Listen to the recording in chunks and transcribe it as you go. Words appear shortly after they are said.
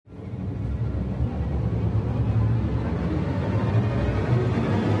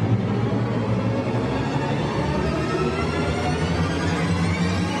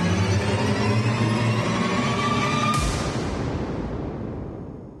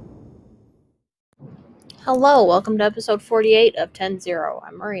Hello, welcome to episode 48 of 10-0.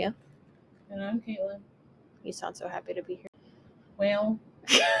 I'm Maria. And I'm Caitlin. You sound so happy to be here. Well,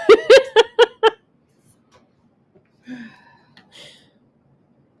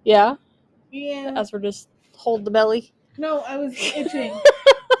 Yeah? yeah. As we're just hold the belly. No, I was itching.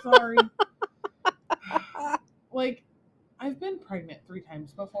 Sorry. Like, I've been pregnant 3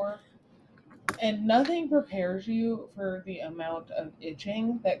 times before, and nothing prepares you for the amount of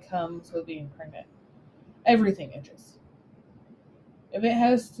itching that comes with being pregnant. Everything itches. If it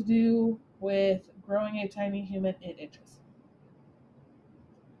has to do with growing a tiny human, it itches.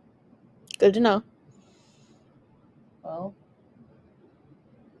 Good to know. Well,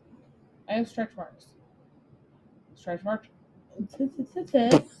 I have stretch marks. Stretch marks.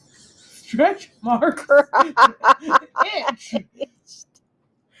 Stretch marks. Itch.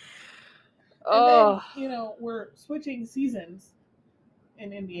 Oh, And then, we're switching seasons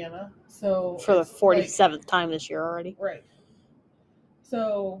in Indiana. So for the it's 47th time this year already. Right.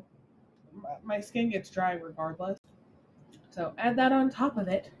 So my skin gets dry regardless. So add that on top of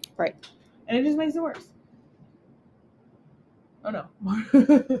it. Right. And it just makes it worse. Oh no.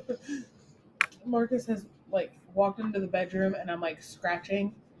 Marcus has walked into the bedroom and I'm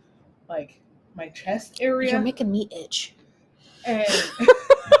scratching my chest area. You're making me itch. And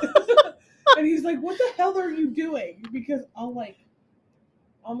and he's like, "What the hell are you doing?" Because I'll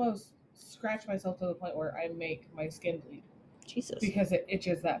almost scratch myself to the point where I make my skin bleed. Jesus. Because it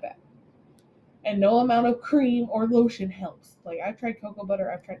itches that bad. And no amount of cream or lotion helps. I've tried cocoa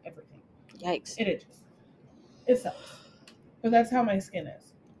butter, I've tried everything. Yikes. It itches. It sucks. But that's how my skin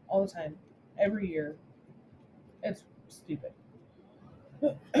is. All the time. Every year. It's stupid.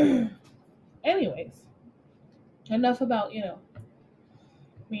 Anyways. Enough about,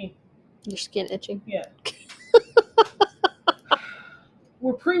 me. Your skin itching? Yeah.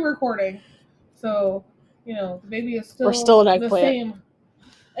 We're pre-recording. So, the baby is still, We're still an the eggplant. same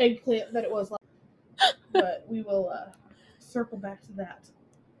eggplant that it was last. But we will circle back to that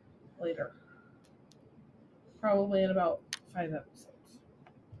later. Probably in about 5 episodes.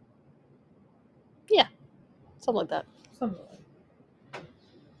 Yeah. Something like that. Something like that.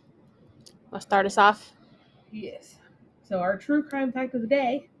 Want to start us off? Yes. So our true crime fact of the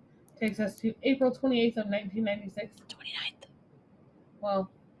day takes us to April 28th of 1996. 29th.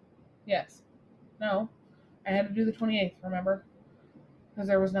 Well, yes. No. I had to do the 28th, remember? Because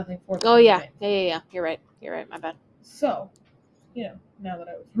there was nothing for the Oh, yeah. 29th. Yeah. You're right. My bad. So, now that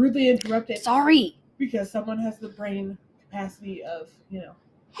I was rudely interrupted. Sorry. Because someone has the brain capacity of,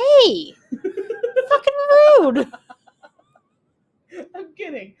 Hey! Fucking rude! I'm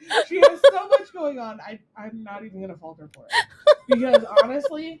kidding. She has so much going on. I'm not even going to fault her for it. Because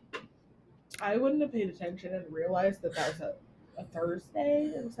honestly, I wouldn't have paid attention and realized that was a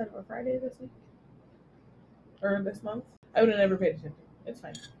Thursday instead of a Friday this week. Or this month. I would have never paid attention. It's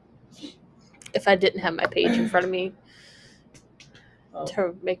fine. If I didn't have my page in front of me Oh,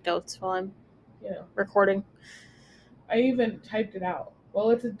 to make notes while I'm recording. I even typed it out.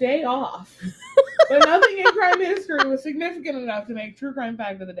 Well, it's a day off. But nothing in crime history was significant enough to make true crime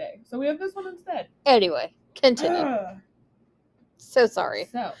fact of the day. So we have this one instead. Anyway, continue. So sorry.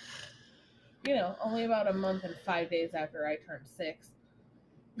 So, only about a month and 5 days after I turned 6,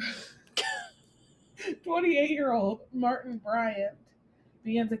 28-year-old Martin Bryant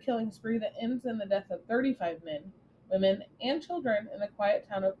begins a killing spree that ends in the death of 35 men, women, and children in the quiet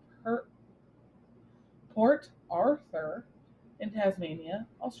town of Port Arthur in Tasmania,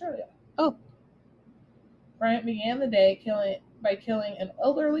 Australia. Oh. Bryant began the day by killing an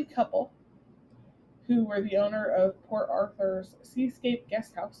elderly couple who were the owner of Port Arthur's Seascape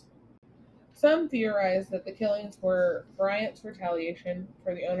Guest House. Some theorize that the killings were Bryant's retaliation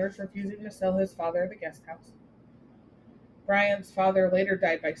for the owners refusing to sell his father the guest house. Bryant's father later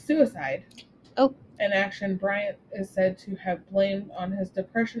died by suicide. Oh. An action Bryant is said to have blamed on his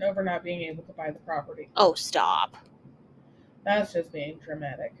depression over not being able to buy the property. Oh, stop. That's just being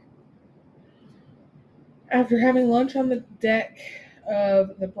dramatic. After having lunch on the deck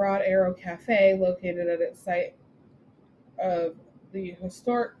of the Broad Arrow Cafe, located at its site of the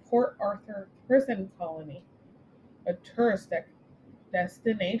historic Port Arthur prison colony, a tourist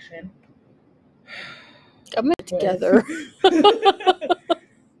destination. Come together.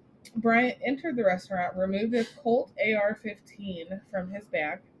 Bryant entered the restaurant, removed a Colt AR-15 from his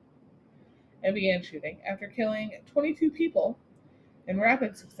bag, and began shooting. After killing 22 people in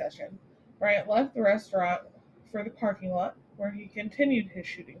rapid succession, Bryant left the restaurant for the parking lot, where he continued his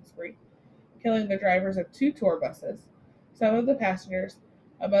shooting spree, killing the drivers of 2 tour buses, some of the passengers,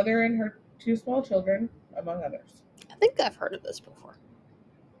 a mother and her 2 small children, among others. I think I've heard of this before.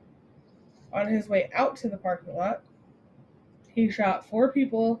 On his way out to the parking lot, he shot 4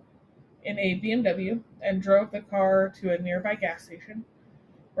 people in a BMW and drove the car to a nearby gas station,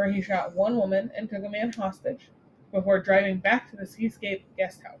 where he shot 1 woman and took a man hostage before driving back to the Seascape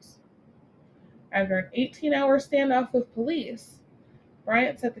guest house. After an 18-hour standoff with police,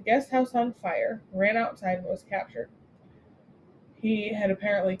 Bryant set the guest house on fire, ran outside, and was captured. He had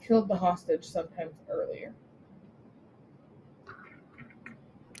apparently killed the hostage sometime earlier.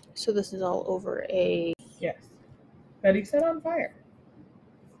 So this is all over a... Yes. That he set on fire.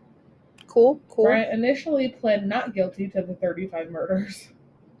 Cool. Bryant initially pled not guilty to the 35 murders,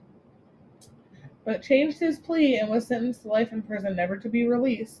 but changed his plea and was sentenced to life in prison, never to be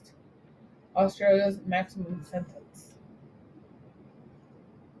released, Australia's maximum sentence.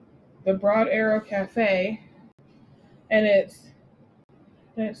 The Broad Arrow Cafe and its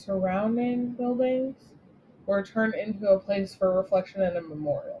surrounding buildings were turned into a place for reflection and a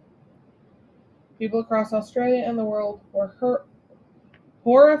memorial. People across Australia and the world were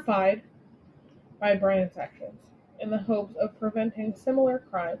horrified by Bryant's actions, in the hopes of preventing similar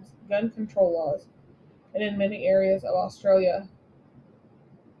crimes, gun control laws, and in many areas of Australia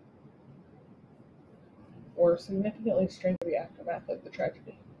were significantly strengthened the aftermath of the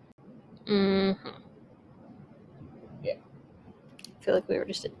tragedy. Mm-hmm. Yeah. I feel like we were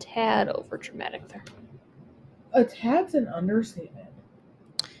just a tad over dramatic there. A tad's an understatement.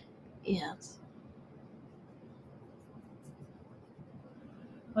 Yes.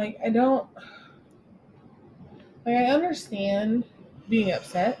 I understand being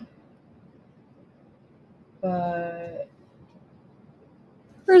upset, but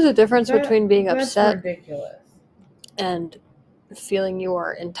There's a difference between being upset that's ridiculous and feeling you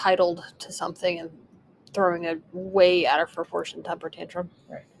are entitled to something and throwing a way out of proportion temper tantrum.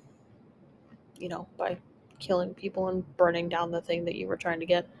 Right. By killing people and burning down the thing that you were trying to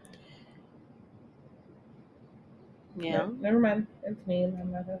get. Yeah. No, never mind. It's me.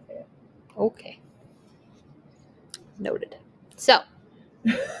 I'm not going to say it. Okay. Noted. So,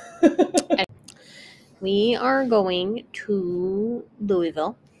 we are going to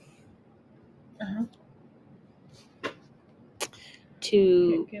Louisville. Uh-huh.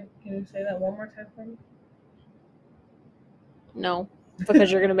 To... Can you say that one more time for me? No,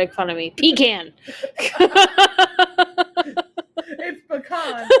 because you're going to make fun of me. Pecan! It's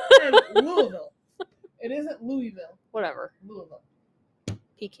pecan and Louisville. It isn't Louisville. Whatever. Louisville.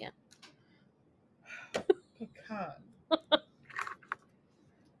 Pecan. Pecan.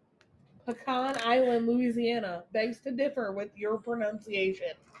 Pecan Island, Louisiana begs to differ with your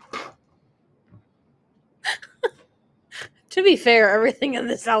pronunciation. To be fair, everything in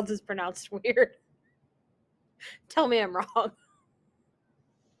the South is pronounced weird. Tell me I'm wrong.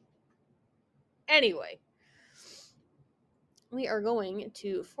 Anyway, we are going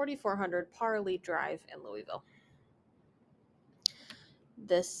to 4400 Parley Drive in Louisville.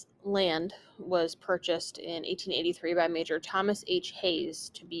 This land was purchased in 1883 by Major Thomas H.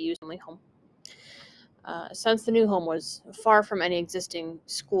 Hayes to be used as a family home. Since the new home was far from any existing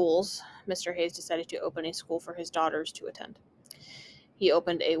schools, Mr. Hayes decided to open a school for his daughters to attend. He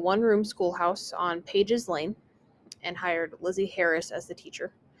opened a one-room schoolhouse on Pages Lane and hired Lizzie Harris as the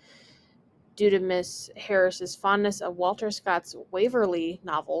teacher. Due to Miss Harris's fondness of Walter Scott's Waverly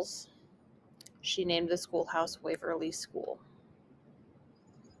novels, she named the schoolhouse Waverly School.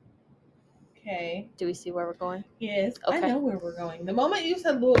 Okay. Do we see where we're going? Yes, okay. I know where we're going. The moment you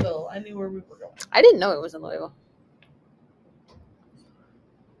said Louisville, I knew where we were going. I didn't know it was in Louisville.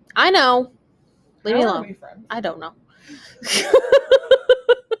 I know. Leave me alone. I don't know.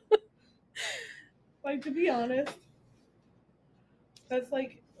 To be honest, that's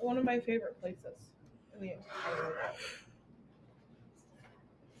one of my favorite places in the entire world.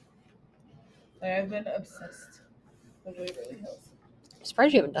 I've been obsessed with Waverly Hills. I'm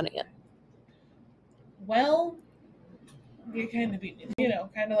surprised you haven't done it yet. Well, you kind of beat me.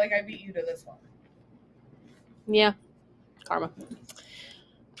 Kind of like I beat you to this one. Yeah. Karma.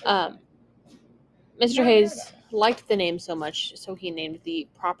 Mr. Hayes liked the name so much, so he named the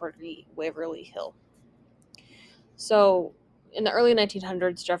property Waverly Hill. So, in the early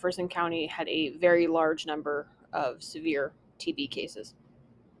 1900s, Jefferson County had a very large number of severe TB cases.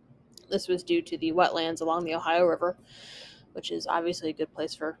 This was due to the wetlands along the Ohio River, which is obviously a good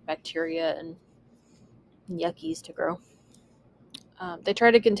place for bacteria and yuckies to grow. They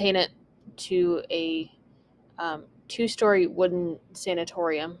tried to contain it to a 2-story wooden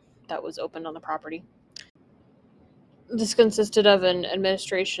sanatorium that was opened on the property. This consisted of an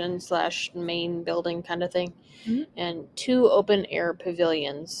administration / main building kind of thing, mm-hmm. and 2 open-air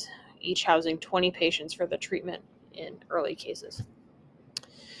pavilions, each housing 20 patients for the treatment in early cases.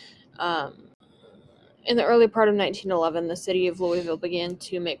 In the early part of 1911, the city of Louisville began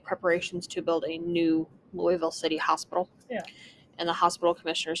to make preparations to build a new Louisville City Hospital. Yeah. And the hospital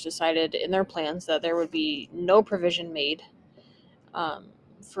commissioners decided in their plans that there would be no provision made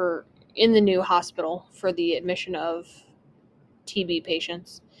in the new hospital for the admission of TB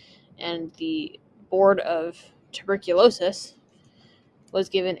patients. And the Board of Tuberculosis was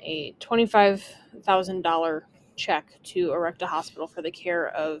given a $25,000 check to erect a hospital for the care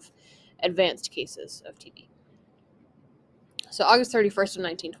of advanced cases of TB. So August 31st of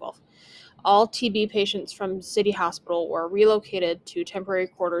 1912, all TB patients from City Hospital were relocated to temporary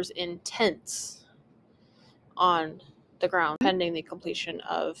quarters in tents on the ground pending the completion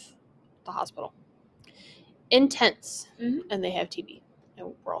of the hospital. In tents, and they have TB,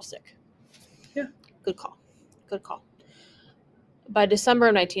 and we're all sick. Yeah. Good call. By December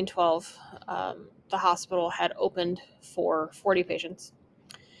of 1912, the hospital had opened for 40 patients.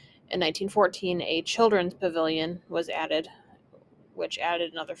 In 1914, a children's pavilion was added, which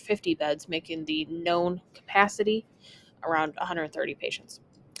added another 50 beds, making the known capacity around 130 patients.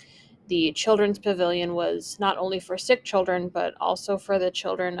 The children's pavilion was not only for sick children, but also for the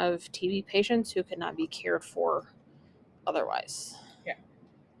children of TB patients who could not be cared for otherwise. Yeah.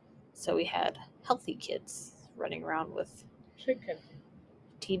 So we had healthy kids running around with sick kids.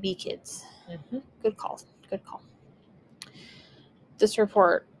 TB kids. Mm-hmm. Good call. This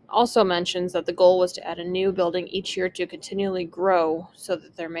report also mentions that the goal was to add a new building each year to continually grow so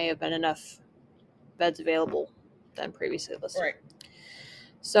that there may have been enough beds available than previously listed. Right.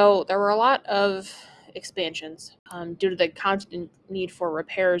 So there were a lot of expansions due to the constant need for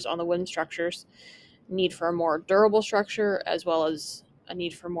repairs on the wind structures, need for a more durable structure, as well as a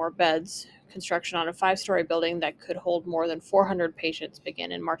need for more beds. Construction on a 5-story building that could hold more than 400 patients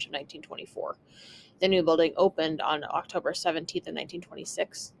began in March of 1924. The new building opened on October 17th of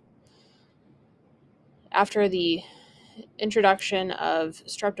 1926. After the introduction of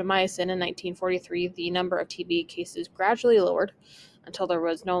streptomycin in 1943, the number of TB cases gradually lowered until there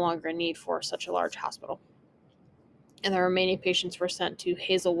was no longer a need for such a large hospital. And the remaining patients were sent to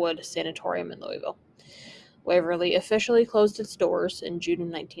Hazelwood Sanatorium in Louisville. Waverly officially closed its doors in June of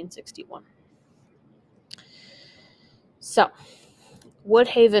 1961. So,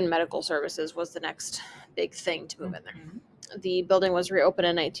 Woodhaven Medical Services was the next big thing to move in there. The building was reopened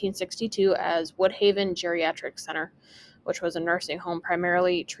in 1962 as Woodhaven Geriatric Center, which was a nursing home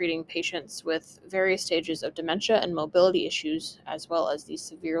primarily treating patients with various stages of dementia and mobility issues, as well as the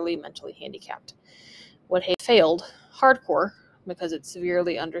severely mentally handicapped. Woodhaven failed hardcore because it's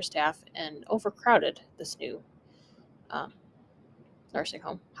severely understaffed and overcrowded, this new nursing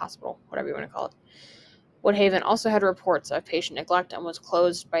home, hospital, whatever you want to call it. Woodhaven also had reports of patient neglect and was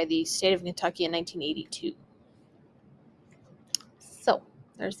closed by the state of Kentucky in 1982. So,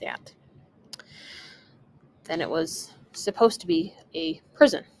 there's that. Then it was supposed to be a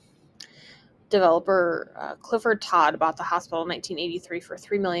prison. Developer Clifford Todd bought the hospital in 1983 for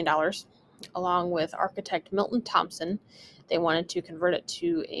 $3 million. Along with architect Milton Thompson, they wanted to convert it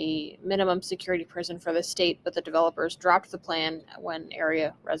to a minimum security prison for the state, but the developers dropped the plan when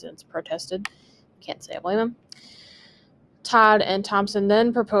area residents protested. Can't say I blame them. Todd and Thompson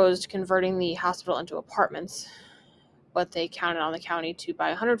then proposed converting the hospital into apartments, but they counted on the county to buy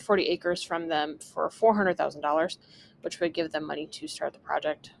 140 acres from them for $400,000, which would give them money to start the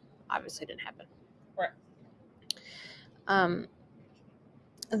project. Obviously didn't happen. Right.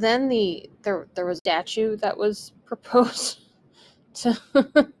 Then there was a statue that was proposed to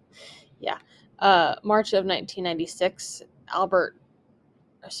March of 1996.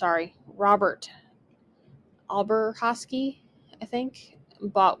 Robert Alberhosky, I think,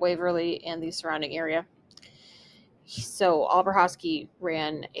 bought Waverly and the surrounding area. So Alberhosky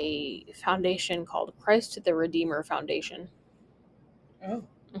ran a foundation called Christ the Redeemer Foundation. Oh.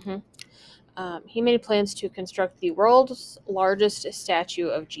 He made plans to construct the world's largest statue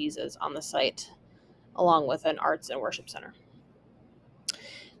of Jesus on the site, along with an arts and worship center.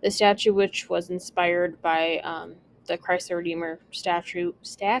 The statue, which was inspired by the Christ the Redeemer statue,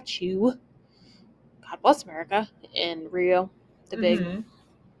 God bless America, in Rio, the big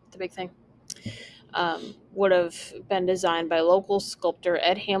thing, would have been designed by local sculptor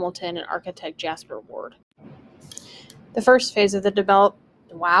Ed Hamilton and architect Jasper Ward. The first phase of the development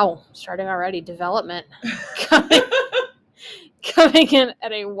coming in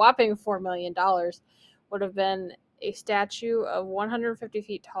at a whopping $4 million would have been a statue of 150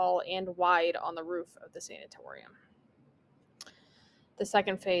 feet tall and wide on the roof of the sanatorium. The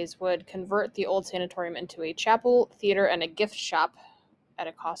second phase would convert the old sanatorium into a chapel, theater, and a gift shop at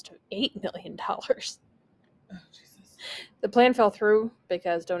a cost of $8 million. Oh, Jesus. The plan fell through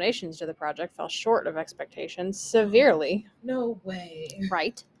because donations to the project fell short of expectations severely. No way.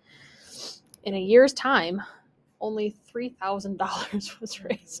 Right. In a year's time, only $3,000 was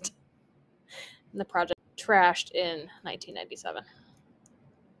raised. And the project trashed in 1997.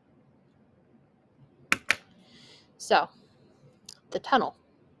 So, the tunnel.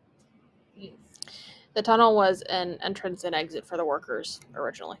 The tunnel was an entrance and exit for the workers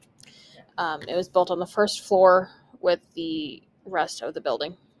originally. It was built on the first floor with the rest of the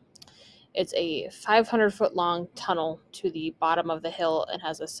building. It's a 500-foot long tunnel to the bottom of the hill and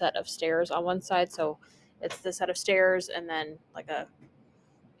has a set of stairs on one side. So it's the set of stairs and then like a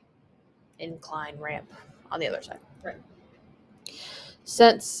incline ramp on the other side. Right.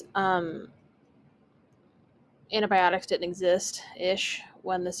 Since antibiotics didn't exist-ish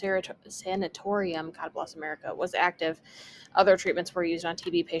when the Sanatorium, God bless America, was active, other treatments were used on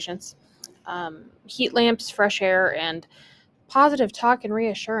TB patients. Heat lamps, fresh air, and positive talk and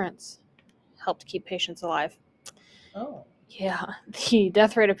reassurance helped keep patients alive. Oh. Yeah, the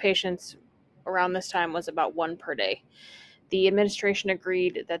death rate of patients around this time was about 1 per day. The administration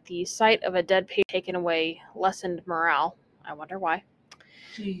agreed that the sight of a dead patient taken away lessened morale. I wonder why.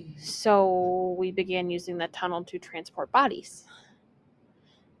 Jeez. So we began using the tunnel to transport bodies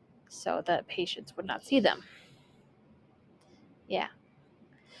so that patients would not see them. Yeah.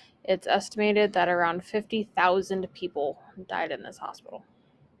 It's estimated that around 50,000 people died in this hospital.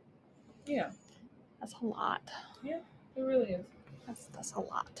 Yeah. That's a lot. Yeah, it really is. That's a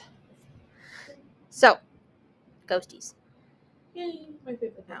lot. So, ghosties. Yay, my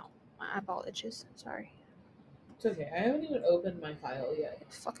favorite. Ow, my eyeball itches. Sorry. It's okay. I haven't even opened my file yet.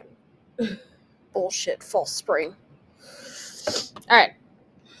 Fucking bullshit false spring. Alright.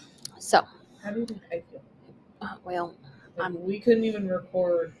 So. How do you think I feel? Well, we couldn't even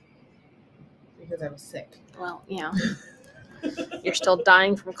record because I was sick. Well, yeah. You're still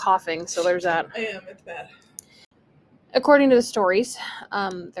dying from coughing, so there's that. I am. It's bad. According to the stories,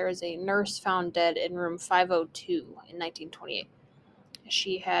 there is a nurse found dead in room 502 in 1928.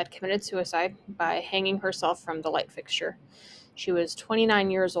 She had committed suicide by hanging herself from the light fixture. She was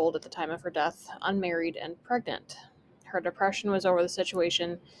 29 years old at the time of her death, unmarried and pregnant. Her depression was over the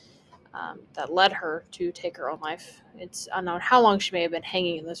situation that led her to take her own life. It's unknown how long she may have been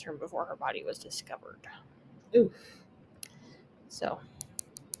hanging in this room before her body was discovered. Oof. So,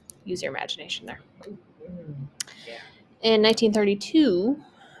 use your imagination there. Yeah. In 1932,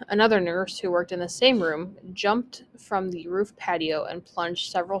 another nurse who worked in the same room jumped from the roof patio and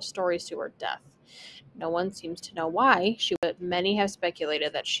plunged several stories to her death. No one seems to know why, but many have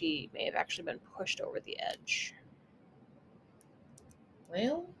speculated that she may have actually been pushed over the edge.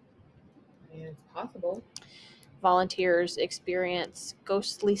 Well, I mean, it's possible. Volunteers experience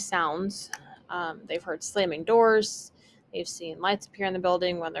ghostly sounds. They've heard slamming doors. They've seen lights appear in the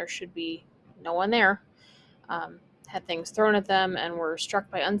building when there should be no one there. Had things thrown at them and were struck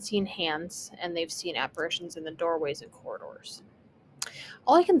by unseen hands, and they've seen apparitions in the doorways and corridors.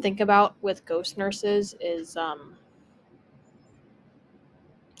 All I can think about with ghost nurses is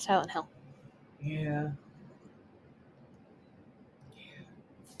Silent Hill. Yeah.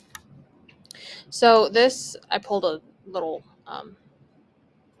 So this, I pulled a little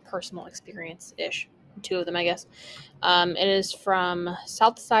personal experience-ish. 2 of them, I guess. It is from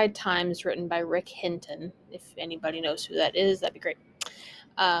Southside Times, written by Rick Hinton. If anybody knows who that is, that'd be great.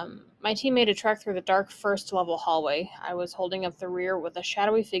 My team made a trek through the dark first-level hallway. I was holding up the rear with a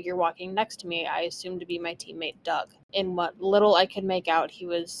shadowy figure walking next to me. I assumed to be my teammate Doug. In what little I could make out, he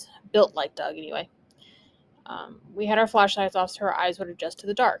was built like Doug anyway. We had our flashlights off so our eyes would adjust to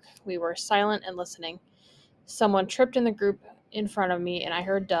the dark. We were silent and listening. Someone tripped in the group in front of me, and I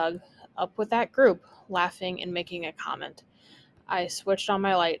heard Doug, up with that group, laughing and making a comment. I switched on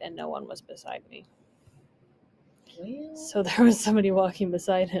my light, and no one was beside me. Well. So there was somebody walking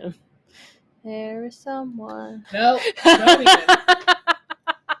beside him. There is someone. No, don't even.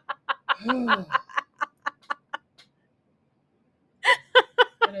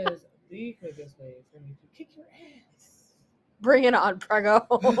 That is the quickest way for me to kick your ass. Bring it on, Prego.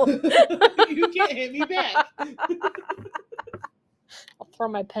 You can't hit me back. I'll throw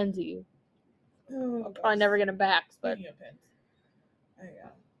my pens at you. Oh, I'll probably never get them back. But speaking of pens, I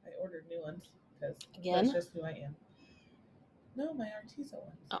ordered new ones because again, that's just who I am. No, my Arteza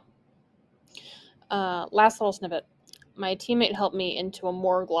ones. Oh. Last little snippet. My teammate helped me into a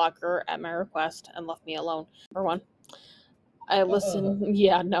morgue locker at my request and left me alone. Number 1. I listened.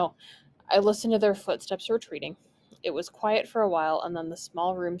 I listened to their footsteps retreating. It was quiet for a while, and then the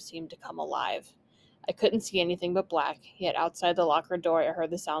small room seemed to come alive. I couldn't see anything but black, yet outside the locker door I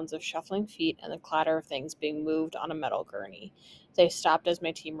heard the sounds of shuffling feet and the clatter of things being moved on a metal gurney. They stopped as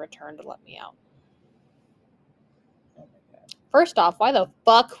my team returned to let me out. Oh my god. First off, why the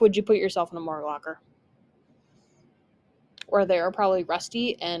fuck would you put yourself in a morgue locker? Where they are probably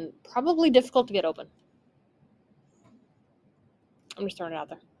rusty and probably difficult to get open. I'm just throwing it out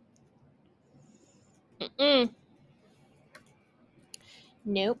there. Mm-mm.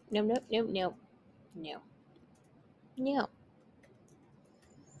 Nope, nope, nope, nope, nope. No. No.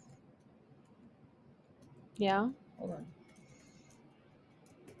 Yeah? Hold on.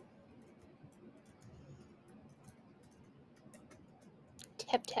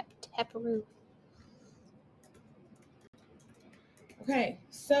 Tap, tap, taparoo. Okay,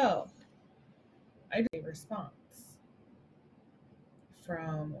 so I did a response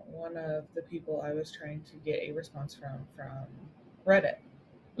from one of the people I was trying to get a response from Reddit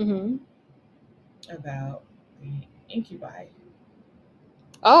Mm-hmm. about the incubi.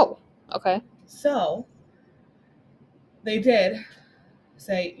 Oh, okay. So they did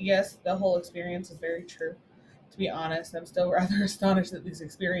say, yes, the whole experience is very true. To be honest, I'm still rather astonished that these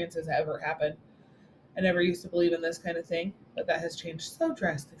experiences ever happened. I never used to believe in this kind of thing, but that has changed so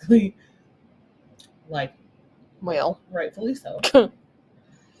drastically. Like, Well. rightfully so.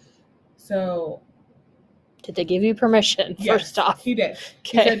 So, Did they give you permission, yes, first off? he did. Okay.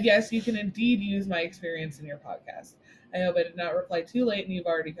 He said, yes, you can indeed use my experience in your podcast. I hope I did not reply too late and you've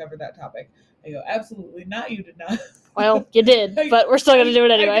already covered that topic. I go, absolutely not, you did not. Well, you did, but we're still going to do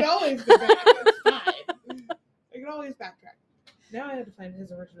it anyway. I can always go back. It's fine. I can always backtrack. Now I have to find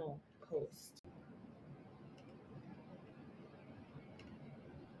his original post.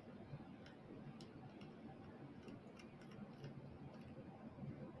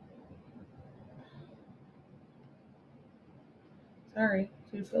 Sorry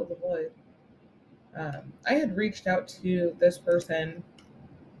to fill the void. I had reached out to this person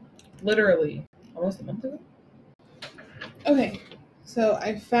literally almost a month ago. Okay, so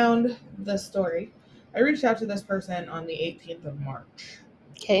I found the story. I reached out to this person on the 18th of March.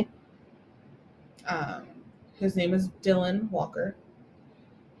 Okay. His name is Dylan Walker.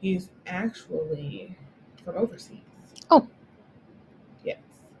 He's actually from overseas. Oh. Yes.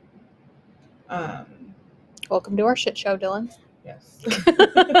 Welcome to our shit show, Dylan. Yes.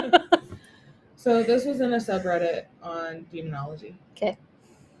 So this was in a subreddit on demonology. Okay.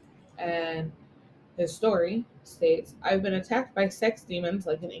 And his story states, I've been attacked by sex demons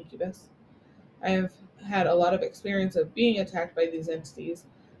like an incubus. I have had a lot of experience of being attacked by these entities.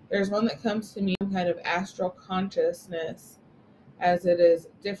 There's one that comes to me some kind of astral consciousness, as it is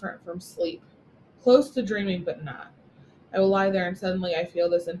different from sleep. Close to dreaming, but not. I will lie there and suddenly I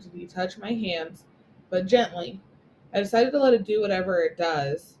feel this entity touch my hands, but gently. I decided to let it do whatever it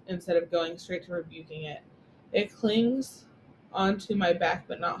does instead of going straight to rebuking it. It clings onto my back,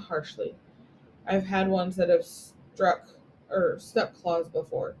 but not harshly. I've had ones that have stuck claws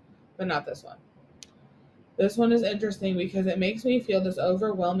before, but not this one. This one is interesting because it makes me feel this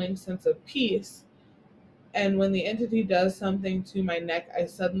overwhelming sense of peace, and when the entity does something to my neck, I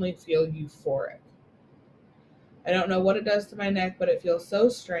suddenly feel euphoric. I don't know what it does to my neck, but it feels so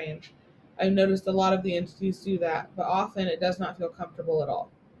strange. I've noticed a lot of the entities do that, but often it does not feel comfortable at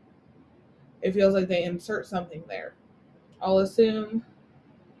all. It feels like they insert something there. I'll assume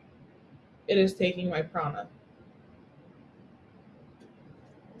it is taking my prana.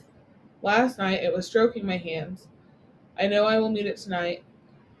 Last night, it was stroking my hands. I know I will meet it tonight.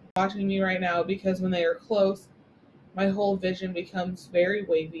 It's watching me right now because when they are close, my whole vision becomes very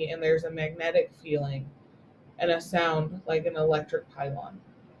wavy and there's a magnetic feeling and a sound like an electric pylon.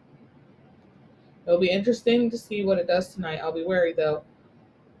 It'll be interesting to see what it does tonight. I'll be wary, though.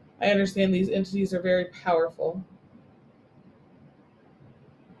 I understand these entities are very powerful.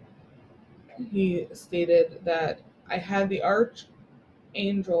 He stated that I had the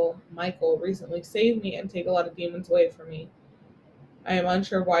Archangel Michael recently save me and take a lot of demons away from me. I am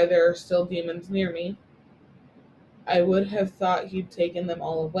unsure why there are still demons near me. I would have thought he'd taken them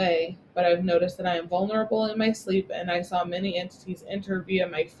all away, but I've noticed that I am vulnerable in my sleep, and I saw many entities enter via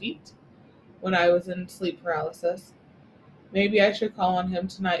my feet when I was in sleep paralysis. Maybe I should call on him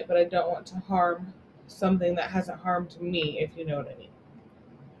tonight, but I don't want to harm something that hasn't harmed me, if you know what I mean.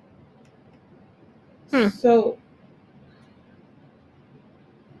 So,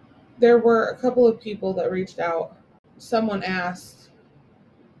 there were a couple of people that reached out. Someone asked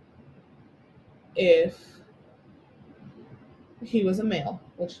if he was a male,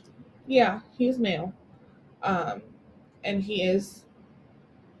 which, yeah, he's male. And he is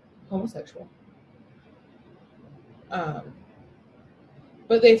homosexual.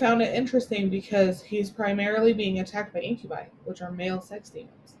 But they found it interesting because he's primarily being attacked by incubi, which are male sex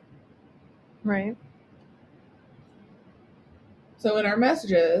demons. Right. So in our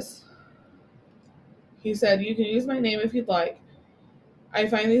messages, he said, "You can use my name if you'd like. I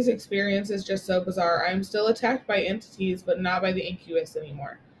find these experiences just so bizarre. I'm still attacked by entities, but not by the incubus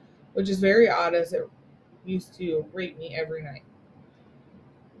anymore, which is very odd as it used to rape me every night.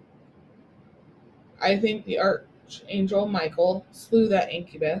 I think the Archangel Michael slew that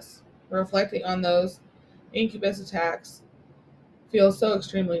incubus. Reflecting on those incubus attacks feels so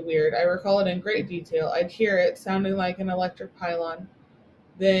extremely weird. I recall it in great detail. I'd hear it sounding like an electric pylon.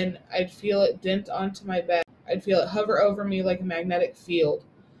 Then I'd feel it dent onto my bed. I'd feel it hover over me like a magnetic field.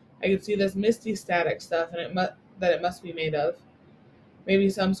 I could see this misty static stuff and it must be made of. Maybe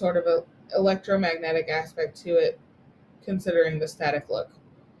some sort of a electromagnetic aspect to it, considering the static look.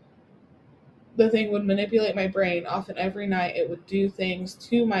 The thing would manipulate my brain. Often every night it would do things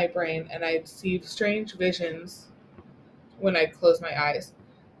to my brain, and I'd see strange visions when I'd close my eyes.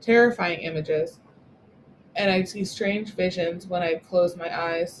 Terrifying images. And I'd see strange visions when I'd close my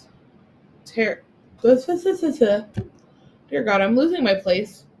eyes. Dear God, I'm losing my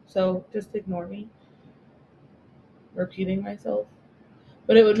place, so just ignore me. Repeating myself.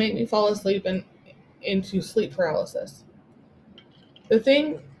 But it would make me fall asleep and into sleep paralysis. The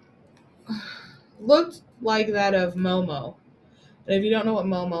thing looked like that of Momo. And if you don't know what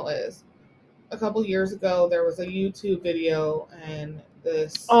Momo is, a couple years ago there was a YouTube video and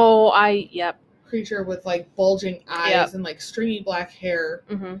this creature with like bulging eyes and like stringy black hair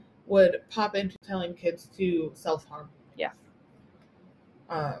would pop into telling kids to self-harm. Yeah.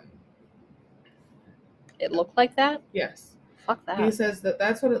 It looked like that? Yes. Fuck that. He says that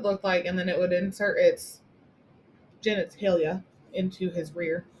that's what it looked like, and then it would insert its genitalia into his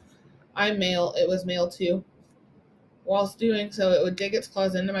rear. I'm male. It was male too. Whilst doing so, it would dig its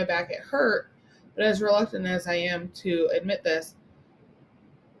claws into my back. It hurt, but as reluctant as I am to admit this,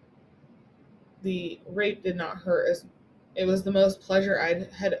 the rape did not hurt. It was the most pleasure I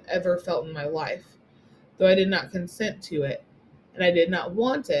had ever felt in my life. Though I did not consent to it, and I did not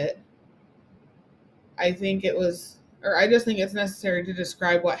want it, I just think it's necessary to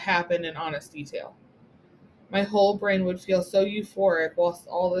describe what happened in honest detail. My whole brain would feel so euphoric whilst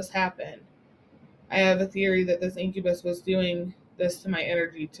all this happened. I have a theory that this incubus was doing this to my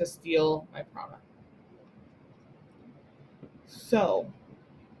energy to steal my prana. So,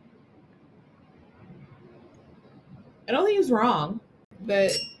 I don't think he's wrong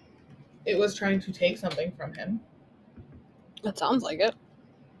that it was trying to take something from him. That sounds like it.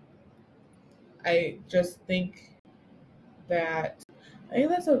 I just think that's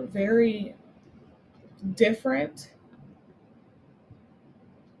a very different.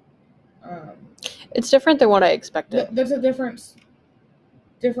 It's different than what I expected. There's a different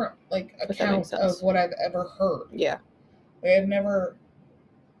like account of what I've ever heard. Yeah. I've never.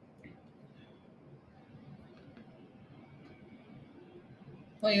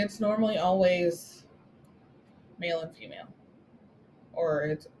 Like, it's normally always male and female. Or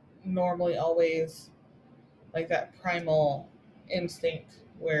it's normally always like that primal instinct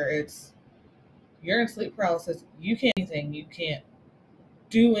where you're in sleep paralysis, you can't do anything, you can't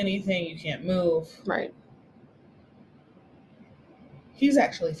do anything, you can't move. Right. He's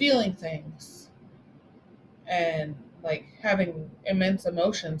actually feeling things and like having immense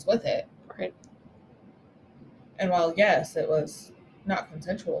emotions with it. Right. And while yes, it was not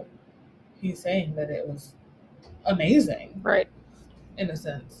consensual, he's saying that it was amazing. Right. In a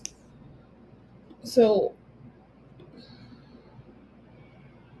sense. So,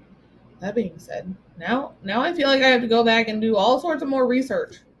 that being said, now I feel like I have to go back and do all sorts of more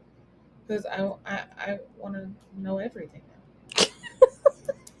research because I want to know everything now.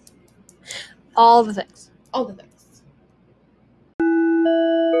 All the things. All the things.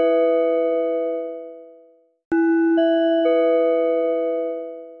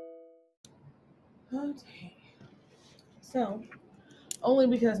 Okay. So, only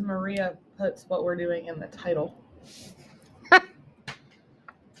because Maria puts what we're doing in the title.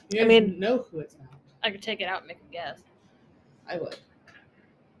 You guys know who it's about. I could take it out and make a guess. I would.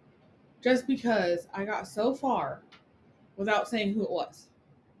 Just because I got so far without saying who it was.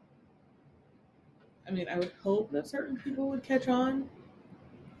 I mean, I would hope that certain people would catch on.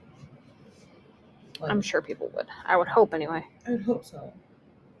 Like, I'm sure people would. I would hope anyway. I would hope so.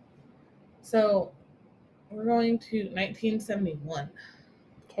 So, we're going to 1971.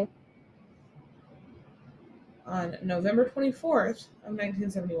 Okay. On November 24th of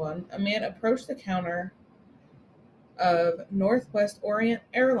 1971, a man approached the counter of Northwest Orient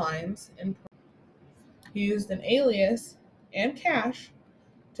Airlines. He used an alias and cash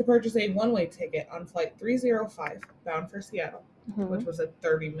to purchase a one-way ticket on Flight 305 bound for Seattle, which was a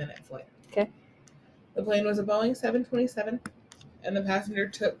 30-minute flight. Okay. The plane was a Boeing 727, and the passenger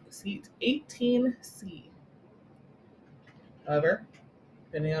took seat 18C. However,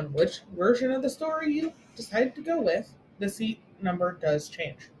 depending on which version of the story you decide to go with, the seat number does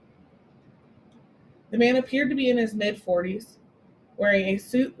change. The man appeared to be in his mid-40s, wearing a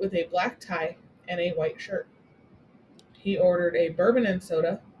suit with a black tie and a white shirt. He ordered a bourbon and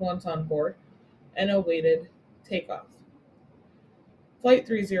soda once on board and awaited takeoff. Flight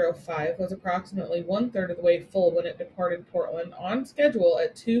 305 was approximately one-third of the way full when it departed Portland on schedule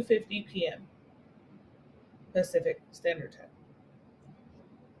at 2:50 p.m. Pacific Standard Time.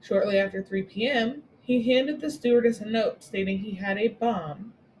 Shortly after 3 p.m., he handed the stewardess a note stating he had a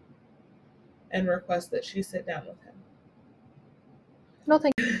bomb and requested that she sit down with him. No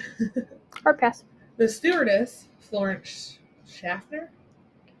thank you. Hard pass. The stewardess, Florence Schaffner,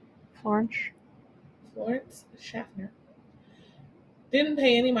 didn't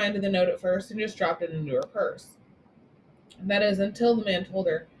pay any mind to the note at first and just dropped it into her purse. That is, until the man told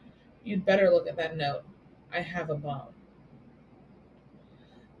her, "You'd better look at that note. I have a bomb."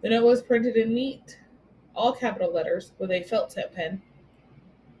 The note was printed in neat, all capital letters, with a felt tip pen.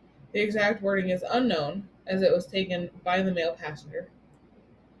 The exact wording is unknown, as it was taken by the male passenger.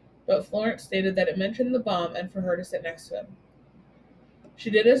 But Florence stated that it mentioned the bomb and for her to sit next to him. She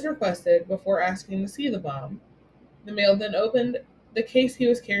did as requested before asking to see the bomb. The male then opened the case he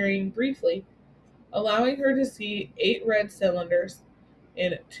was carrying briefly, allowing her to see 8 red cylinders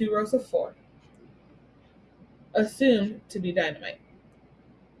in 2 rows of 4, assumed to be dynamite.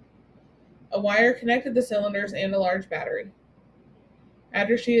 A wire connected the cylinders and a large battery.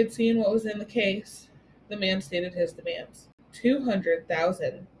 After she had seen what was in the case, the man stated his demands: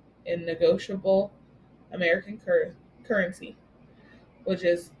 $200,000 in negotiable American currency, which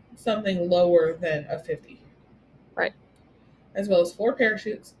is something lower than a 50. Right. As well as 4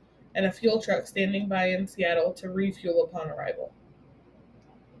 parachutes and a fuel truck standing by in Seattle to refuel upon arrival.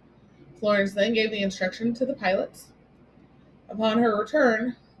 Florence then gave the instruction to the pilots. Upon her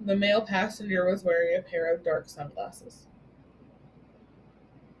return, the male passenger was wearing a pair of dark sunglasses.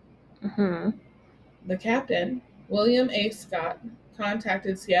 The captain, William A. Scott,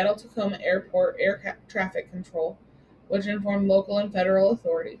 contacted Seattle-Tacoma Airport Air Traffic Control, which informed local and federal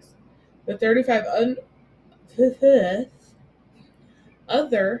authorities. The 35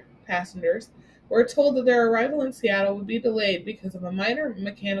 other passengers were told that their arrival in Seattle would be delayed because of a minor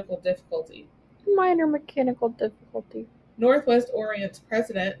mechanical difficulty. Northwest Orient's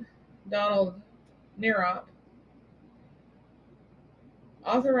president, Donald Nerop,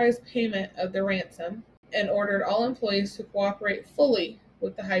 authorized payment of the ransom and ordered all employees to cooperate fully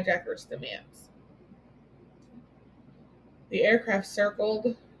with the hijackers' demands. The aircraft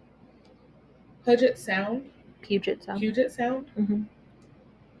circled Puget Sound.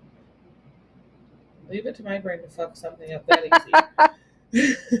 Leave it to my brain to fuck something up that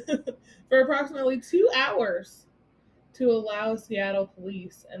easy. For approximately 2 hours to allow Seattle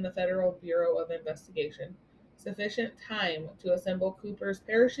police and the Federal Bureau of Investigation sufficient time to assemble Cooper's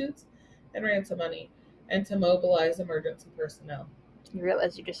parachutes and ransom money and to mobilize emergency personnel. You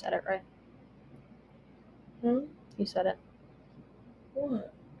realize you just said it, right? Huh? You said it.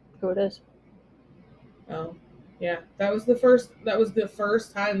 What? Who it is. Oh, yeah. That was the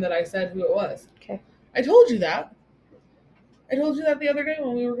first time that I said who it was. Okay. I told you that. I told you that the other day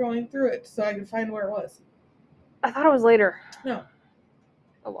when we were going through it so I could find where it was. I thought it was later. No.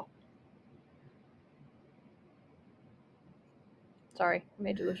 Oh, well. Sorry, I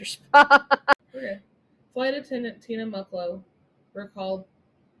made you lose your spot. Okay. Flight attendant Tina Mucklow recalled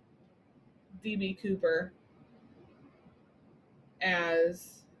D.B. Cooper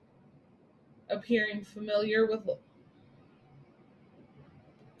as appearing familiar with...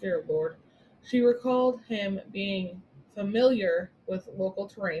 Dear Lord. She recalled him being familiar with local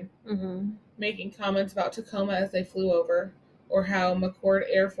terrain, making comments about Tacoma as they flew over, or how McCord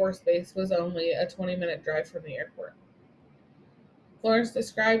Air Force Base was only a 20-minute drive from the airport. Florence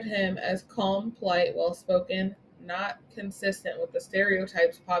described him as calm, polite, well-spoken, not consistent with the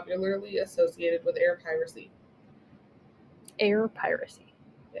stereotypes popularly associated with air piracy. Air piracy?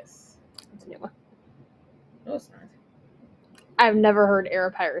 Yes. That's a new one. No, it's not. I've never heard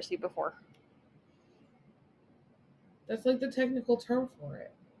air piracy before. That's like the technical term for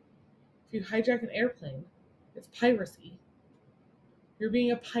it. If you hijack an airplane, it's piracy. You're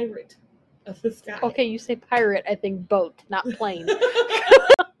being a pirate of the sky. Okay, you say pirate, I think boat, not plane.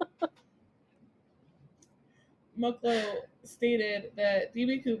 Mucklow stated that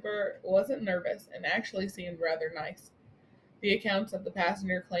D.B. Cooper wasn't nervous and actually seemed rather nice. The accounts of the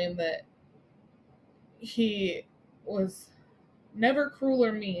passenger claim that he was never cruel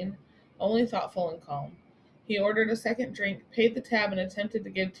or mean, only thoughtful and calm. He ordered a second drink, paid the tab, and attempted to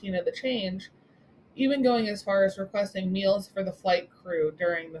give Tina the change, even going as far as requesting meals for the flight crew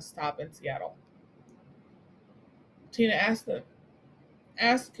during the stop in Seattle. Tina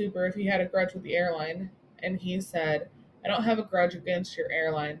asked Cooper if he had a grudge with the airline, and he said, "I don't have a grudge against your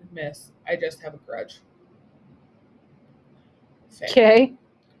airline, miss. I just have a grudge." Fair. Okay.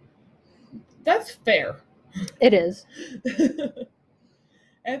 That's fair. It is.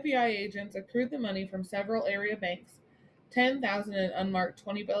 FBI agents accrued the money from several area banks, 10,000 in unmarked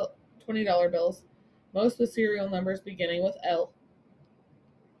 $20 bills, most with serial numbers beginning with L,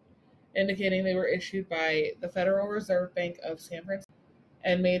 indicating they were issued by the Federal Reserve Bank of San Francisco,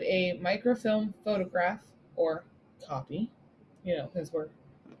 and made a microfilm photograph, or copy, because we're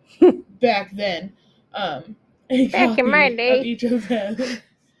back then, a Back in my copy day. of each of them.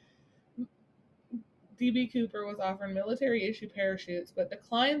 D.B. Cooper was offered military-issue parachutes, but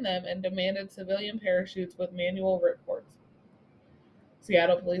declined them and demanded civilian parachutes with manual ripcords.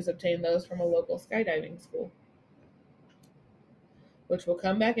 Seattle police obtained those from a local skydiving school, which will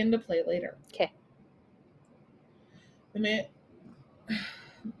come back into play later. Okay. The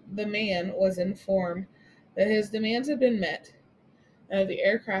man was informed that his demands had been met, and the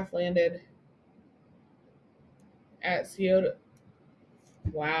aircraft landed at Seattle.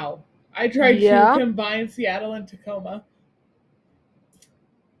 Wow. I tried to combine Seattle and Tacoma.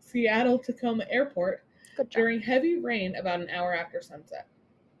 Seattle-Tacoma Airport during heavy rain about an hour after sunset.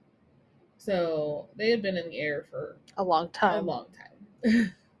 So they had been in the air for a long time.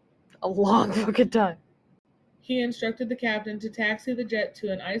 A long fucking time. He instructed the captain to taxi the jet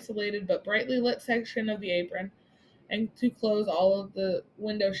to an isolated but brightly lit section of the apron and to close all of the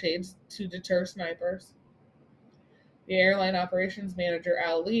window shades to deter snipers. The airline operations manager,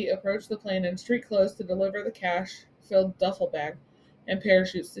 Al Lee, approached the plane in street clothes to deliver the cash-filled duffel bag and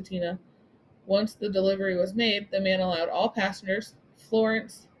parachutes to Tina. Once the delivery was made, the man allowed all passengers,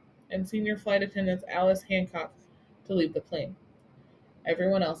 Florence, and senior flight attendants Alice Hancock, to leave the plane.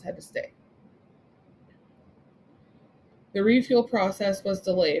 Everyone else had to stay. The refuel process was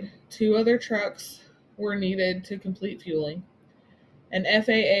delayed. 2 other trucks were needed to complete fueling. An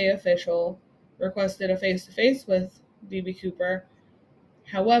FAA official requested a face-to-face with D.B. Cooper.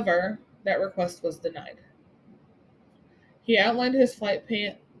 However, that request was denied. He outlined his flight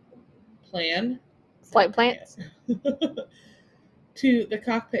plan to the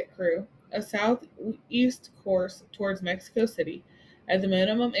cockpit crew, a southeast course towards Mexico City, at the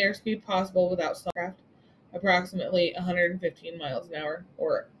minimum airspeed possible without starcraft, approximately 115 miles an hour,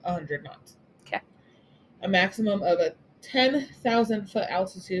 or 100 knots. Okay. A maximum of a 10,000-foot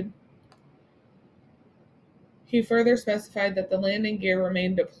altitude. He further specified that the landing gear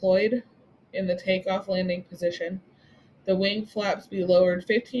remained deployed in the takeoff landing position, the wing flaps be lowered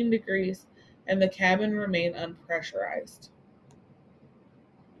 15 degrees, and the cabin remain unpressurized.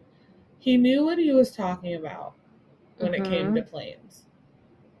 He knew what he was talking about when it came to planes,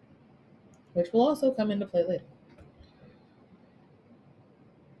 which will also come into play later.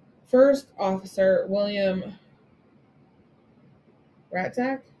 First Officer William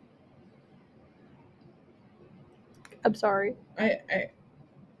Ratzak. I'm sorry. I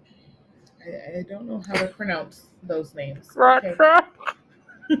don't know how to pronounce those names. Ratzak.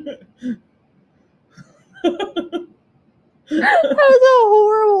 Okay. That's a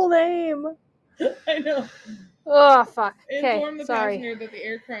horrible name. I know. Oh, fuck. Okay, Informed the passenger that the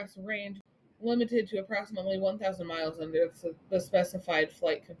aircraft's range limited to approximately 1,000 miles under the specified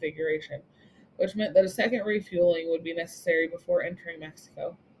flight configuration, which meant that a second refueling would be necessary before entering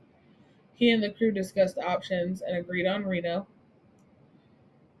Mexico. He and the crew discussed options and agreed on Reno,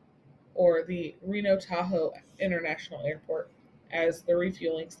 or the Reno-Tahoe International Airport, as the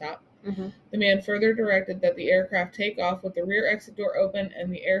refueling stop. Mm-hmm. The man further directed that the aircraft take off with the rear exit door open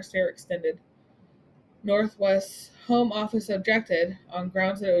and the air stair extended. Northwest's home office objected on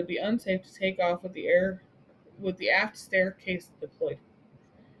grounds that it would be unsafe to take off with the aft staircase deployed.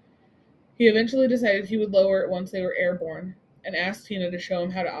 He eventually decided he would lower it once they were airborne and asked Tina to show him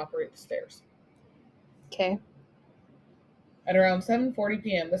how to operate the stairs. Okay. At around 7:40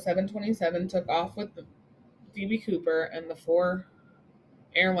 p.m., the 727 took off with D.B. Cooper and the 4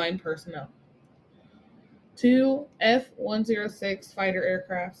 airline personnel. 2 F-106 fighter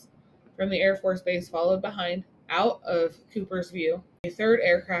aircrafts from the Air Force Base followed behind, out of Cooper's view. A 3rd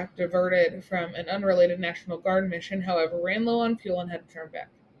aircraft diverted from an unrelated National Guard mission, however, ran low on fuel and had to turn back.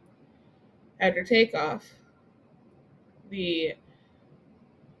 After takeoff, the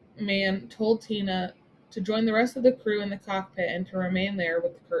man told Tina to join the rest of the crew in the cockpit and to remain there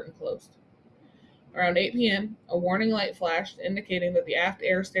with the curtain closed. Around 8 p.m., a warning light flashed, indicating that the aft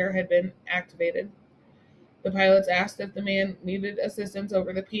air stair had been activated. The pilots asked if the man needed assistance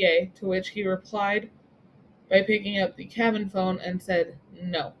over the PA, to which he replied by picking up the cabin phone and said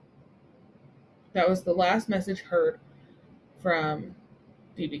no. That was the last message heard from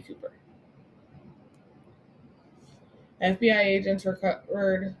D.B. Cooper. FBI agents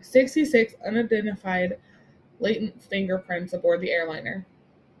recovered 66 unidentified latent fingerprints aboard the airliner.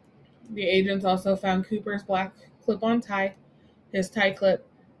 The agents also found Cooper's black clip-on tie, his tie clip,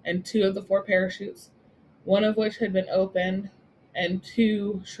 and 2 of the 4 parachutes, one of which had been opened, and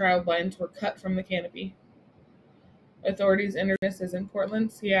 2 shroud lines were cut from the canopy. Authorities entered witnesses in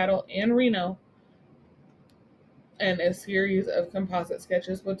Portland, Seattle, and Reno, and a series of composite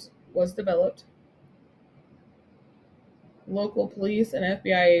sketches was developed. Local police and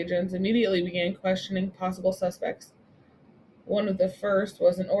FBI agents immediately began questioning possible suspects. One of the first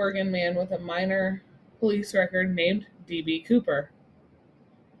was an Oregon man with a minor police record named D.B. Cooper.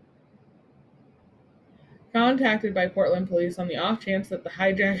 Contacted by Portland police on the off chance that the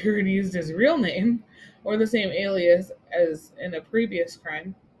hijacker had used his real name or the same alias as in a previous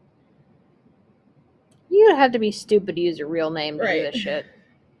crime. You'd have to be stupid to use your real name to do Right. this shit.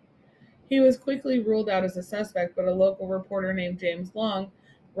 He was quickly ruled out as a suspect, but a local reporter named James Long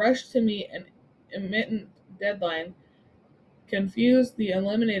rushed to meet an imminent deadline, confused the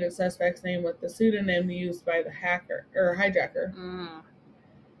eliminated suspect's name with the pseudonym used by the hijacker.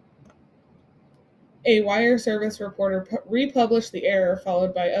 A wire service reporter republished the error,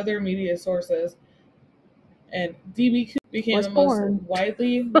 followed by other media sources, and D.B. Cooper became the most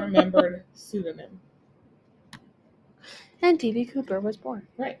widely remembered pseudonym. And D.B. Cooper was born.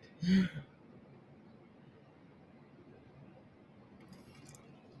 Right.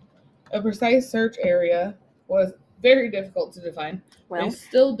 A precise search area was very difficult to define. Well, they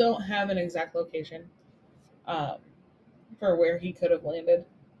still don't have an exact location for where he could have landed,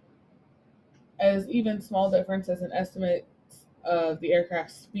 as even small differences in estimates of the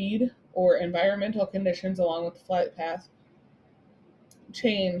aircraft's speed or environmental conditions along with the flight path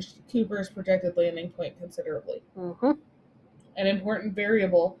changed Cooper's projected landing point considerably. Mm-hmm. An important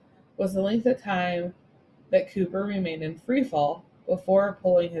variable was the length of time that Cooper remained in free fall before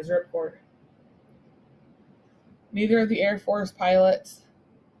pulling his ripcord. Neither of the Air Force pilots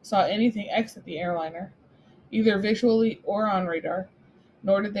saw anything exit the airliner, either visually or on radar,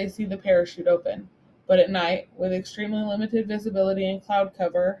 nor did they see the parachute open. But at night, with extremely limited visibility and cloud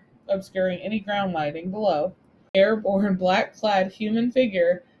cover obscuring any ground lighting below, the airborne black-clad human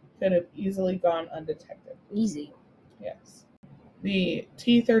figure could have easily gone undetected. Easy. Yes. The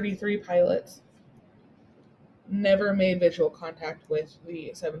T-33 pilots never made visual contact with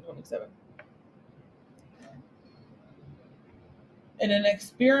the 727. In an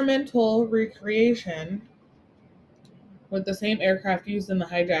experimental recreation with the same aircraft used in the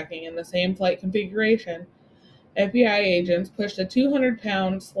hijacking and the same flight configuration, FBI agents pushed a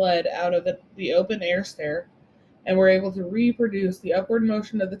 200-pound sled out of the open air stair and were able to reproduce the upward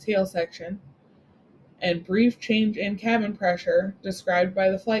motion of the tail section and brief change in cabin pressure described by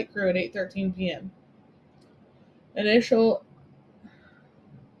the flight crew at 8:13 p.m.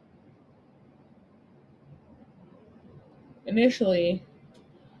 Initially,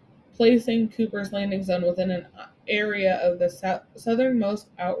 placing Cooper's landing zone within an area of the southernmost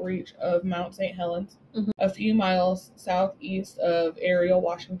outreach of Mount St. Helens, a few miles southeast of Ariel,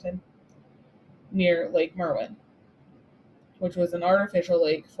 Washington, near Lake Merwin, which was an artificial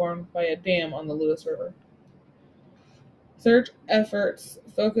lake formed by a dam on the Lewis River. Search efforts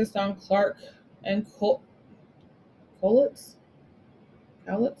focused on Clark and Cowlitz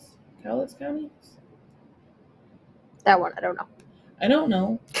counties? That one, I don't know. I don't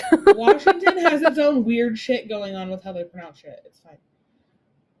know. Washington has its own weird shit going on with how they pronounce shit. It's fine.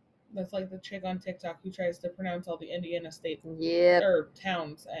 That's like the chick on TikTok who tries to pronounce all the Indiana states or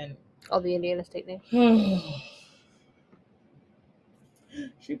towns and all the Indiana state names.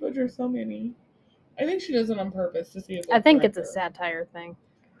 She butchers so many. I think she does it on purpose to see if I think it's a satire thing.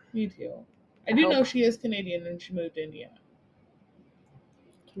 Me too. I do know she is Canadian and she moved to Indiana.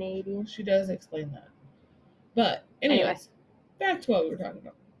 Canadian? She does explain that. But anyways, back to what we were talking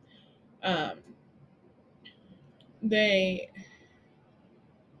about. They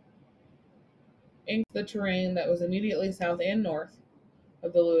inked the terrain that was immediately south and north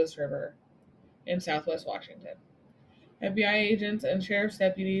of the Lewis River in southwest Washington. FBI agents and sheriff's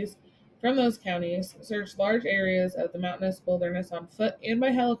deputies from those counties searched large areas of the mountainous wilderness on foot and by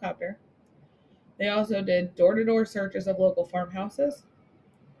helicopter. They also did door-to-door searches of local farmhouses,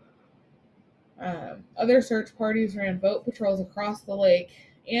 Other search parties ran boat patrols across the lake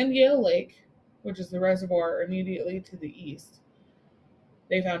and Yale Lake, which is the reservoir immediately to the east.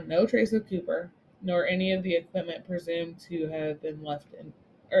 They found no trace of Cooper, nor any of the equipment presumed to have been left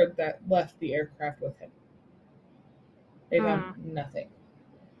the aircraft with him. They found nothing.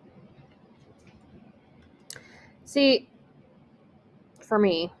 See, for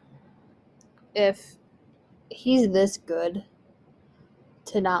me, if he's this good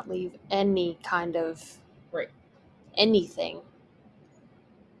to not leave any kind of anything,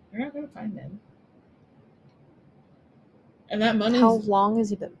 you're not going to find him. And that money. How long has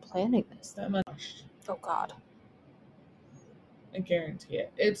he been planning this? That money. Oh God. I guarantee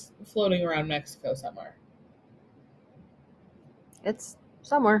it. It's floating around Mexico somewhere. It's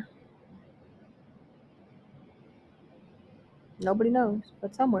somewhere. Nobody knows,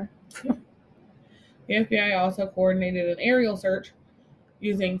 but somewhere. The FBI also coordinated an aerial search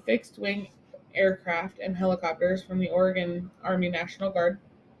using fixed-wing aircraft and helicopters from the Oregon Army National Guard,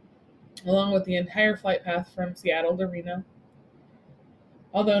 along with the entire flight path from Seattle to Reno.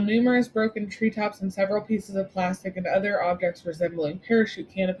 Although numerous broken treetops and several pieces of plastic and other objects resembling parachute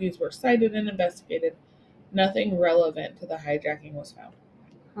canopies were sighted and investigated, nothing relevant to the hijacking was found.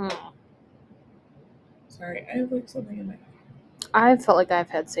 Sorry, I have something in my eye. I felt like I've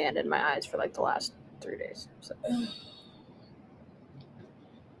had sand in my eyes for the last 3 days. So.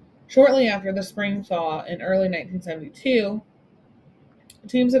 Shortly after the spring thaw in early 1972,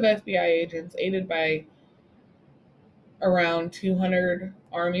 teams of FBI agents, aided by around 200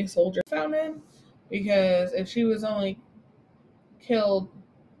 Army soldiers, found him, because if she was only killed,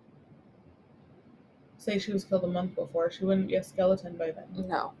 say she was killed a month before, she wouldn't be a skeleton by then.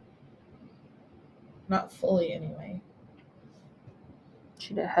 No. Not fully, anyway.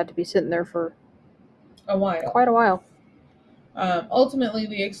 She had to be sitting there for a while. Quite a while. Ultimately,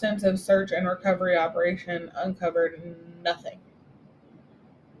 the extensive search and recovery operation uncovered nothing.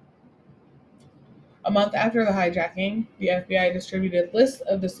 A month after the hijacking, the FBI distributed lists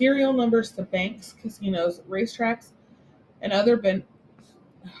of the serial numbers to banks, casinos, racetracks, and other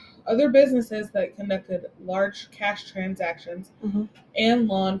businesses that conducted large cash transactions, and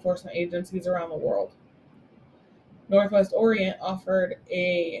law enforcement agencies around the world. Northwest Orient offered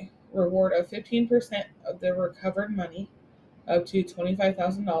a reward of 15% of the recovered money, up to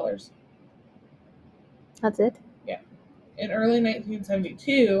 $25,000. That's it? Yeah. In early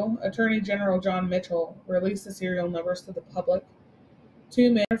 1972, Attorney General John Mitchell released the serial numbers to the public.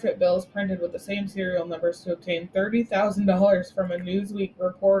 2 counterfeit bills printed with the same serial numbers to obtain $30,000 from a Newsweek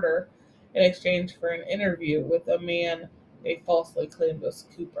reporter in exchange for an interview with a man they falsely claimed was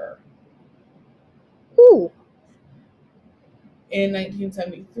Cooper. Ooh. In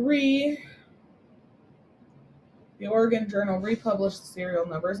 1973, the Oregon Journal republished the serial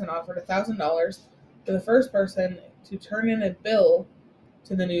numbers and offered $1,000 to the first person to turn in a bill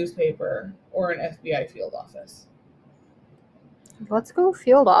to the newspaper or an FBI field office. Let's go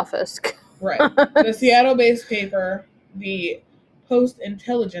field office. Right. The Seattle-based paper, the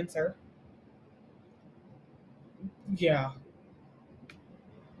Post-Intelligencer,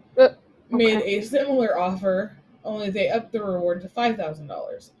 made a similar offer, only they upped the reward to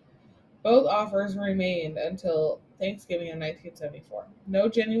 $5,000. Both offers remained until Thanksgiving of 1974. No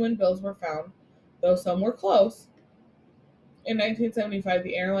genuine bills were found, though some were close. In 1975,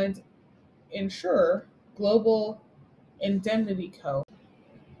 the airline's insurer, Global Indemnity Co.,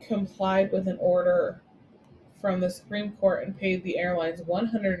 complied with an order from the Supreme Court and paid the airline's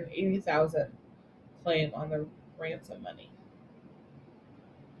 $180,000 claim on the ransom money.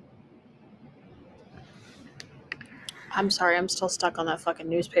 I'm sorry, I'm still stuck on that fucking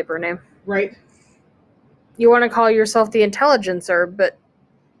newspaper name. Right. You want to call yourself the Intelligencer, but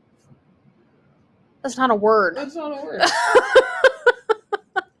that's not a word. That's not a word.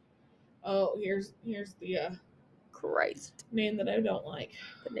 Oh, here's the Christ name that I don't like.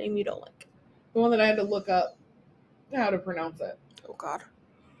 The name you don't like. The one that I had to look up how to pronounce it. Oh, God.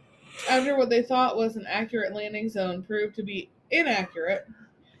 After what they thought was an accurate landing zone proved to be inaccurate,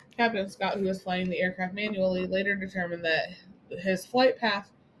 Captain Scott, who was flying the aircraft manually, later determined that his flight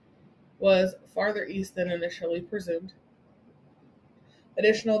path was farther east than initially presumed.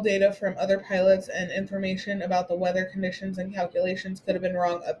 Additional data from other pilots and information about the weather conditions and calculations could have been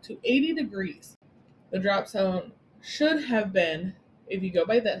wrong up to 80 degrees. The drop zone should have been, if you go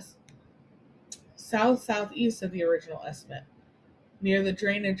by this, south-southeast of the original estimate, near the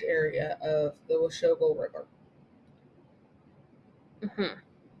drainage area of the Washougal River. The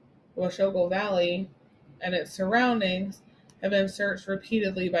Washougal Valley and its surroundings have been searched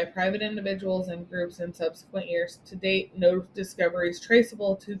repeatedly by private individuals and groups in subsequent years. To date, no discoveries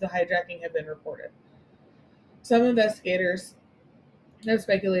traceable to the hijacking have been reported. Some investigators have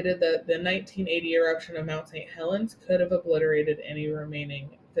speculated that the 1980 eruption of Mount St. Helens could have obliterated any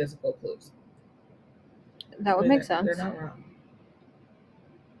remaining physical clues. That would make sense. They're not wrong.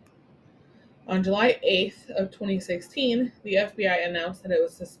 On July 8th of 2016, the FBI announced that it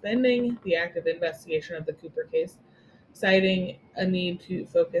was suspending the active investigation of the Cooper case, citing a need to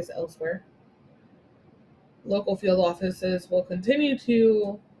focus elsewhere. Local field offices will continue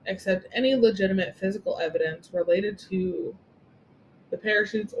to accept any legitimate physical evidence related to the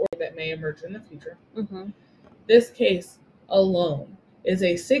parachutes or that may emerge in the future. Mm-hmm. This case alone is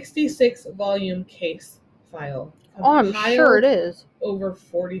a 66-volume case file. Oh, I'm sure it is. Over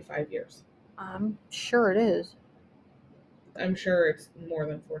 45 years. I'm sure it is. I'm sure it's more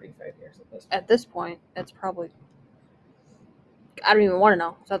than 45 years at this point. At this point, it's probably... I don't even want to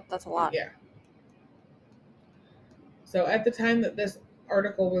know. That's a lot. Yeah. So at the time that this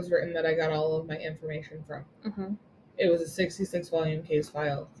article was written that I got all of my information from, Mm-hmm. it was a 66-volume case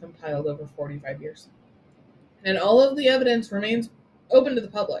file compiled over 45 years. And all of the evidence remains open to the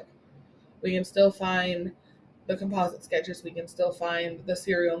public. We can still find the composite sketches. We can still find the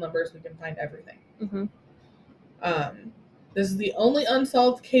serial numbers. We can find everything. Mm-hmm. This is the only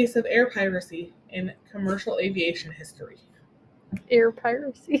unsolved case of air piracy in commercial aviation history. Air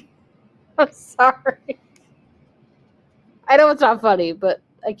piracy? I'm sorry. I know it's not funny, but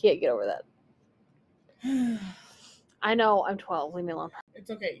I can't get over that. I know, I'm 12. Leave me alone.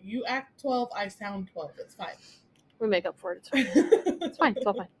 It's okay. You act 12, I sound 12. It's fine. We make up for it. It's fine. It's fine. It's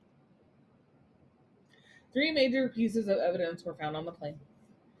all fine. 3 major pieces of evidence were found on the plane.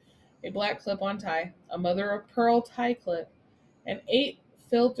 A black clip-on tie, a mother-of-pearl tie clip, and 8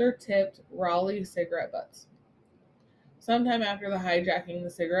 filter-tipped Raleigh cigarette butts. Sometime after the hijacking, the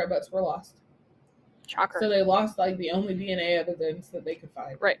cigarette butts were lost. Shocker. So they lost like the only DNA evidence that they could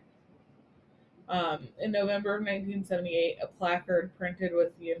find. Right. In November of 1978, a placard printed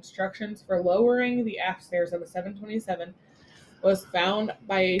with the instructions for lowering the aft stairs of a 727 was found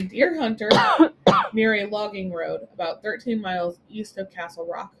by a deer hunter near a logging road about 13 miles east of Castle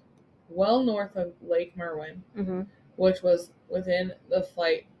Rock, well north of Lake Merwin, Mm-hmm. which was within the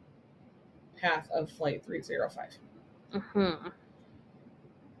flight path of Flight 305. Mm-hmm.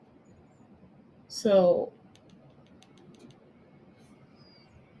 So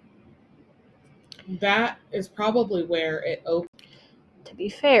that is probably where it opened. To be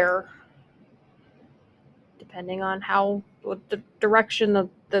fair, depending on what the direction of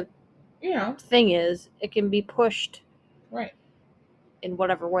the thing is, it can be pushed right in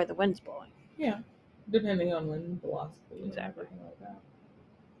whatever way the wind's blowing. Yeah, depending on wind velocity. Exactly. And everything like that.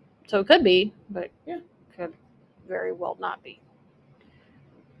 So it could be, but yeah, could very well not be.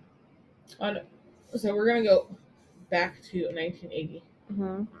 So we're going to go back to 1980.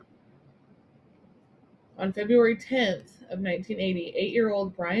 Mm-hmm. On February 10th of 1980,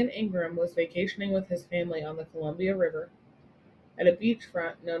 8-year-old Brian Ingram was vacationing with his family on the Columbia River at a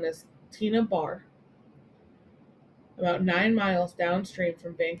beachfront known as Tina Bar, about 9 miles downstream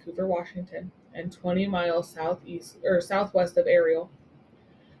from Vancouver, Washington, and 20 miles southwest of Ariel.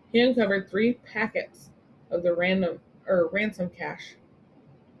 He uncovered 3 packets of the ransom cash,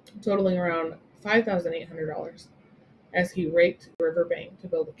 totaling around $5,800, as he raked the riverbank to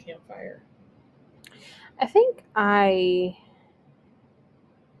build a campfire. I think I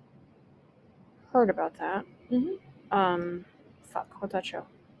heard about that. Mm-hmm. What's that show?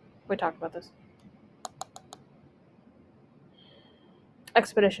 We talked about this.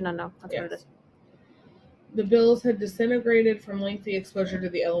 Expedition Unknown. That's what it is. The bills had disintegrated from lengthy exposure to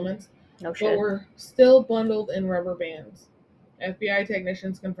the elements, No shit. but were still bundled in rubber bands. FBI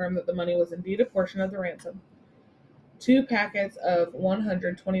technicians confirmed that the money was indeed a portion of the ransom. 2 packets of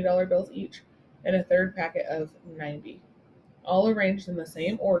 $120 bills each, and a 3rd packet of 90, all arranged in the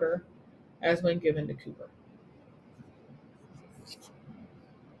same order as when given to Cooper.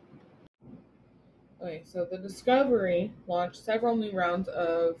 Okay, so the discovery launched several new rounds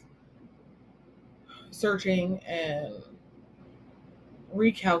of searching and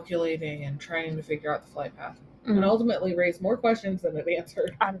recalculating and trying to figure out the flight path, and ultimately raised more questions than it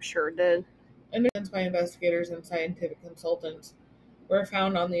answered. I'm sure it did. Evidence by investigators and scientific consultants were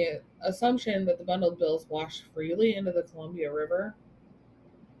found on the assumption that the bundled bills washed freely into the Columbia River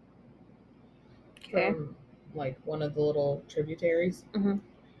from like one of the little tributaries. Mm-hmm.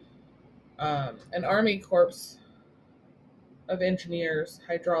 An Army Corps of engineers,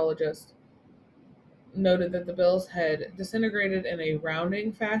 hydrologists, noted that the bills had disintegrated in a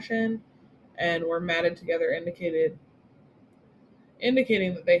rounding fashion and were matted together, indicated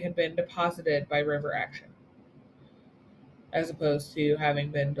indicating that they had been deposited by river action, as opposed to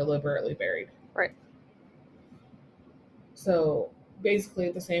having been deliberately buried. Right. So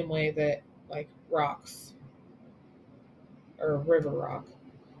basically the same way that like rocks or river rock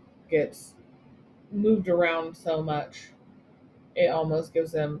gets moved around so much, it almost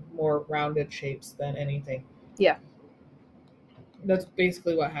gives them more rounded shapes than anything. Yeah. That's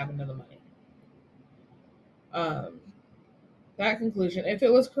basically what happened to the money. That conclusion, if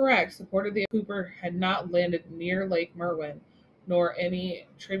it was correct, supported the Cooper had not landed near Lake Merwin, nor any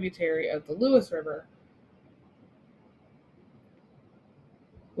tributary of the Lewis River,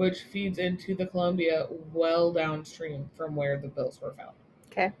 which feeds into the Columbia well downstream from where the bills were found.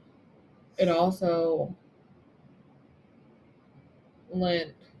 Okay. It also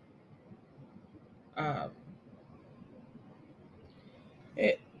lent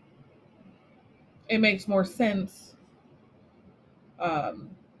it makes more sense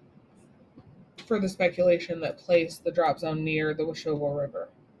for the speculation that placed the drop zone near the Washougal River,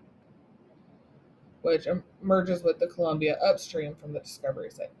 which merges with the Columbia upstream from the discovery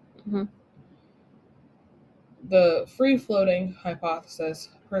site. Mm-hmm. The free-floating hypothesis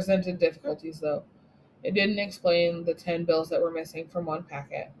presented difficulties, though. It didn't explain the 10 bills that were missing from one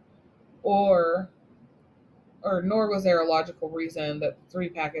packet, nor was there a logical reason that 3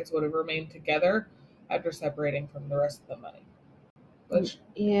 packets would have remained together after separating from the rest of the money. Which,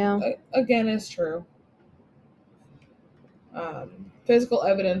 again, is true. Physical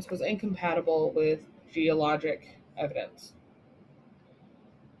evidence was incompatible with geologic evidence.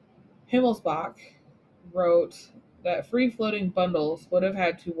 Himmelsbach wrote that free-floating bundles would have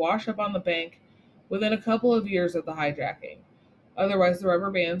had to wash up on the bank within a couple of years of the hijacking. Otherwise, the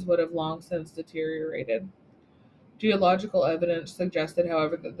rubber bands would have long since deteriorated. Geological evidence suggested,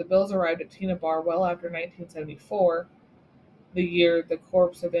 however, that the bills arrived at Tina Bar well after 1974, the year the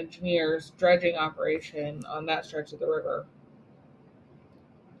Corps of Engineers dredging operation on that stretch of the river.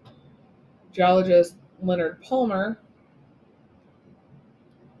 Geologist Leonard Palmer,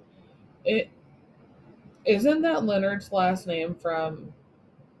 isn't that Leonard's last name from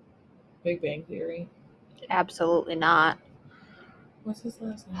Big Bang Theory? Absolutely not. What's his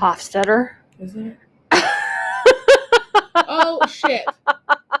last name? Hofstadter. Is it? Oh, shit.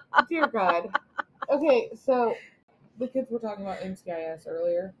 Dear God. Okay, so the kids were talking about NCIS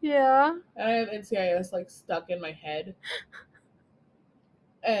earlier. Yeah. And I have NCIS like stuck in my head.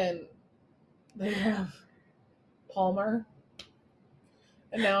 And they have Palmer.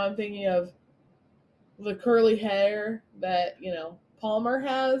 And now I'm thinking of the curly hair that, Palmer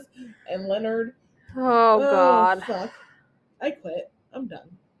has and Leonard. Oh, God. Fuck. I quit. I'm done.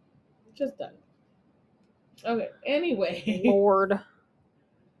 Just done. Okay, anyway. Lord.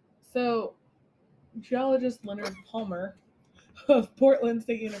 So, geologist Leonard Palmer of Portland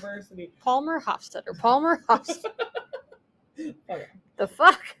State University. Palmer Hofstadter. Okay. The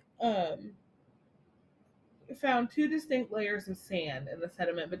fuck? Found 2 distinct layers of sand in the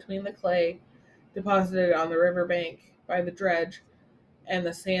sediment between the clay deposited on the riverbank by the dredge and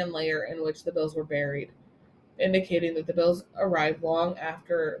the sand layer in which the bills were buried, indicating that the bills arrived long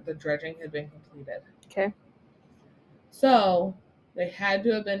after the dredging had been completed. Okay. So, they had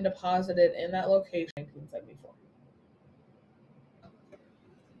to have been deposited in that location in 1974.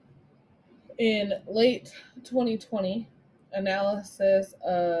 In late 2020, analysis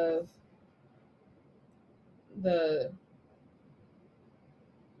of the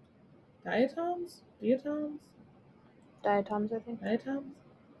diatoms, I think. Diatoms?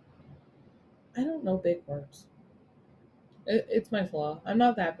 I don't know big words. It's my flaw. I'm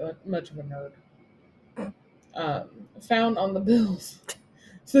not that much of a nerd. Found on the bills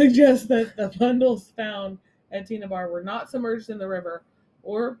suggest that the bundles found at Tina Bar were not submerged in the river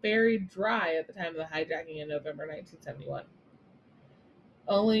or buried dry at the time of the hijacking in November 1971.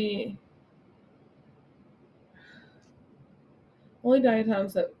 Only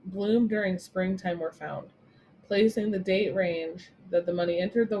diatoms that bloom during springtime were found, placing the date range that the money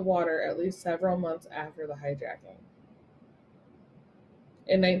entered the water at least several months after the hijacking.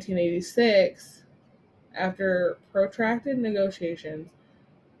 In 1986, after protracted negotiations,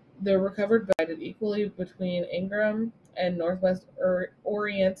 the recovered divided equally between Ingram and Northwest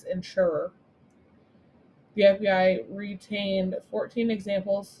Orient's insurer. The FBI retained 14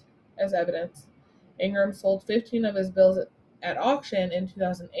 examples as evidence. Ingram sold 15 of his bills at auction in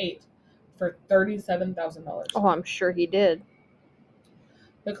 2008 for $37,000. Oh, I'm sure he did.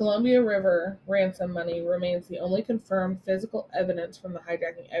 The Columbia River ransom money remains the only confirmed physical evidence from the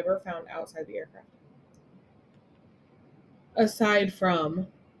hijacking ever found outside the aircraft. Aside from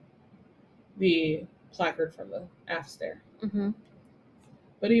the placard from the aft stair. Mm-hmm.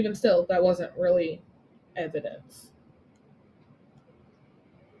 But even still, that wasn't really evidence.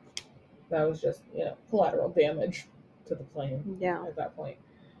 That was just, collateral damage to the plane at that point.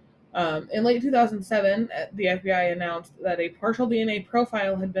 In late 2007, the FBI announced that a partial DNA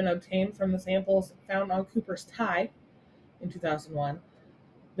profile had been obtained from the samples found on Cooper's tie in 2001,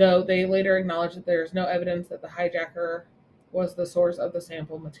 though they later acknowledged that there is no evidence that the hijacker was the source of the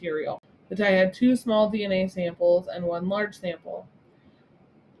sample material. The tie had 2 small DNA samples and 1 large sample.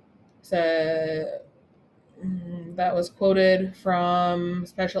 So, that was quoted from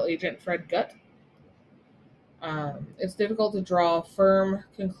Special Agent Fred Gutt. It's difficult to draw firm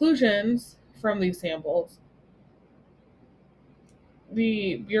conclusions from these samples.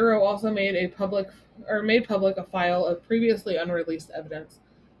 The Bureau also made public a file of previously unreleased evidence,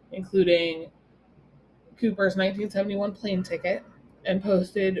 including Cooper's 1971 plane ticket, and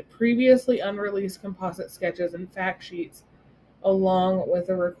posted previously unreleased composite sketches and fact sheets, along with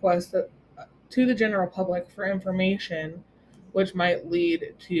a request to the general public for information which might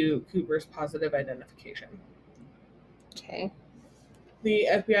lead to Cooper's positive identification. Okay. The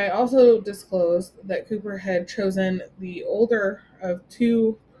FBI also disclosed that Cooper had chosen the older of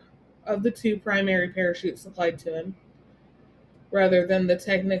the two primary parachutes supplied to him, rather than the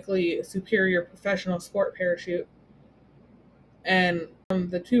technically superior professional sport parachute. And from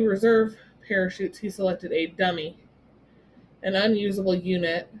the 2 reserve parachutes, he selected a dummy, an unusable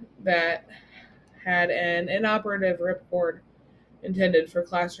unit that had an inoperative ripcord intended for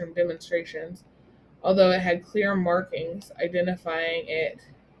classroom demonstrations, although it had clear markings identifying it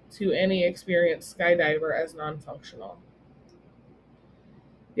to any experienced skydiver as non-functional.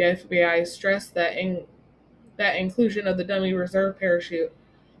 The FBI stressed that inclusion of the dummy reserve parachute,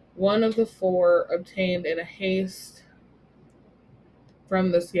 one of the 4 obtained in a haste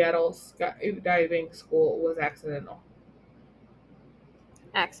from the Seattle skydiving school, was accidental.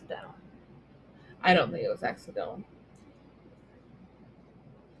 Accidental. I don't think it was accidental.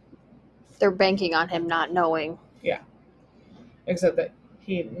 They're banking on him not knowing. Yeah. Except that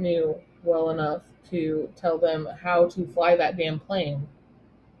he knew well enough to tell them how to fly that damn plane.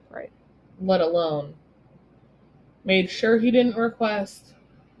 Right. Let alone made sure he didn't request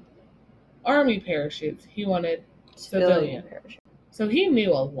Army parachutes. He wanted civilian parachutes. So he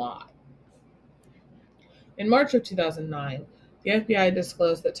knew a lot. In March of 2009, the FBI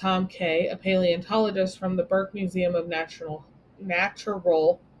disclosed that Tom Kay, a paleontologist from the Burke Museum of Natural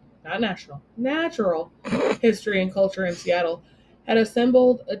History and Culture in Seattle, had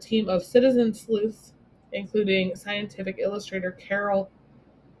assembled a team of citizen sleuths, including scientific illustrator Carol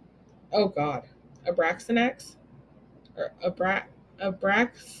Abraxas.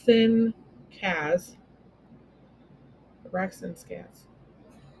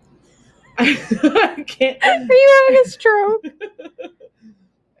 I can't. Are you having a stroke?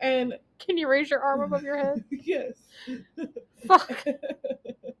 And can you raise your arm above your head? Yes. Fuck.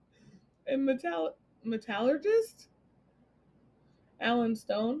 And metallurgist Alan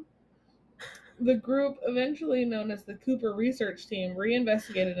Stone. The group, eventually known as the Cooper Research Team,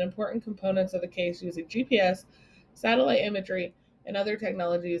 reinvestigated important components of the case using GPS, satellite imagery, and other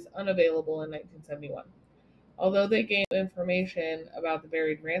technologies unavailable in 1971. Although they gained information about the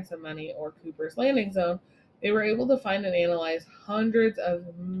buried ransom money or Cooper's landing zone, they were able to find and analyze hundreds of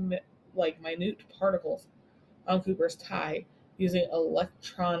minute particles on Cooper's tie using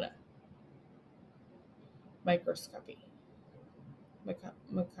electron microscopy. It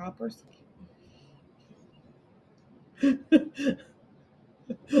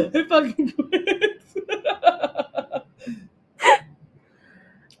fucking quits.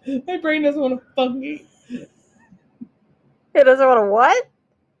 My brain doesn't want to funky. It doesn't want to what?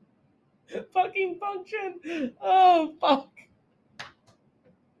 Fucking function. Oh, fuck.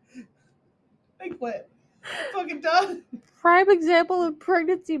 I quit. I'm fucking done. Prime example of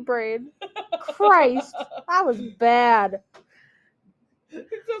pregnancy brain. Christ, that was bad. It's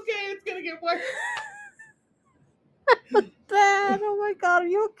okay. It's gonna get worse. That was bad. Oh my god, are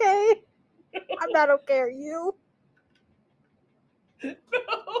you okay? I'm not okay. Are you? No.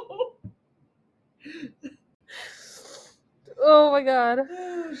 Oh my god.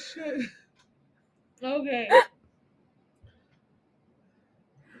 Oh shit. Okay.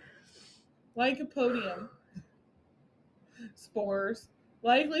 Lycopodium spores,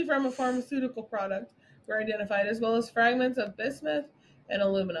 likely from a pharmaceutical product, were identified, as well as fragments of bismuth and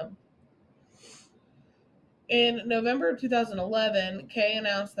aluminum. In November of 2011, Kay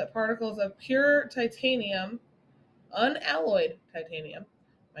announced that particles of pure titanium, unalloyed titanium,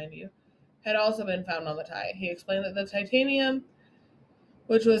 mind you, had also been found on the tie. He explained that the titanium,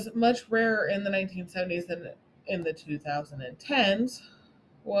 which was much rarer in the 1970s than in the 2010s,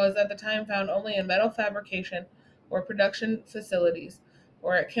 was at the time found only in metal fabrication or production facilities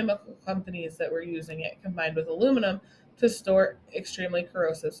or at chemical companies that were using it combined with aluminum to store extremely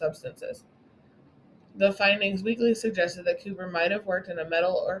corrosive substances. The findings weakly suggested that Cooper might have worked in a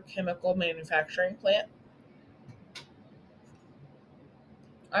metal or chemical manufacturing plant.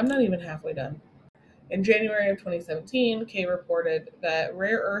 I'm not even halfway done. In January of 2017, Kay reported that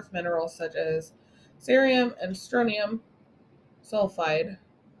rare earth minerals such as cerium and strontium sulfide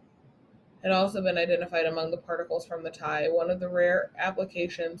had also been identified among the particles from the tie. One of the rare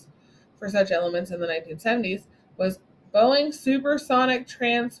applications for such elements in the 1970s was Boeing's Supersonic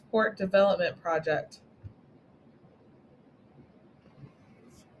Transport Development Project,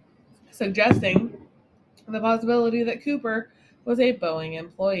 suggesting the possibility that Cooper was a Boeing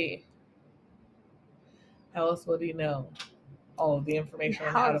employee. How else would he know all of the information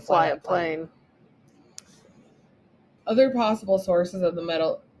on how to fly a plane? Other possible sources of the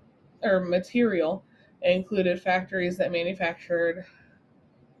metal or material included factories that manufactured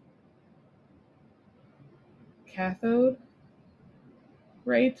cathode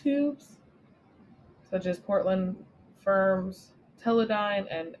ray tubes, such as Portland firms Teledyne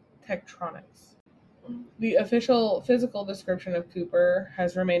and Tektronix. The official physical description of Cooper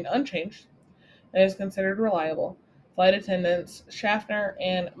has remained unchanged and is considered reliable. Flight attendants Schaffner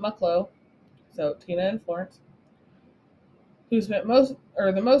and Mucklow, so Tina and Florence, who spent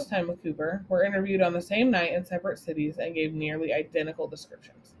the most time with Cooper, were interviewed on the same night in separate cities and gave nearly identical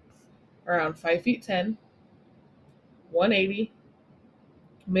descriptions. Around 5 feet 10, 180,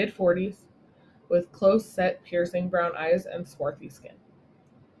 mid-40s, with close-set, piercing brown eyes and swarthy skin.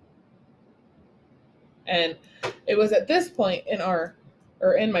 And it was at this point in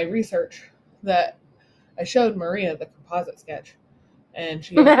my research that I showed Maria the composite sketch. And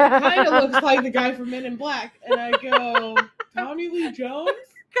she goes, it kind of looks like the guy from Men in Black. And I go, Tommy Lee Jones?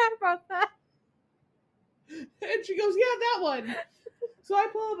 Forgot about that. And she goes, yeah, that one. So I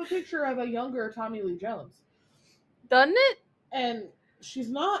pull up a picture of a younger Tommy Lee Jones. Doesn't it? And she's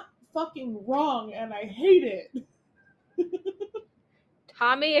not fucking wrong, and I hate it.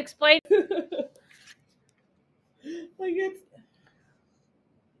 Tommy, explain. Like,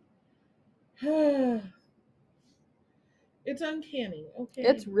 it's uncanny, okay?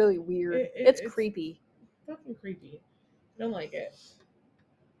 It's really weird. It's creepy. Fucking creepy. I don't like it.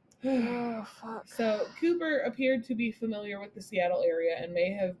 Oh, fuck. So, Cooper appeared to be familiar with the Seattle area and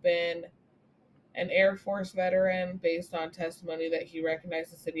may have been an Air Force veteran based on testimony that he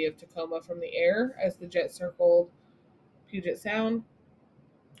recognized the city of Tacoma from the air as the jet circled Puget Sound.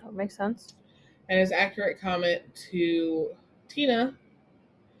 That makes sense. And his accurate comment to Tina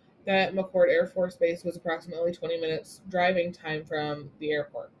that McCord Air Force Base was approximately 20 minutes driving time from the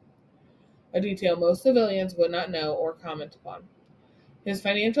airport, a detail most civilians would not know or comment upon. His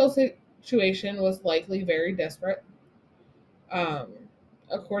financial situation was likely very desperate.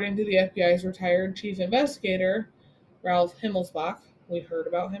 According to the FBI's retired chief investigator, Ralph Himmelsbach, we heard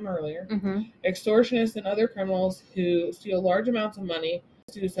about him earlier, extortionists and other criminals who steal large amounts of money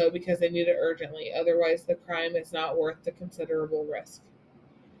do so because they need it urgently. Otherwise, the crime is not worth the considerable risk.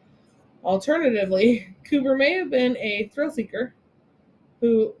 Alternatively, Cooper may have been a thrill seeker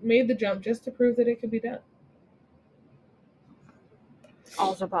who made the jump just to prove that it could be done.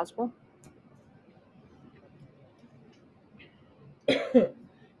 Also possible.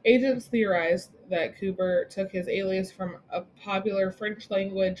 Agents theorized that Cooper took his alias from a popular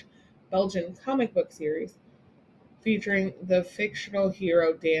French-language Belgian comic book series featuring the fictional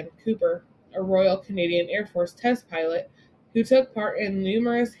hero Dan Cooper, a Royal Canadian Air Force test pilot who took part in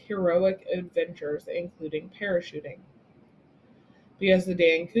numerous heroic adventures, including parachuting. Because the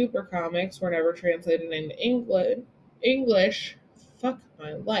Dan Cooper comics were never translated into English, fuck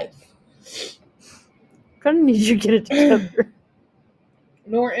my life. Gonna need you to get it together.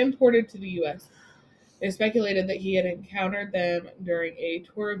 Nor imported to the U.S. It is speculated that he had encountered them during a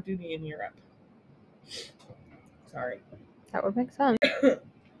tour of duty in Europe. Sorry. That would make sense.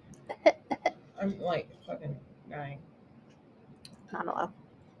 I'm like fucking dying. Not allowed.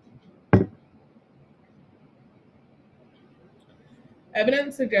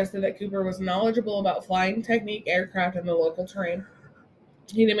 Evidence suggested that Cooper was knowledgeable about flying technique, aircraft, and the local terrain.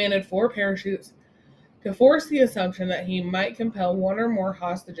 He demanded 4 parachutes to force the assumption that he might compel one or more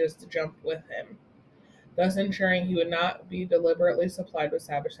hostages to jump with him, thus ensuring he would not be deliberately supplied with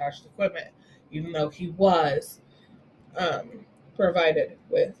sabotaged equipment, even though he was provided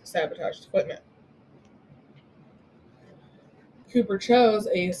with sabotaged equipment. Cooper chose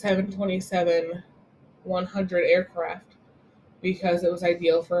a 727-100 aircraft because it was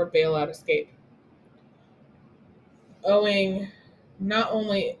ideal for a bailout escape. Owing not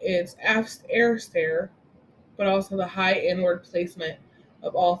only its aft air stair, but also the high inward placement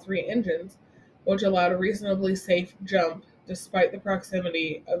of all three engines, which allowed a reasonably safe jump despite the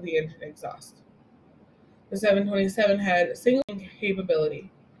proximity of the engine exhaust. The 727 had single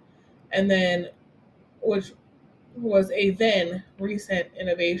capability, and then which was a then recent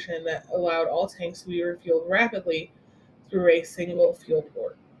innovation that allowed all tanks to be refueled rapidly through a single fuel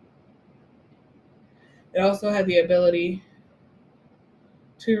port. It also had the ability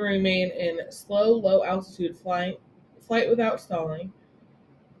to remain in slow, low altitude flight without stalling.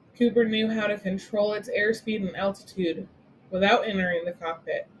 Cooper knew how to control its airspeed and altitude without entering the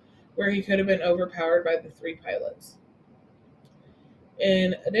cockpit, where he could have been overpowered by the three pilots.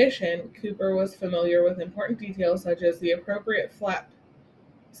 In addition, Cooper was familiar with important details such as the appropriate flap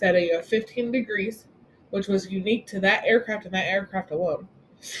setting of 15 degrees, which was unique to that aircraft and that aircraft alone,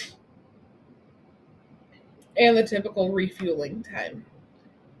 and the typical refueling time.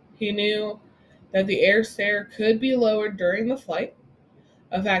 He knew that the air stair could be lowered during the flight,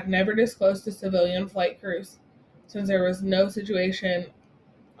 a fact never disclosed to civilian flight crews, since there was no situation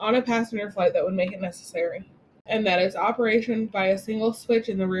on a passenger flight that would make it necessary, and that its operation by a single switch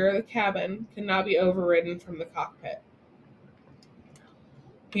in the rear of the cabin could not be overridden from the cockpit.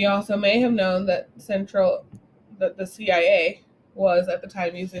 He also may have known that the CIA was at the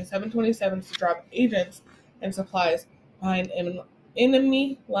time using 727s to drop agents and supplies behind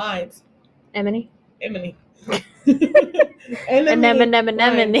enemy lines. Enemy? Enemy.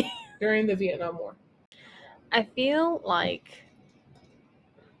 Anemone. During the Vietnam War. I feel like,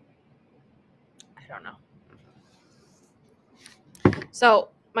 I don't know. So,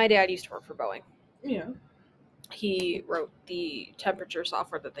 my dad used to work for Boeing. Yeah. He wrote the temperature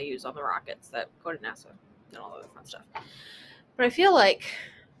software that they use on the rockets that go to NASA and all that fun stuff. But I feel like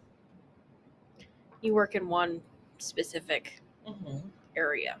you work in one specific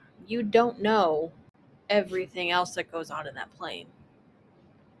area. You don't know everything else that goes on in that plane.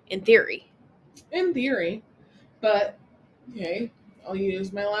 In theory. In theory. But, okay, I'll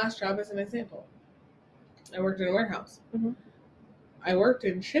use my last job as an example. I worked in a warehouse. Mm-hmm. I worked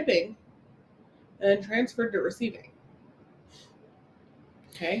in shipping and then transferred to receiving.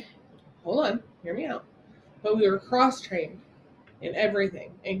 Okay, hold on, hear me out. But we were cross-trained in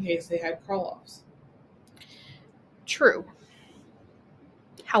everything in case they had crawl-offs. True.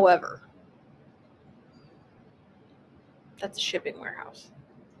 However, that's a shipping warehouse.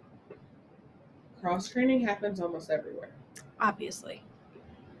 Cross-training happens almost everywhere. Obviously.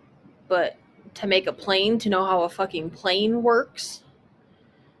 But to make a plane, to know how a fucking plane works?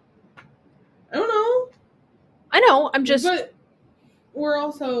 I don't know. I know, I'm just... But we're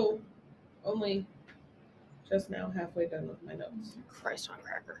also only just now halfway done with my notes. Christ on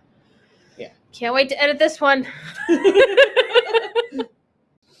cracker. Yeah. Can't wait to edit this one.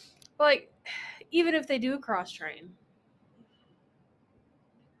 Like, even if they do cross-train,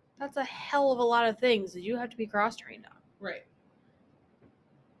 that's a hell of a lot of things that you have to be cross-trained on. Right.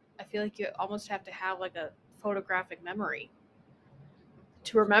 I feel like you almost have to have like a photographic memory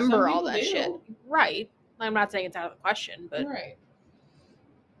to remember all that shit. Right. I'm not saying it's out of the question, but right.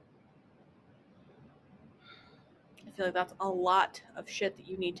 I feel like that's a lot of shit that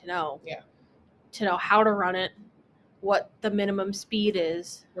you need to know. Yeah. To know how to run it, what the minimum speed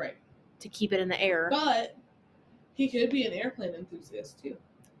is. Right. To keep it in the air. But he could be an airplane enthusiast too.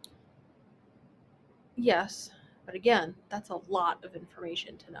 Yes. But again, that's a lot of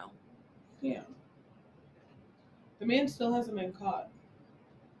information to know. Yeah. The man still hasn't been caught.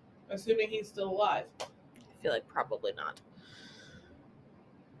 Assuming he's still alive. I feel like probably not.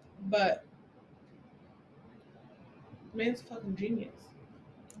 But the man's a fucking genius.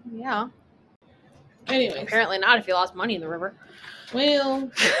 Yeah. Anyways. Apparently not if he lost money in the river. Well,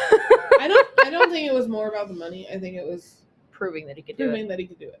 I don't think it was more about the money. I think it was proving that he could do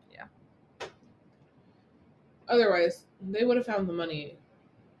it. Yeah. Otherwise, they would have found the money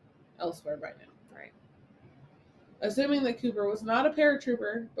elsewhere by now. Right. Assuming that Cooper was not a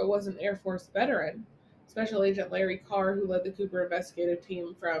paratrooper, but was an Air Force veteran, Special Agent Larry Carr, who led the Cooper investigative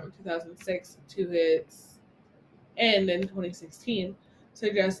team from 2006 to its end in 2016,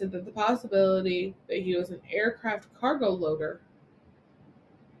 suggested that the possibility that he was an aircraft cargo loader.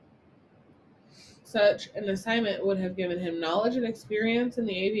 Such an assignment would have given him knowledge and experience in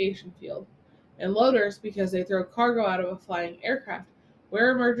the aviation field. And loaders, because they throw cargo out of a flying aircraft,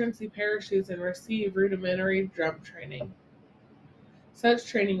 wear emergency parachutes and receive rudimentary jump training. Such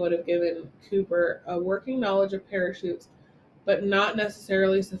training would have given Cooper a working knowledge of parachutes, but not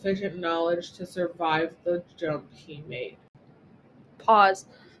necessarily sufficient knowledge to survive the jump he made. Pause.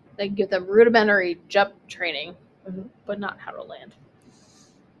 They give them rudimentary jump training, but not how to land.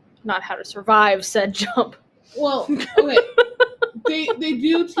 Not how to survive said jump. Well, okay. They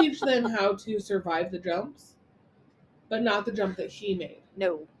do teach them how to survive the jumps, but not the jump that he made.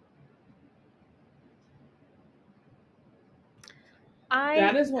 No.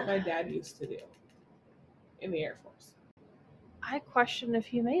 That is what my dad used to do in the Air Force. I question if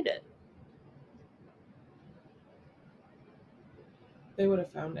he made it. They would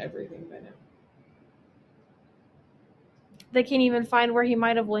have found everything by now. They can't even find where he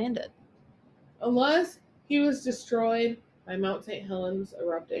might have landed. Unless he was destroyed by Mount St. Helens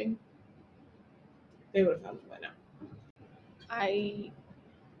erupting, they would have found him by now.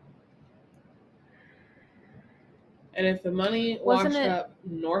 And if the money washed up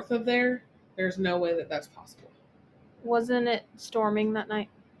north of there, there's no way that that's possible. Wasn't it storming that night?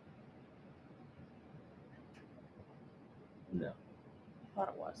 No. I thought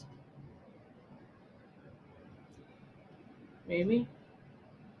it was. Maybe.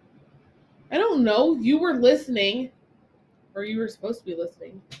 I don't know. You were listening. Or you were supposed to be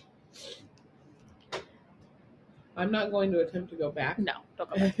listening. I'm not going to attempt to go back. No, don't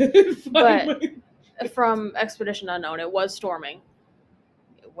go back. But from Expedition Unknown, it was storming.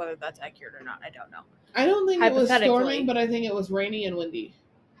 Whether that's accurate or not, I don't know. I don't think it was storming, but I think it was rainy and windy.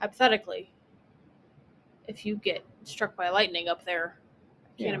 Hypothetically, if you get struck by lightning up there,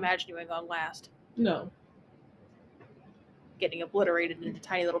 I can't imagine you ain't gonna last. No. Getting obliterated into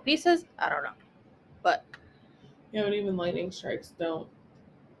tiny little pieces? I don't know. But yeah, but even lightning strikes don't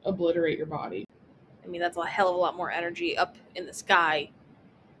obliterate your body. I mean, that's a hell of a lot more energy up in the sky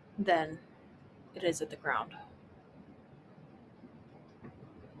than it is at the ground.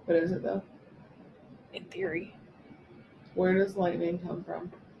 But is it though? In theory. Where does lightning come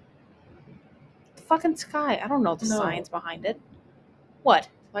from? The fucking sky. I don't know the science behind it. What?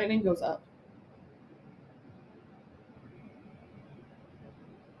 Lightning goes up.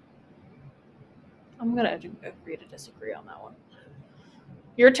 I'm gonna agree to disagree on that one.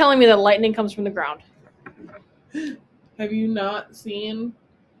 You're telling me that lightning comes from the ground. Have you not seen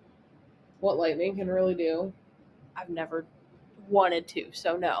what lightning can really do? I've never wanted to,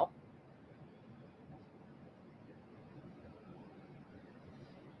 so no.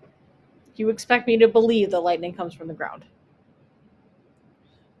 You expect me to believe that lightning comes from the ground?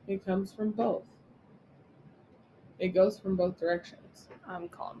 It comes from both. It goes from both directions. I'm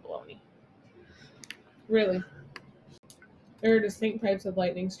calling baloney. Really? There are distinct types of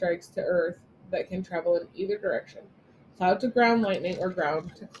lightning strikes to Earth that can travel in either direction. Cloud to ground lightning or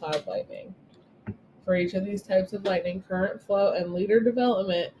ground to cloud lightning. For each of these types of lightning, current flow and leader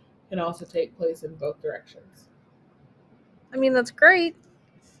development can also take place in both directions. I mean, that's great.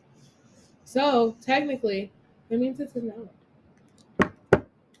 So, technically, it means it's a node.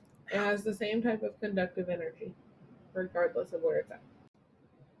 It has the same type of conductive energy, regardless of where it's at.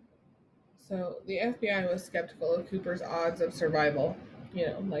 So, the FBI was skeptical of Cooper's odds of survival,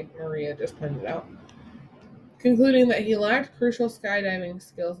 like Maria just pointed out, concluding that he lacked crucial skydiving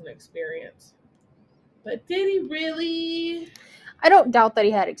skills and experience. But did he really? I don't doubt that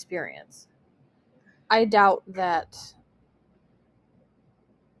he had experience. I doubt that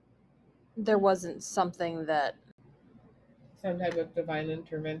there wasn't something that... Some type of divine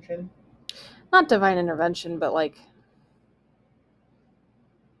intervention? Not divine intervention, but like...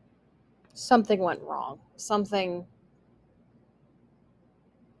 something went wrong. Something...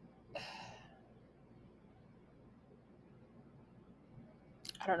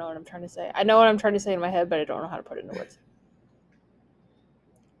 I don't know what I'm trying to say. I know what I'm trying to say in my head, but I don't know how to put it into words.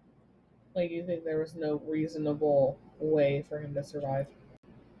 Like, you think there was no reasonable way for him to survive?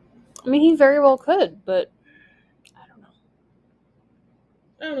 I mean, he very well could, but I don't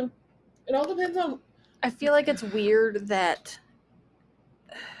know. It all depends on... I feel like it's weird that...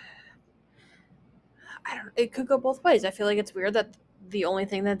 It could go both ways. I feel like it's weird that the only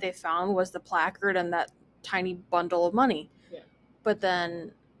thing that they found was the placard and that tiny bundle of money. Yeah. But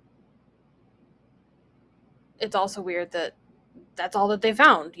then it's also weird that that's all that they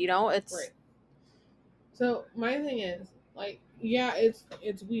found, It's right. So my thing is, yeah,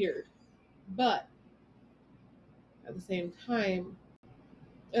 it's weird, but at the same time,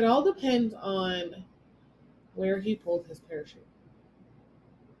 it all depends on where he pulled his parachute.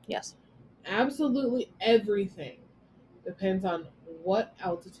 Yes. Absolutely everything depends on what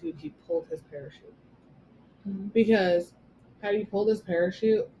altitude he pulled his parachute. Mm-hmm. Because had he pulled his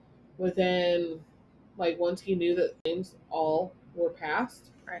parachute within, once he knew that things all were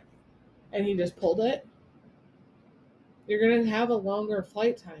passed, right, and he just pulled it, you're going to have a longer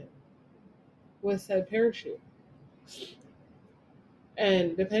flight time with said parachute.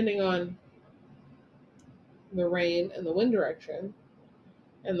 And depending on the rain and the wind direction,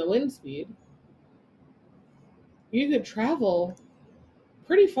 and the wind speed, you could travel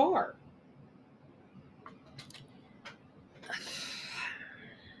pretty far.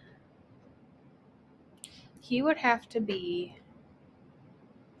 He would have to be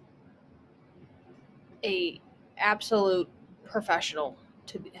a absolute professional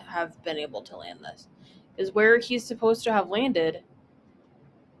to have been able to land this. Because where he's supposed to have landed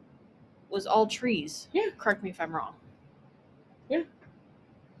was all trees. Yeah. Correct me if I'm wrong. Yeah.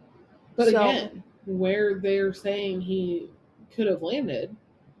 But So, again, where they're saying he could have landed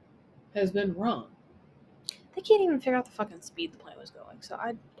has been wrong. they can't even figure out the fucking speed the plane was going. So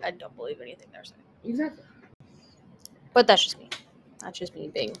I don't believe anything they're saying. Exactly. But that's just me. That's just me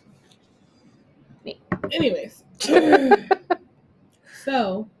being me. Anyways.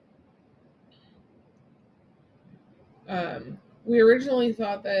 So, we originally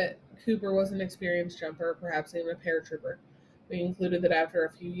thought that Cooper was an experienced jumper, perhaps even a paratrooper. We concluded that after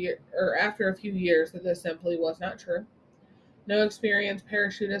a few years that this simply was not true. No experienced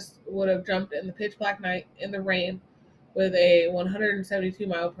parachutist would have jumped in the pitch black night in the rain with a 172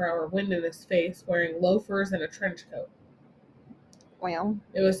 mile per hour wind in his face, wearing loafers and a trench coat. Well,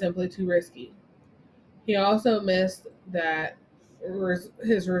 it was simply too risky. He also missed that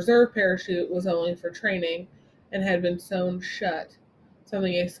his reserve parachute was only for training and had been sewn shut,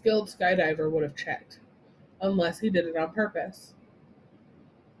 something a skilled skydiver would have checked, unless he did it on purpose.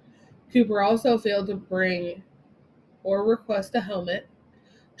 Cooper also failed to bring or request a helmet,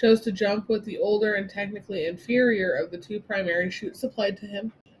 chose to jump with the older and technically inferior of the two primary chutes supplied to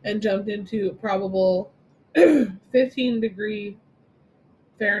him, and jumped into probable 15-degree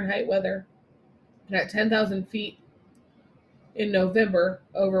Fahrenheit weather at 10,000 feet in November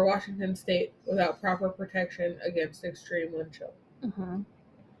over Washington State without proper protection against extreme wind chill. Mm-hmm.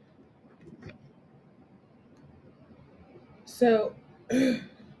 So, the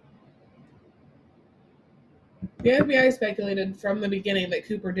FBI speculated from the beginning that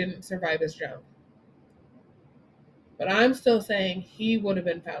Cooper didn't survive his jump. But I'm still saying he would have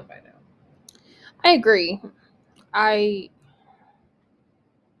been found by now. I agree. I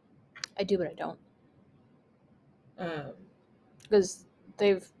do, but I don't. Because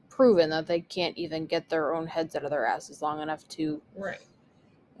they've proven that they can't even get their own heads out of their asses long enough to Right.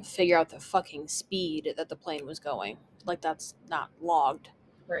 figure out the fucking speed that the plane was going. Like, that's not logged.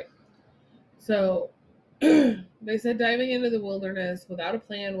 Right. So, they said diving into the wilderness without a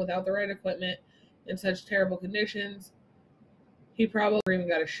plan, without the right equipment, in such terrible conditions, he probably even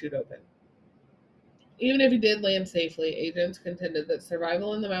got his chute open. Even if he did land safely, agents contended that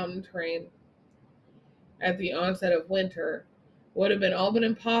survival in the mountain terrain at the onset of winter would have been all but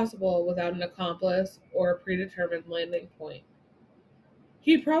impossible without an accomplice or a predetermined landing point.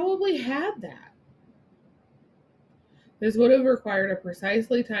 He probably had that. This would have required a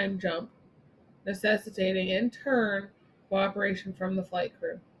precisely timed jump, necessitating in turn cooperation from the flight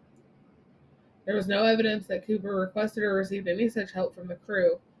crew. There was no evidence that Cooper requested or received any such help from the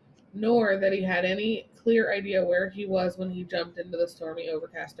crew, nor that he had any clear idea where he was when he jumped into the stormy,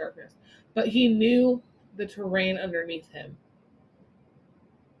 overcast darkness. But he knew the terrain underneath him.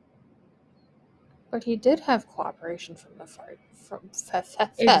 But he did have cooperation from the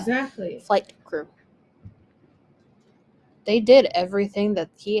Exactly. flight crew. They did everything that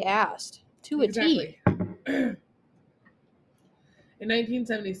he asked to a T. In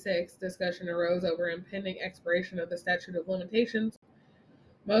 1976, discussion arose over impending expiration of the statute of limitations.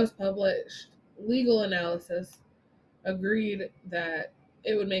 Most published legal analysis agreed that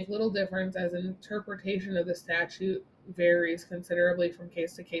it would make little difference as interpretation of the statute varies considerably from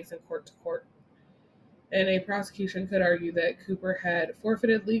case to case and court to court. And a prosecution could argue that Cooper had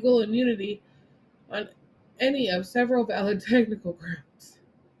forfeited legal immunity on any of several valid technical grounds.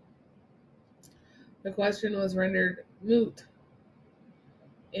 The question was rendered moot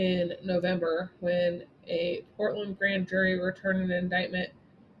in November when a Portland grand jury returned an indictment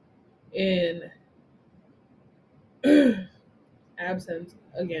in absence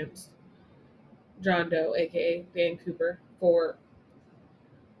against John Doe, aka Dan Cooper, for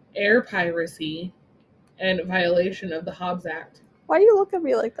air piracy and violation of the Hobbs Act. Why do you look at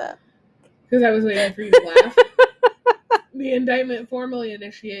me like that? Because I was waiting for you to laugh. The indictment formally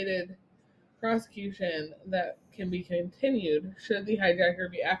initiated prosecution that can be continued should the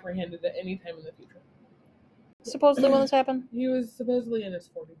hijacker be apprehended at any time in the future. Supposedly when this happened? He was supposedly in his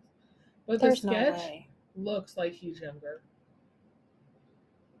 40s. But There's the no sketch way. looks like he's younger.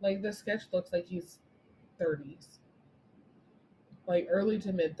 Like, the sketch looks like he's 30s. Like, early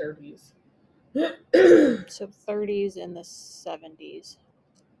to mid 30s. So 30s and the 70s.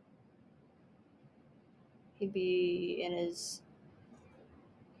 He'd be in his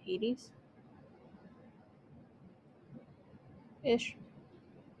 80s? Ish.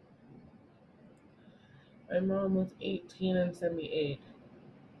 My mom was 18 and 78.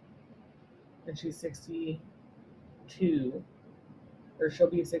 And she's 62. Or she'll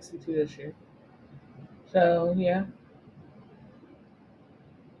be 62 this year. So, yeah.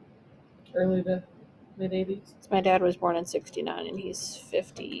 Early to mid 80s. My dad was born in 69 and he's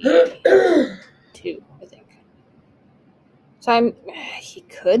 52, I think. So he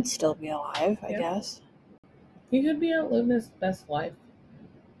could still be alive, I guess. He could be out living his best life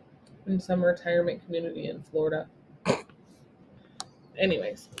in some retirement community in Florida.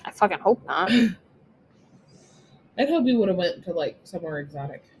 Anyways. I fucking hope not. I'd hope he would have went to like somewhere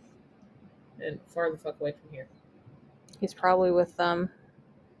exotic and far the fuck away from here. He's probably with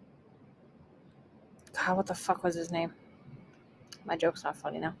God, what the fuck was his name? My joke's not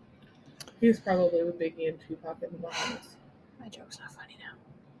funny now. He's probably with Biggie and Tupac in the Bahamas. My joke's not funny now.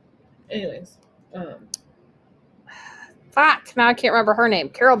 Anyways, fuck! Now I can't remember her name.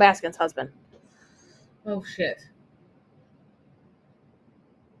 Carol Baskin's husband. Oh shit!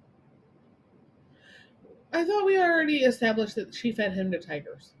 I thought we already established that she fed him to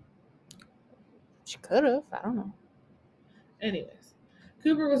tigers. She could have. I don't know. Anyways,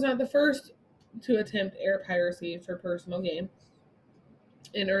 Cooper was not the first to attempt air piracy for personal gain.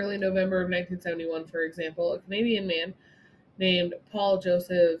 In early November of 1971, for example, a Canadian man named Paul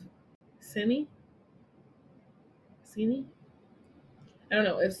Joseph Cini? I don't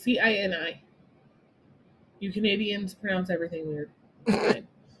know. It's Cini. You Canadians pronounce everything weird. Fine.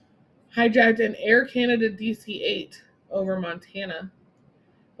 Hijacked an Air Canada DC-8 over Montana,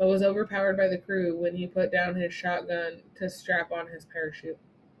 but was overpowered by the crew when he put down his shotgun to strap on his parachute.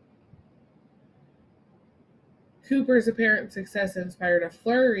 Cooper's apparent success inspired a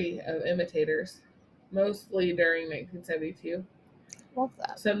flurry of imitators, mostly during 1972. Love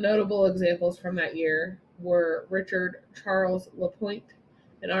that. Some notable examples from that year were Richard Charles LaPointe,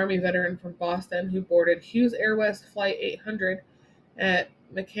 an Army veteran from Boston who boarded Hughes Air West Flight 800 at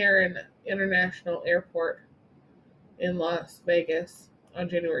McCarran International Airport in Las Vegas on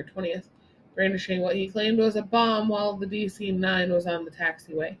January 20th, brandishing what he claimed was a bomb while the DC-9 was on the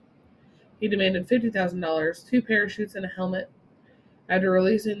taxiway. He demanded $50,000, 2 parachutes, and a helmet. After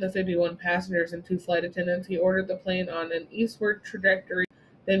releasing the 51 passengers and 2 flight attendants, he ordered the plane on an eastward trajectory,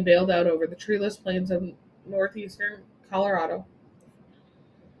 then bailed out over the treeless plains of northeastern Colorado.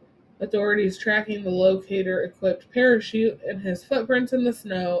 Authorities tracking the locator-equipped parachute and his footprints in the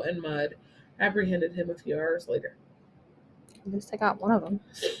snow and mud apprehended him a few hours later. At least I got one of them.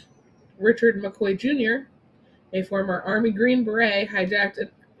 Richard McCoy Jr., a former Army Green Beret, hijacked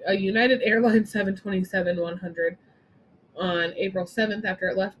a United Airlines 727-100 on April 7th after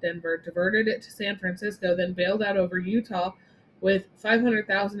it left Denver, diverted it to San Francisco, then bailed out over Utah with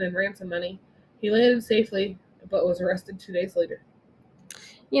 $500,000 in ransom money. He landed safely, but was arrested 2 days later.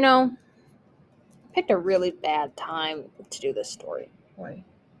 You know, I picked a really bad time to do this story. Why?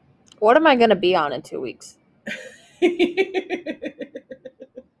 What am I going to be on in 2 weeks? You're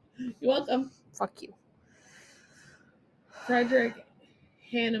welcome. Fuck you. Frederick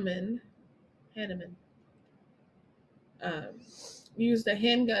Hanneman used a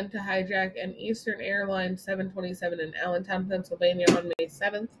handgun to hijack an Eastern Airlines 727 in Allentown, Pennsylvania on May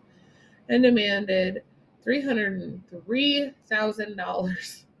 7th and demanded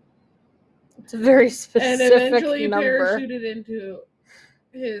 $303,000. It's a very specific and eventually number. Parachuted into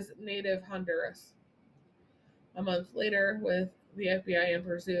his native Honduras. A month later, with the FBI in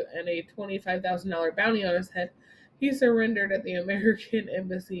pursuit and a $25,000 bounty on his head, he surrendered at the American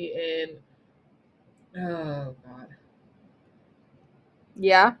Embassy in... Oh, God.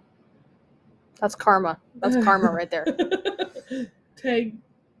 Yeah. That's karma. That's karma right there.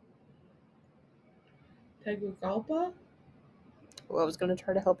 Tegucigalpa? Well, I was going to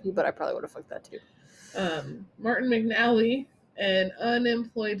try to help you, but I probably would have fucked that too. Martin McNally, an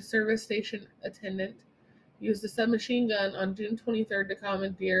unemployed service station attendant, used a submachine gun on June 23rd to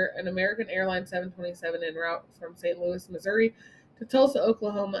commandeer an American Airlines 727 en route from St. Louis, Missouri to Tulsa,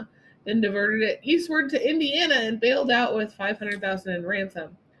 Oklahoma, then diverted it eastward to Indiana and bailed out with $500,000 in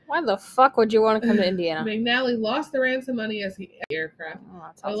ransom. Why the fuck would you want to come to Indiana? McNally lost the ransom money as he aircraft,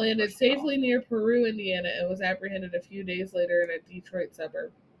 but landed safely near Peru, Indiana, and was apprehended a few days later in a Detroit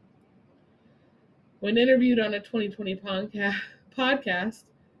suburb. When interviewed on a 2020 podcast,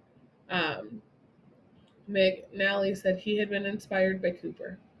 McNally said he had been inspired by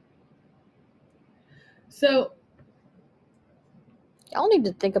Cooper. So, y'all need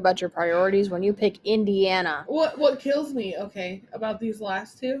to think about your priorities when you pick Indiana. What kills me, okay, about these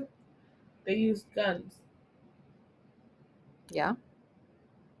last two, they used guns. Yeah.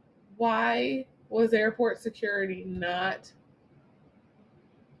 why was airport security not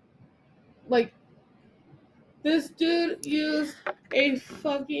like this dude used a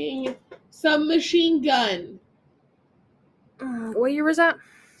fucking submachine gun. What year was that?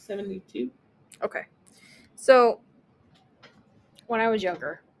 72. Okay. So, when I was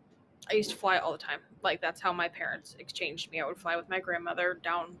younger, I used to fly all the time. Like, that's how my parents exchanged me. I would fly with my grandmother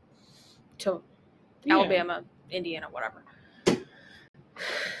down to Alabama, Indiana, whatever.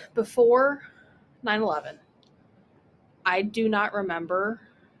 Before 9/11, I do not remember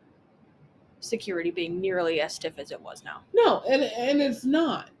security being nearly as stiff as it was now. No, and it's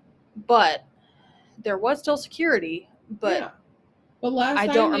not. But there was still security, but yeah. But last I I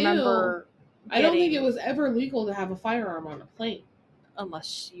don't knew, remember I don't think it was ever legal to have a firearm on a plane.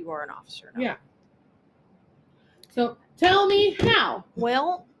 Unless you are an officer. No. Yeah. So tell me how.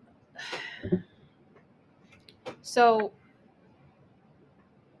 Well, so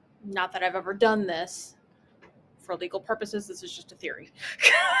not that I've ever done this. For legal purposes, this is just a theory.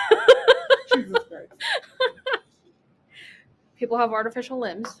 Jesus Christ. People have artificial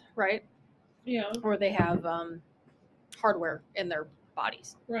limbs, right? Yeah. Or they have hardware in their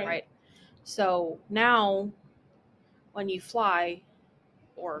bodies, right? So now, when you fly,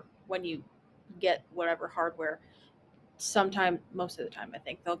 or when you get whatever hardware, most of the time, I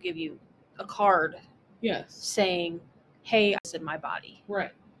think they'll give you a card. Yes. Saying, "Hey, it's in my body."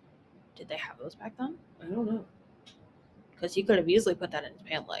 Right. Did they have those back then? I don't know. Because he could have easily put that in his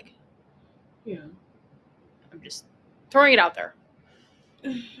pant leg. Yeah. I'm just throwing it out there.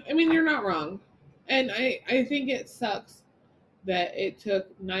 I mean, you're not wrong. And I think it sucks that it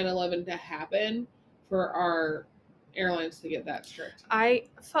took 9/11 to happen for our airlines to get that strict.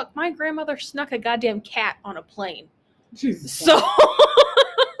 My grandmother snuck a goddamn cat on a plane. Jesus. So.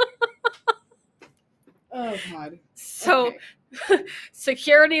 Oh, God. So, okay.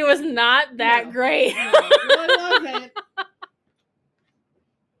 Security was not that great. No, it wasn't.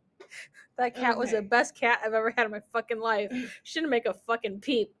 That cat was the best cat I've ever had in my fucking life. She didn't make a fucking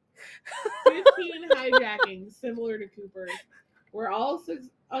peep. 15 hijackings similar to Cooper's were all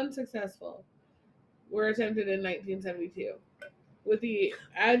unsuccessful. Were attempted in 1972. With the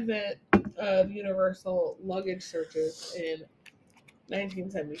advent of universal luggage searches in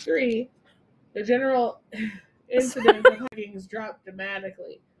 1973, the general incidence of hackings dropped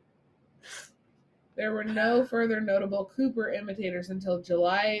dramatically. There were no further notable Cooper imitators until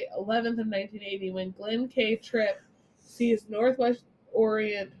July 11th of 1980, when Glenn K. Tripp seized Northwest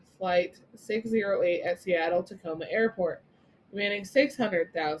Orient Flight 608 at Seattle-Tacoma Airport, demanding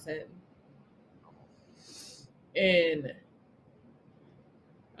 $600,000 in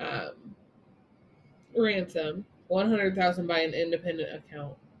ransom, $100,000 by an independent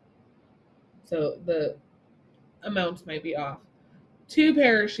account. So the amounts might be off. 2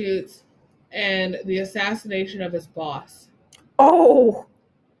 parachutes, and the assassination of his boss. Oh!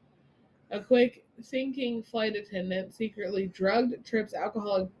 A quick thinking flight attendant secretly drugged Tripp's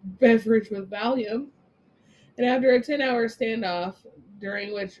alcoholic beverage with Valium, and after a 10-hour standoff,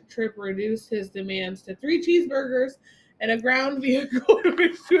 during which Tripp reduced his demands to 3 cheeseburgers and a ground vehicle in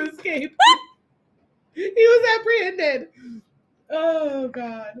which to escape, he was apprehended. Oh,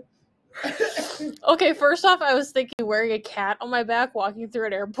 God. Okay, first off, I was thinking wearing a cat on my back walking through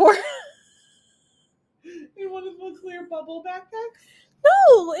an airport. In one of those clear bubble backpacks?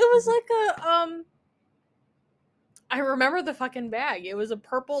 No, it was like a I remember the fucking bag. It was a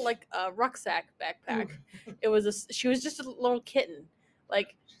purple rucksack backpack. She was just a little kitten,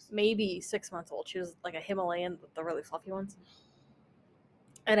 like maybe 6 months old. She was like a Himalayan with the really fluffy ones.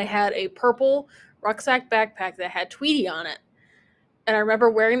 And I had a purple rucksack backpack that had Tweety on it. And I remember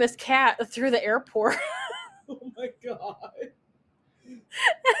wearing this cat through the airport. Oh my God.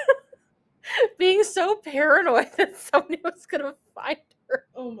 Being so paranoid that somebody was going to find her.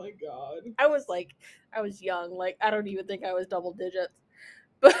 Oh my God. I was young. Like, I don't even think I was double digits.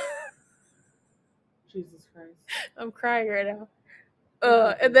 But Jesus Christ. I'm crying right now.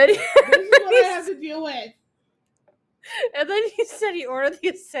 And then this is what I have to deal with. And then he said he ordered the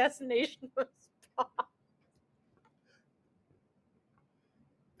assassination of his boss.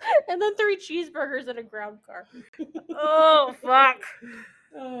 And then 3 cheeseburgers and a ground car. Oh, fuck.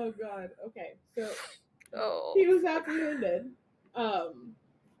 Oh, God. Okay. So, oh. he was apprehended.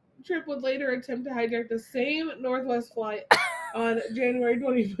 Tripp would later attempt to hijack the same Northwest flight on January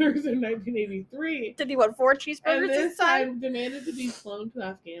 21st of 1983. Did he want 4 cheeseburgers and this this time? time demanded to be flown to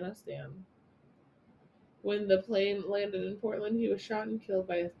Afghanistan. When the plane landed in Portland, he was shot and killed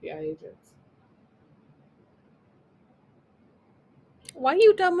by FBI agents. Why are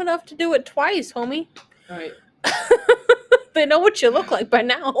you dumb enough to do it twice, homie? All right. They know what you look like by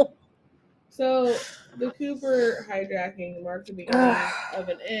now. So, the Cooper hijacking marked the beginning of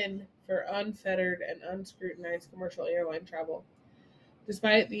an end for unfettered and unscrutinized commercial airline travel.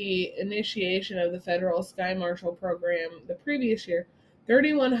 Despite the initiation of the federal Sky Marshal program the previous year,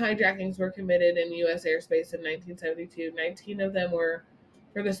 31 hijackings were committed in U.S. airspace in 1972. 19 of them were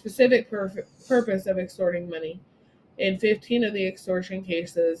for the specific purpose of extorting money. In 15 of the extortion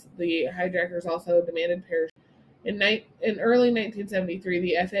cases, the hijackers also demanded parachutes. In early 1973,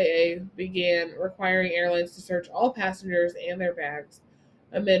 the FAA began requiring airlines to search all passengers and their bags,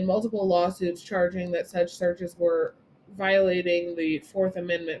 amid multiple lawsuits charging that such searches were violating the Fourth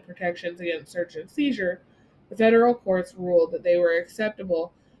Amendment protections against search and seizure. The federal courts ruled that they were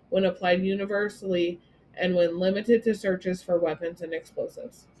acceptable when applied universally and when limited to searches for weapons and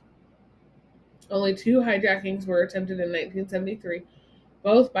explosives. Only 2 hijackings were attempted in 1973,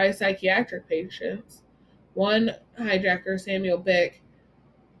 both by psychiatric patients. One hijacker, Samuel Bick,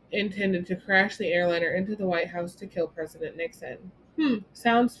 intended to crash the airliner into the White House to kill President Nixon.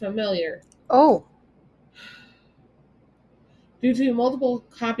 Sounds familiar. Oh. Due to multiple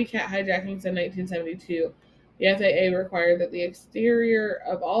copycat hijackings in 1972, the FAA required that the exterior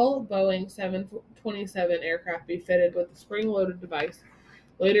of all Boeing 727 aircraft be fitted with a spring-loaded device,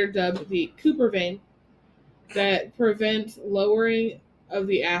 later dubbed the Cooper vane, that prevents lowering of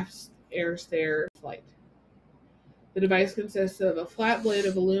the aft air stair flight. The device consists of a flat blade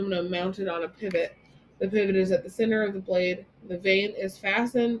of aluminum mounted on a pivot. The pivot is at the center of the blade. The vane is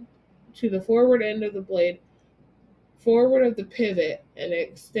fastened to the forward end of the blade, forward of the pivot, and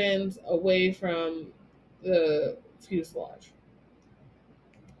extends away from the fuselage.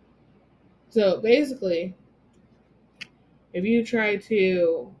 So basically, if you try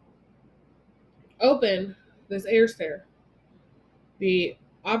to open this air stair, the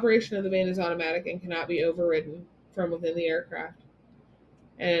operation of the vane is automatic and cannot be overridden from within the aircraft.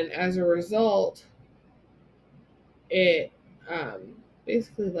 And as a result, it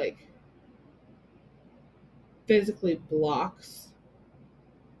basically physically blocks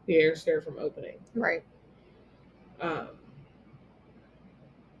the air stair from opening. Right.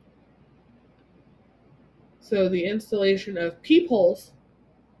 So the installation of peepholes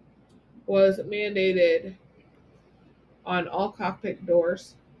was mandated on all cockpit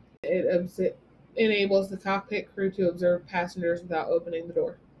doors. It enables the cockpit crew to observe passengers without opening the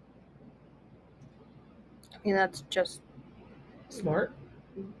door. I mean, that's just smart.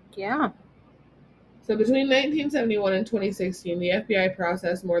 Yeah. So between 1971 and 2016, the FBI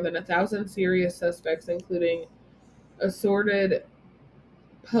processed more than 1,000 serious suspects, including assorted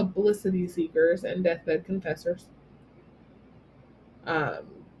publicity seekers and deathbed confessors. We're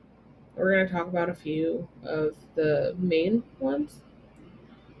going to talk about a few of the main ones.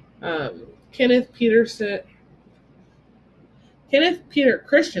 Kenneth Peter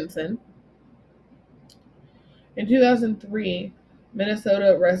Christensen. In 2003,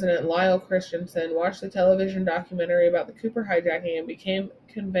 Minnesota resident Lyle Christensen watched a television documentary about the Cooper hijacking and became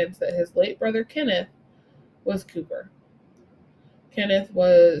convinced that his late brother Kenneth was Cooper. Kenneth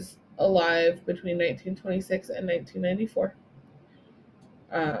was alive between 1926 and 1994.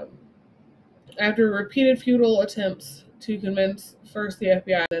 After repeated futile attempts to convince first the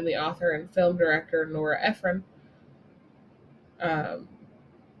FBI and then the author and film director Nora Ephron,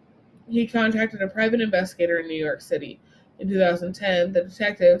 he contacted a private investigator in New York City. In 2010, the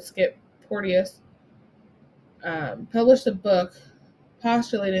detective, Skip Porteous, published a book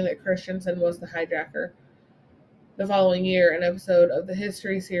postulating that Christensen was the hijacker. The following year, an episode of the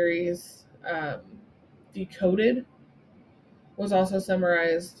history series Decoded was also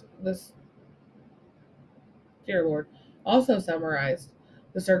summarized. Also summarized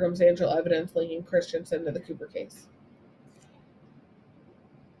the circumstantial evidence linking Christensen to the Cooper case.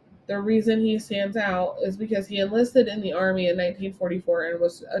 The reason he stands out is because he enlisted in the Army in 1944 and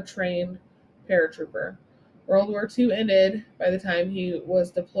was a trained paratrooper. World War II ended by the time he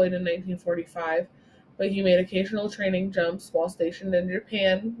was deployed in 1945, but he made occasional training jumps while stationed in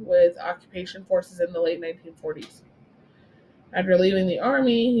Japan with occupation forces in the late 1940s. After leaving the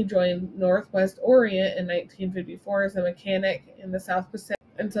Army, he joined Northwest Orient in 1954 as a mechanic in the South Pacific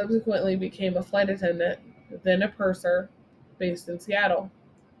and subsequently became a flight attendant, then a purser, based in Seattle.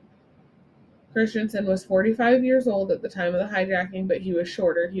 Christensen was 45 years old at the time of the hijacking, but he was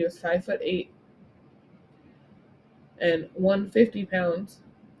shorter. He was 5'8" and 150 pounds,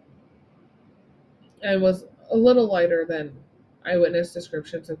 and was a little lighter than eyewitness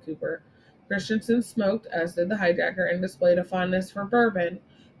descriptions of Cooper. Christensen smoked, as did the hijacker, and displayed a fondness for bourbon,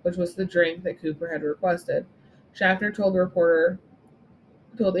 which was the drink that Cooper had requested. Schaffner told reporter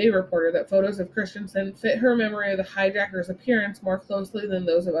told a reporter that photos of Christensen fit her memory of the hijacker's appearance more closely than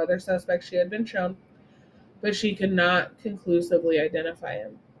those of other suspects she had been shown, but she could not conclusively identify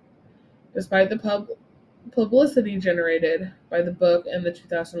him. Despite the publicity generated by the book and the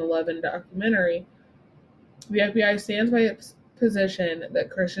 2011 documentary, the FBI stands by its position that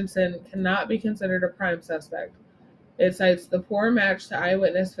Christensen cannot be considered a prime suspect. It cites the poor match to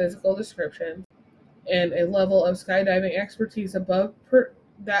eyewitness physical descriptions and a level of skydiving expertise above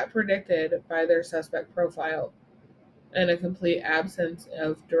that predicted by their suspect profile, and a complete absence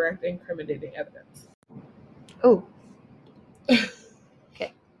of direct incriminating evidence. Oh.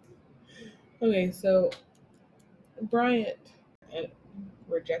 Okay, so Bryant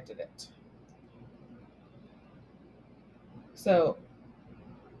rejected it. So,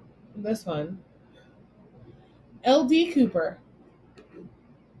 this one, L.D. Cooper.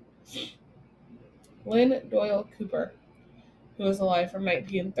 Lynn Doyle Cooper, who was alive from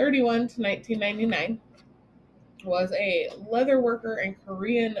 1931 to 1999, was a leather worker and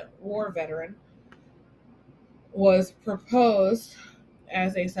Korean War veteran, was proposed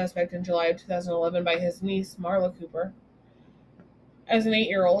as a suspect in July of 2011 by his niece, Marla Cooper. As an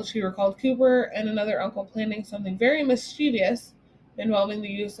 8-year-old, she recalled Cooper and another uncle planning something very mischievous involving the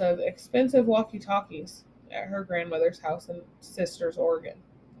use of expensive walkie-talkies at her grandmother's house in Sisters, Oregon,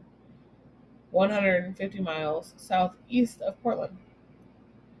 150 miles southeast of Portland.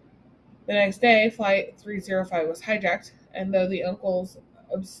 The next day, Flight 305 was hijacked, and though the uncles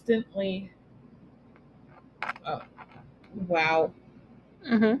ostensibly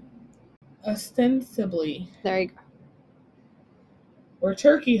There you go. were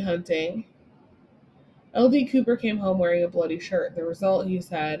turkey hunting, L.D. Cooper came home wearing a bloody shirt, the result, he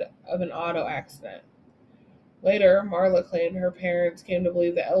said, of an auto accident. Later, Marla claimed her parents came to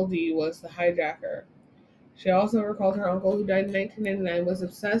believe that L.D. was the hijacker. She also recalled her uncle, who died in 1999, was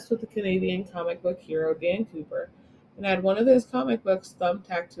obsessed with the Canadian comic book hero Dan Cooper and had one of his comic books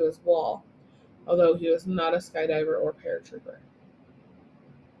thumbtacked to his wall, although he was not a skydiver or paratrooper.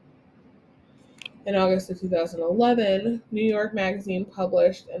 In August of 2011, New York Magazine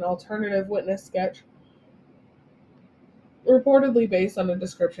published an alternative witness sketch reportedly based on a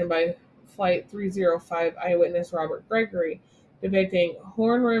description by Flight 305 eyewitness Robert Gregory, depicting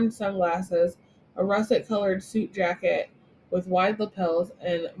horn-rimmed sunglasses, a russet-colored suit jacket with wide lapels,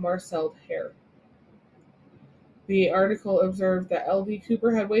 and marcelled hair. The article observed that L.D.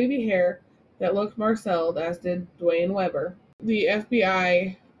 Cooper had wavy hair that looked marcelled, as did Dwayne Weber. The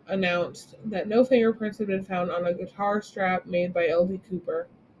FBI announced that no fingerprints had been found on a guitar strap made by L.D. Cooper.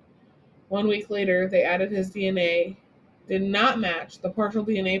 1 week later, they added his DNA did not match the partial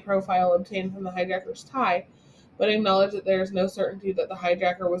DNA profile obtained from the hijacker's tie, but acknowledged that there is no certainty that the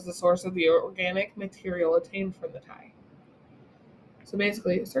hijacker was the source of the organic material obtained from the tie. So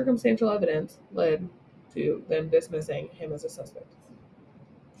basically, circumstantial evidence led to them dismissing him as a suspect.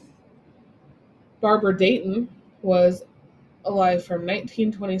 Barbara Dayton was alive from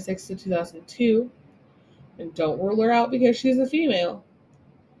 1926 to 2002, and don't rule her out because she's a female.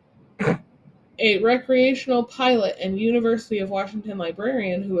 A recreational pilot and University of Washington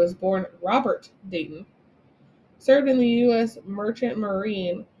librarian who was born Robert Dayton, served in the U.S. Merchant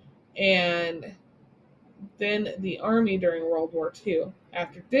Marine and then the Army during World War II.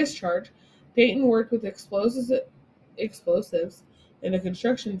 After discharge, Dayton worked with explosives in the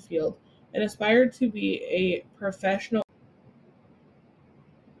construction field and aspired to a professional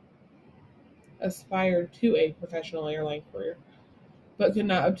airline career, but could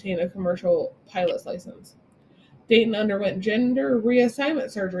not obtain a commercial pilot's license. Dayton underwent gender reassignment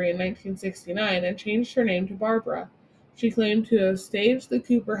surgery in 1969 and changed her name to Barbara. She claimed to have staged the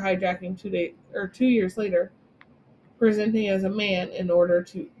Cooper hijacking 2 years later, presenting as a man in order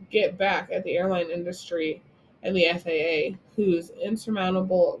to get back at the airline industry and the FAA, whose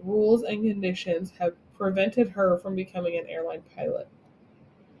insurmountable rules and conditions have prevented her from becoming an airline pilot.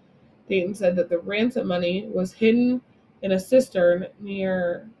 Dayton said that the ransom money was hidden in a cistern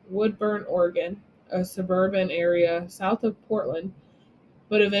near Woodburn, Oregon, a suburban area south of Portland,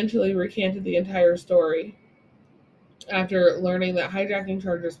 but eventually recanted the entire story after learning that hijacking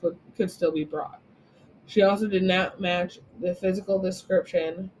charges could still be brought. She also did not match the physical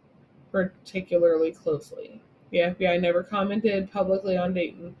description particularly closely. The FBI never commented publicly on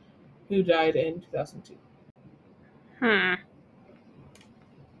Dayton, who died in 2002.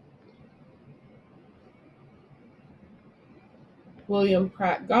 William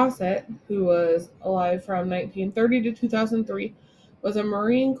Pratt Gossett, who was alive from 1930 to 2003, was a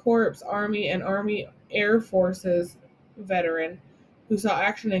Marine Corps, Army, and Army Air Forces veteran who saw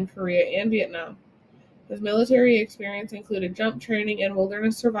action in Korea and Vietnam. His military experience included jump training and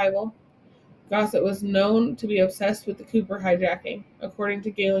wilderness survival. Gossett was known to be obsessed with the Cooper hijacking. According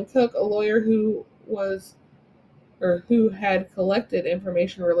to Galen Cook, a lawyer who had collected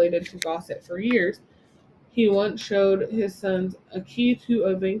information related to Gossett for years, he once showed his sons a key to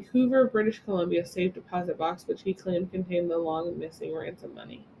a Vancouver, British Columbia safe deposit box which he claimed contained the long-missing ransom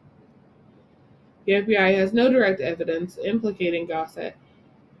money. The FBI has no direct evidence implicating Gossett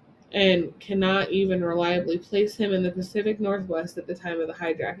and cannot even reliably place him in the Pacific Northwest at the time of the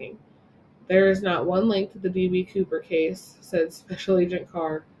hijacking. There is not one link to the D.B. Cooper case, said Special Agent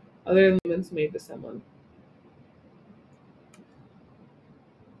Carr, other than statements made to someone.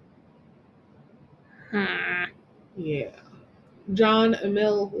 Yeah. John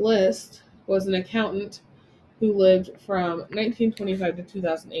Emil List was an accountant who lived from 1925 to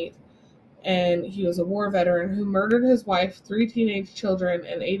 2008, and he was a war veteran who murdered his wife, 3 teenage children,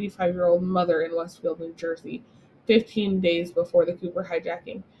 and 85-year-old mother in Westfield, New Jersey, 15 days before the Cooper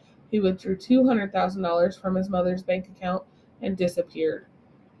hijacking. He withdrew $200,000 from his mother's bank account and disappeared.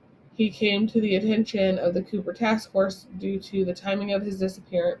 He came to the attention of the Cooper Task Force due to the timing of his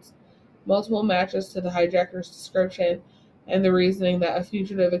disappearance, multiple matches to the hijacker's description, and the reasoning that a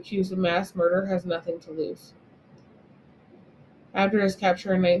fugitive accused of mass murder has nothing to lose. After his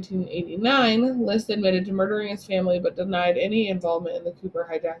capture in 1989, List admitted to murdering his family but denied any involvement in the Cooper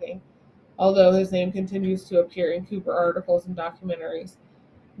hijacking, although his name continues to appear in Cooper articles and documentaries.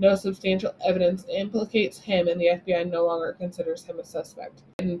 No substantial evidence implicates him, and the FBI no longer considers him a suspect.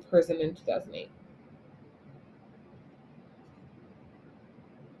 In prison in 2008.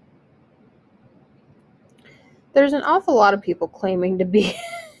 There's an awful lot of people claiming to be.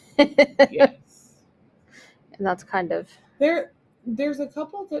 Yes. And that's kind of... There's a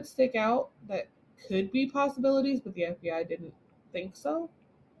couple that stick out that could be possibilities, but the FBI didn't think so.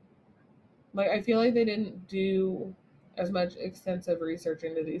 Like, I feel like they didn't do as much extensive research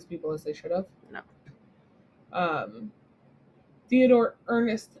into these people as they should have. No. Theodore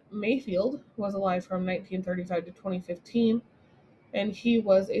Ernest Mayfield was alive from 1935 to 2015, and he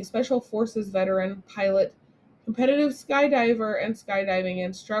was a Special Forces veteran, pilot, competitive skydiver, and skydiving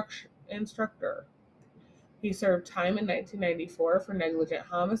instructor. He served time in 1994 for negligent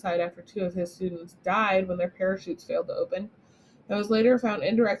homicide after 2 of his students died when their parachutes failed to open, and was later found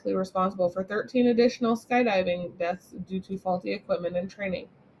indirectly responsible for 13 additional skydiving deaths due to faulty equipment and training.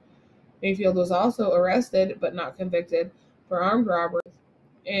 Mayfield was also arrested, but not convicted, for armed robbery.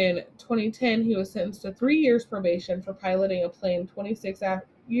 In 2010, he was sentenced to 3 years probation for piloting a plane 26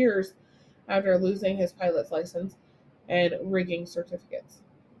 years after losing his pilot's license and rigging certificates.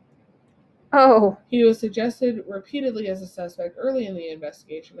 Oh. He was suggested repeatedly as a suspect early in the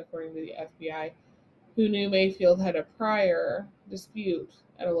investigation, according to the FBI, who knew Mayfield had a prior dispute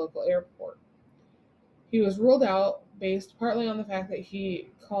at a local airport. He was ruled out based partly on the fact that he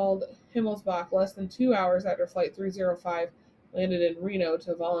called Himmelsbach less than 2 hours after Flight 305 landed in Reno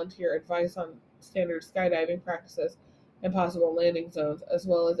to volunteer advice on standard skydiving practices and possible landing zones, as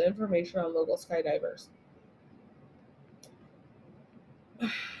well as information on local skydivers.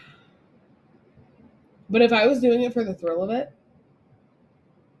 But if I was doing it for the thrill of it,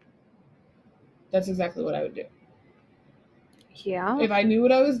 that's exactly what I would do. Yeah. If I knew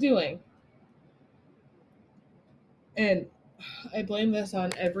what I was doing, and I blame this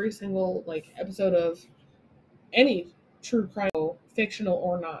on every single episode of any true crime, fictional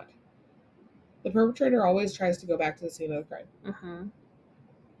or not, the perpetrator always tries to go back to the scene of the crime. Mm-hmm.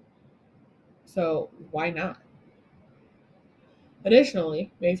 So why not?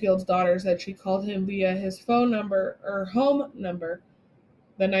 Additionally, Mayfield's daughter said she called him via his home number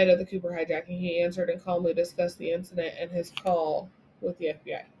the night of the Cooper hijacking. He answered and calmly discussed the incident and his call with the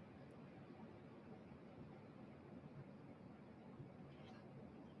FBI.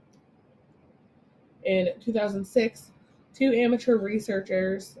 In 2006, 2 amateur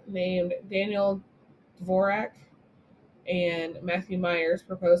researchers named Daniel Dvorak and Matthew Myers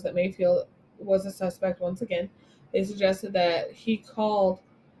proposed that Mayfield was a suspect once again. They suggested that he called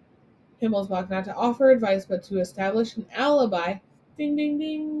Himmelsbach not to offer advice, but to establish an alibi. Ding, ding,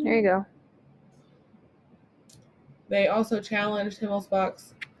 ding. There you go. They also challenged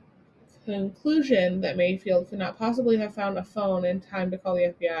Himmelsbach's conclusion that Mayfield could not possibly have found a phone in time to call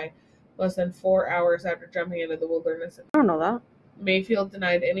the FBI less than 4 hours after jumping into the wilderness. I don't know that. Mayfield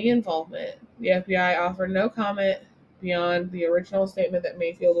denied any involvement. The FBI offered no comment beyond the original statement that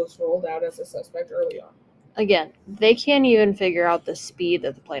Mayfield was ruled out as a suspect early on. Again, they can't even figure out the speed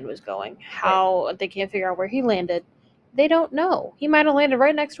that the plane was going. They can't figure out where he landed. They don't know. He might have landed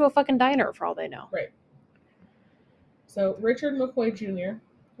right next to a fucking diner for all they know. Right. So Richard McCoy Jr.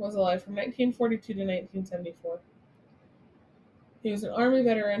 was alive from 1942 to 1974. He was an Army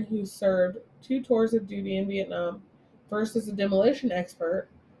veteran who served 2 tours of duty in Vietnam, first as a demolition expert,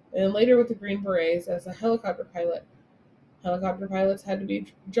 and then later with the Green Berets as a helicopter pilot. Helicopter pilots had to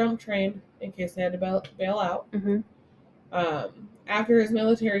be jump trained in case they had to bail out. After his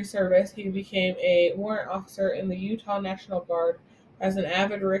military service, he became a warrant officer in the Utah National Guard as an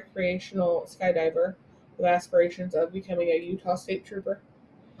avid recreational skydiver with aspirations of becoming a Utah State Trooper.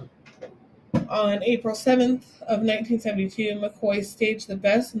 On April 7th of 1972, McCoy staged the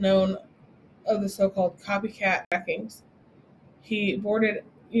best known of the so-called copycat hackings. He boarded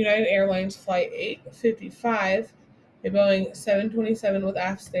United Airlines Flight 855, a Boeing 727 with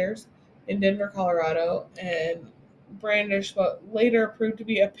aft stairs, in Denver, Colorado, and brandished what later proved to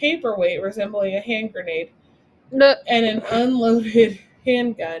be a paperweight resembling a hand grenade and an unloaded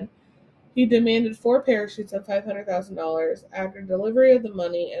handgun. He demanded 4 parachutes and $500,000. After delivery of the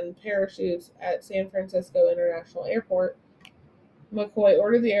money and parachutes at San Francisco International Airport, McCoy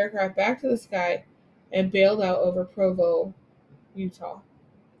ordered the aircraft back to the sky and bailed out over Provo, Utah,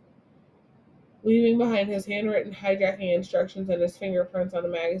 leaving behind his handwritten hijacking instructions and his fingerprints on a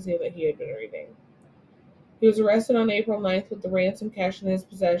magazine that he had been reading. He was arrested on April 9th with the ransom cash in his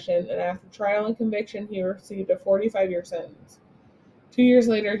possession, and after trial and conviction, he received a 45-year sentence. 2 years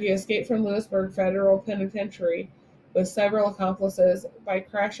later, he escaped from Lewisburg Federal Penitentiary with several accomplices by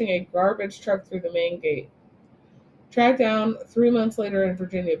crashing a garbage truck through the main gate. Tracked down 3 months later in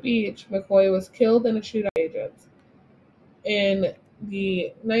Virginia Beach, McCoy was killed in a shootout by agents. In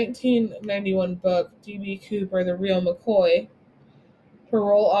the 1991 book, D.B. Cooper, The Real McCoy,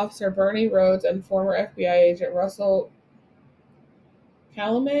 parole officer Bernie Rhodes and former FBI agent Russell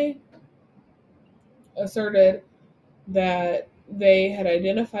Calamay asserted that they had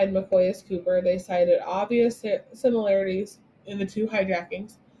identified McCoy as Cooper. They cited obvious similarities in the 2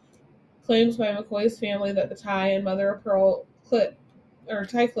 hijackings. Claims by McCoy's family that the tie and mother-of-pearl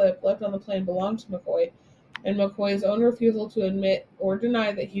tie clip left on the plane belonged to McCoy, and McCoy's own refusal to admit or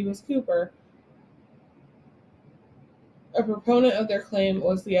deny that he was Cooper. A proponent of their claim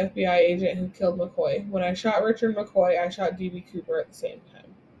was the FBI agent who killed McCoy. When I shot Richard McCoy, I shot D.B. Cooper at the same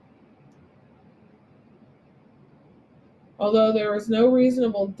time. Although there was no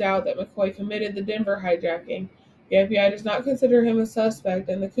reasonable doubt that McCoy committed the Denver hijacking, the FBI does not consider him a suspect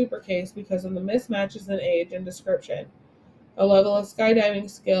in the Cooper case because of the mismatches in age and description, a level of skydiving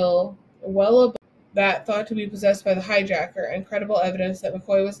skill well above that thought to be possessed by the hijacker, and credible evidence that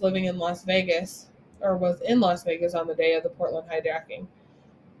McCoy was living in Las Vegas, or was in Las Vegas on the day of the Portland hijacking,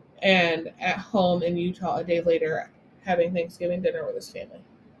 and at home in Utah a day later having Thanksgiving dinner with his family.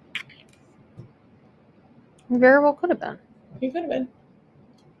 Very well could have been. He could have been.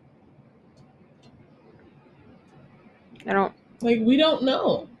 We don't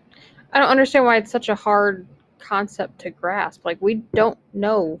know. I don't understand why it's such a hard concept to grasp. We don't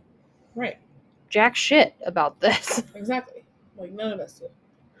know. Right. Jack shit about this. Exactly. None of us do.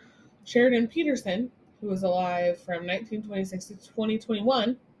 Sheridan Peterson, who was alive from 1926 to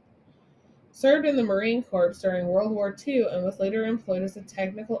 2021, served in the Marine Corps during World War II and was later employed as a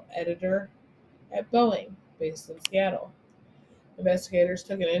technical editor at Boeing, based in Seattle. Investigators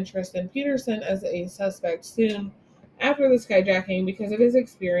took an interest in Peterson as a suspect soon after the skyjacking because of his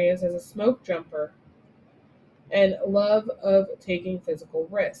experience as a smoke jumper and love of taking physical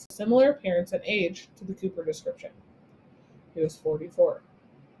risks. Similar appearance and age to the Cooper description. He was 44.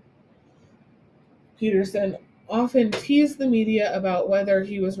 Peterson often teased the media about whether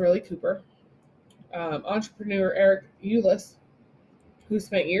he was really Cooper. Entrepreneur Eric Eulis, who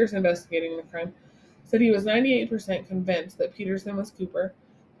spent years investigating the crime, said he was 98% convinced that Peterson was Cooper,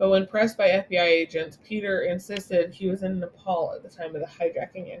 but when pressed by FBI agents, Peter insisted he was in Nepal at the time of the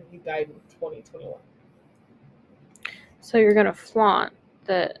hijacking and he died in 2021. So you're going to flaunt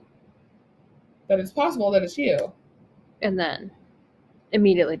that it's possible that it's you. And then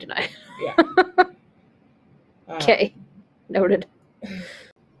immediately deny. Yeah. Okay. Noted.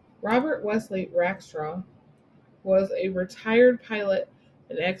 Robert Wesley Rackstraw was a retired pilot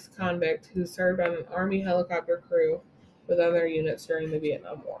and ex-convict who served on an Army helicopter crew with other units during the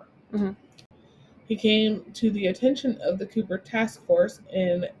Vietnam War. Mm-hmm. He came to the attention of the Cooper Task Force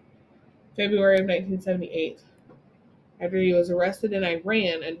in February of 1978, after he was arrested in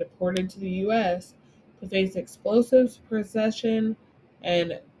Iran and deported to the U.S. to face explosives possession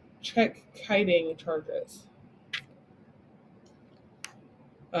and check-kiting charges.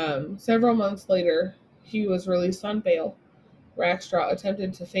 Several months later, he was released on bail. Rackstraw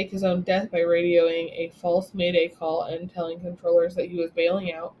attempted to fake his own death by radioing a false mayday call and telling controllers that he was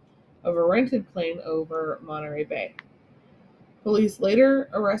bailing out of a rented plane over Monterey Bay. Police later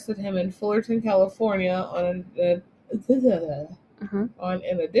arrested him in Fullerton, California on an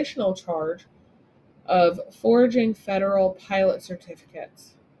additional charge of forging federal pilot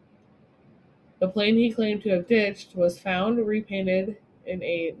certificates. The plane he claimed to have ditched was found repainted in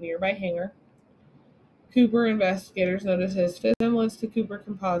a nearby hangar. Cooper investigators noticed his resemblance to Cooper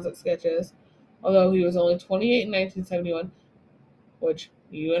composite sketches, although he was only 28 in 1971, which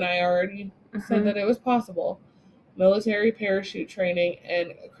you and I already said that it was possible, military parachute training,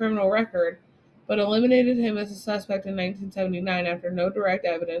 and a criminal record, but eliminated him as a suspect in 1979 after no direct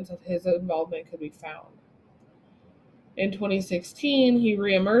evidence of his involvement could be found. In 2016, he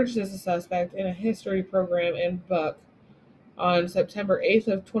reemerged as a suspect in a history program and book. On September 8th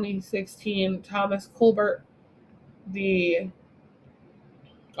of 2016, Thomas Colbert, the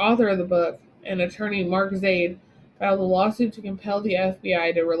author of the book, and attorney Mark Zaid filed a lawsuit to compel the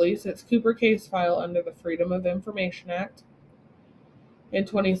FBI to release its Cooper case file under the Freedom of Information Act. In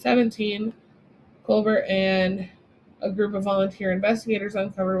 2017, Colbert and a group of volunteer investigators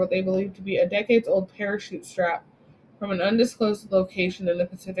uncovered what they believed to be a decades-old parachute strap from an undisclosed location in the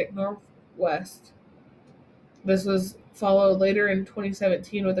Pacific Northwest. This was followed later in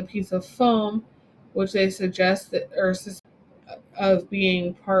 2017 with a piece of foam, which they suggest of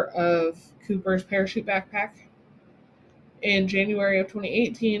being part of Cooper's parachute backpack. In January of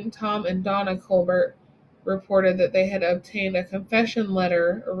 2018, Tom and Donna Colbert reported that they had obtained a confession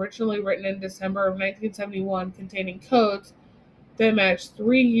letter originally written in December of 1971 containing codes that matched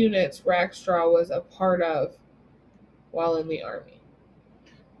 3 units Rackstraw was a part of while in the Army.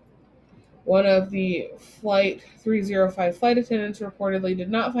 One of the Flight 305 flight attendants reportedly did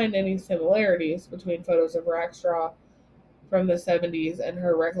not find any similarities between photos of Rackstraw from the 70s and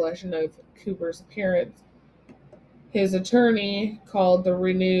her recollection of Cooper's appearance. His attorney called the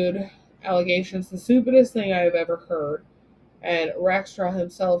renewed allegations the stupidest thing I have ever heard, and Rackstraw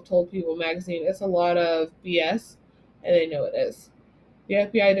himself told People magazine it's a lot of BS, and they know it is. The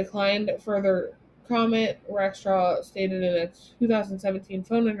FBI declined further comment. Rackstraw stated in a 2017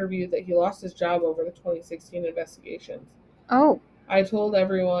 phone interview that he lost his job over the 2016 investigations. Oh. I told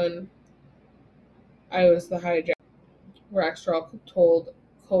everyone I was the hijacker, Rackstraw told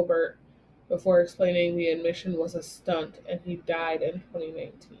Colbert before explaining the admission was a stunt, and he died in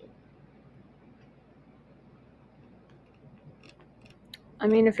 2019. I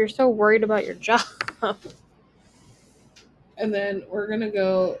mean, if you're so worried about your job. And then we're going to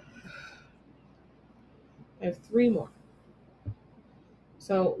go. I have 3 more.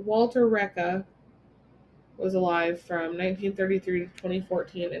 So Walter Recca was alive from 1933 to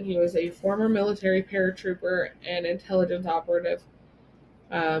 2014, and he was a former military paratrooper and intelligence operative.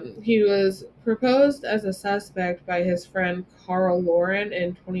 He was proposed as a suspect by his friend Carl Lauren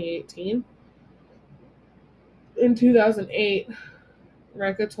in 2018. In 2008,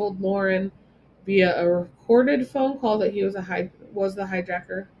 Recca told Lauren via a recorded phone call that he was the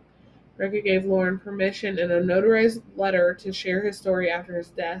hijacker. Recca gave Lauren permission in a notarized letter to share his story after his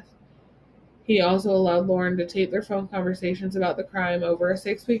death. He also allowed Lauren to tape their phone conversations about the crime over a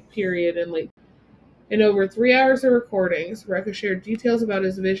 6-week period in over 3 hours of recordings. Recca shared details about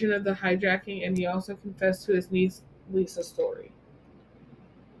his vision of the hijacking, and he also confessed to his niece Lisa's story.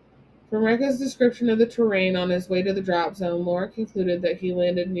 From Recca's description of the terrain on his way to the drop zone, Lauren concluded that he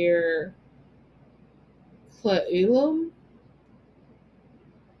landed near Cleelum,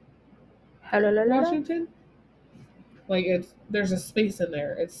 Washington. There's a space in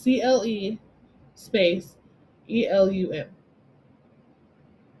there. It's CLE space ELUM.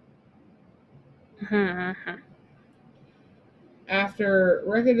 After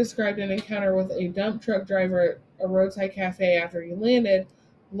Recca described an encounter with a dump truck driver at a roadside cafe after he landed,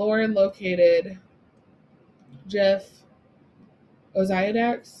 Lauren located Jeff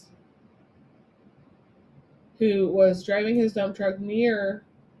Osiadax, who was driving his dump truck near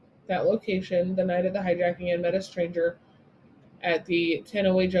that location the night of the hijacking and met a stranger at the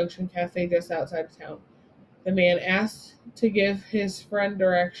 1008 Junction Cafe just outside of town. The man asked to give his friend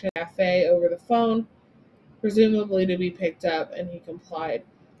direction to the cafe over the phone, presumably to be picked up, and he complied.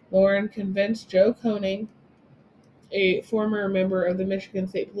 Lauren convinced Joe Koenig, a former member of the Michigan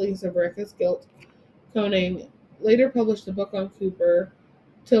State Police, of Recca's guilt. Koenig later published a book on Cooper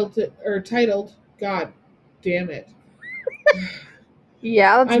titled God Damn It.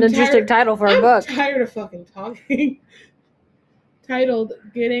 Yeah, that's an interesting title for a book. I'm tired of fucking talking. Titled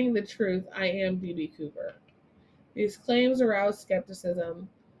Getting the Truth, I Am B.B. Cooper. These claims aroused skepticism.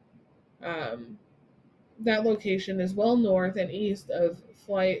 That location is well north and east of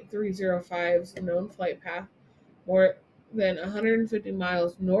Flight 305's known flight path, more than 150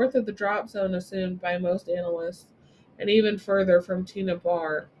 miles north of the drop zone assumed by most analysts, and even further from Tina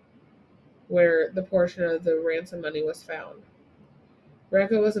Bar, where the portion of the ransom money was found.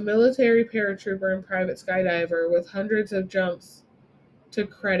 Rekka was a military paratrooper and private skydiver with hundreds of jumps to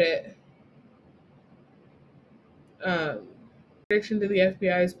credit, in addition to the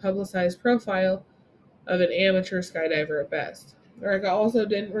FBI's publicized profile of an amateur skydiver at best. Rekka also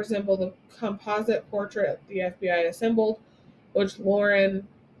didn't resemble the composite portrait the FBI assembled, which Lauren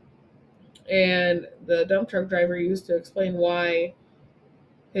and the dump truck driver used to explain why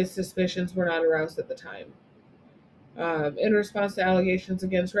his suspicions were not aroused at the time. In response to allegations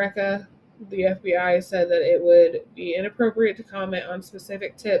against Rekka, the FBI said that it would be inappropriate to comment on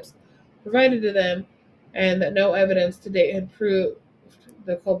specific tips provided to them, and that no evidence to date had proved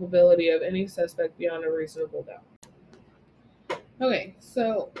the culpability of any suspect beyond a reasonable doubt. Okay,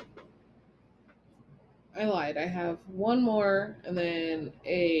 so I lied. I have one more and then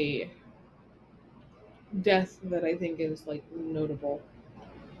a death that I think is like notable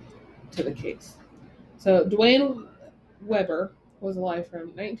to the case. So Dwayne Weber was alive from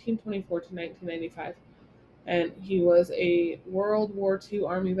 1924 to 1995, and he was a World War II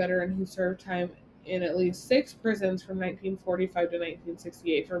Army veteran who served time in at least 6 prisons from 1945 to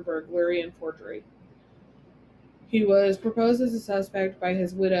 1968 for burglary and forgery. He was proposed as a suspect by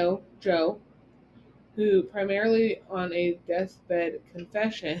his widow, Jo, who primarily on a deathbed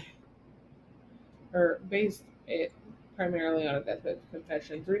confession, or based it primarily on a deathbed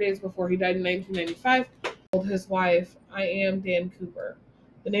confession. 3 days before he died in 1995, told his wife, "I am Dan Cooper."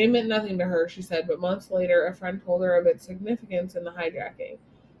 The name meant nothing to her, she said, but months later, a friend told her of its significance in the hijacking.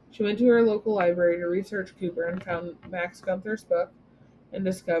 She went to her local library to research Cooper and found Max Gunther's book and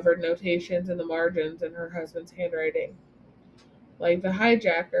discovered notations in the margins in her husband's handwriting. Like the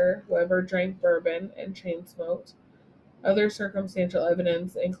hijacker, Weber drank bourbon and chain smoked. Other circumstantial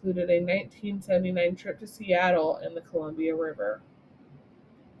evidence included a 1979 trip to Seattle and the Columbia River.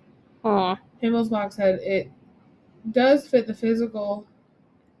 Himmelsbach said it does fit the physical.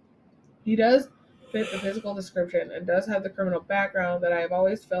 He does fit the physical description and does have the criminal background that I have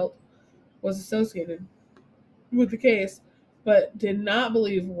always felt was associated with the case, but did not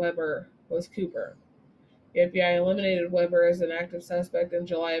believe Weber was Cooper. The FBI eliminated Weber as an active suspect in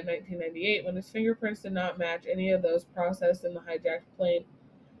July of 1998 when his fingerprints did not match any of those processed in the hijacked plane,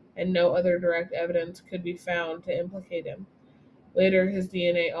 and no other direct evidence could be found to implicate him. Later, his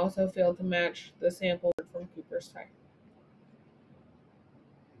DNA also failed to match the sample from Cooper's time.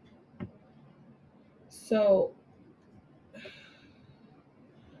 So,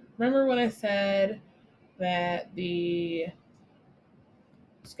 remember when I said that the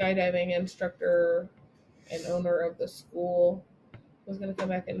skydiving instructor and owner of the school was going to come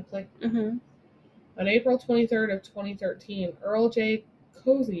back into play? Mm-hmm. On April 23rd of 2013, Earl J.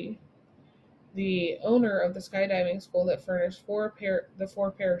 Cozy, the owner of the skydiving school that furnished the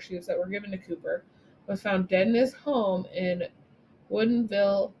four parachutes that were given to Cooper, was found dead in his home in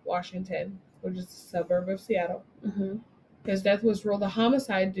Woodinville, Washington, which is a suburb of Seattle. Mm-hmm. His death was ruled a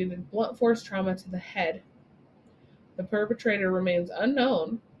homicide due to blunt force trauma to the head. The perpetrator remains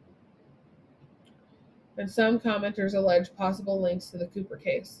unknown, and some commenters allege possible links to the Cooper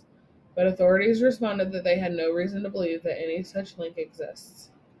case, but authorities responded that they had no reason to believe that any such link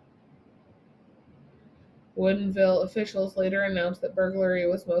exists. Woodinville officials later announced that burglary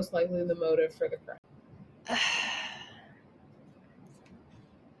was most likely the motive for the crime.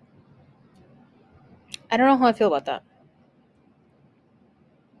 I don't know how I feel about that.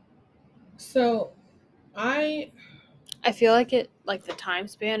 So, I feel like the time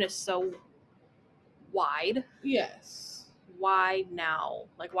span is so wide. Yes. Why now?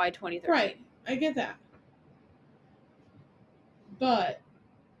 Like, why 2013? Right. I get that. But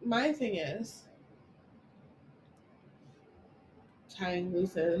my thing is tying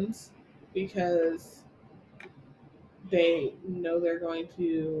loose ends because they know they're going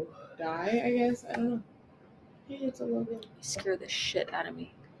to die, I guess. I don't know. Hey, it's a logo. You scared the shit out of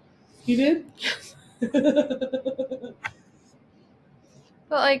me. You did? Yes.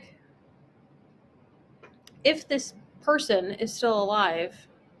 But, like, if this person is still alive,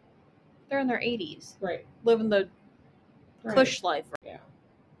 they're in their 80s. Right. Living the cush life. Yeah.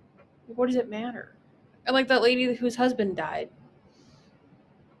 What does it matter? And, like, that lady whose husband died.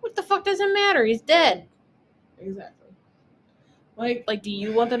 What the fuck does it matter? He's dead. Exactly. Like, do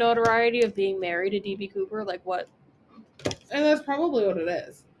you want the notoriety of being married to D.B. Cooper? Like, what? And that's probably what it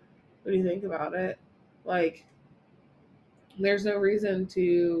is. When you think about it. Like, there's no reason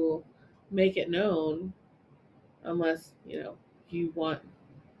to make it known unless, you want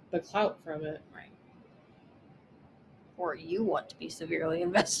the clout from it. Right. Or you want to be severely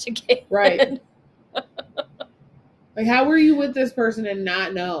investigated. Right. Like, how were you with this person and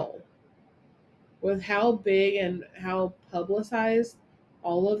not know? With how big and how publicized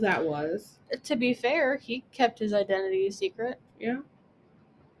all of that was. To be fair, he kept his identity a secret. Yeah.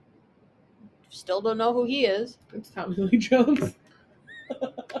 Still don't know who he is. It's Tommy Lee Jones.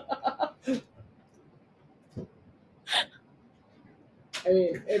 I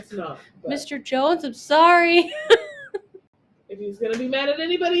mean, it's not. But Mr. Jones, I'm sorry. if he's going to be mad at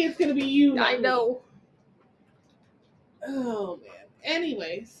anybody, it's going to be you. I know. Me. Oh, man.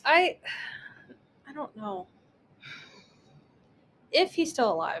 Anyways. I don't know. If he's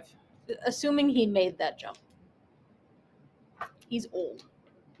still alive, assuming he made that jump. He's old.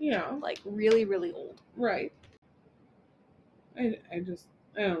 Yeah. Like, really, really old. Right. I don't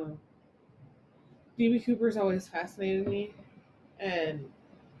know. D.B. Cooper's always fascinated me. And,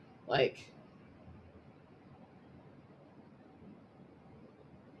 like,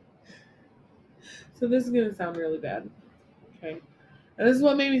 so this is going to sound really bad. Okay. And this is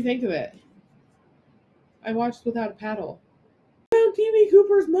what made me think of it. I watched Without a Paddle. I found D.B.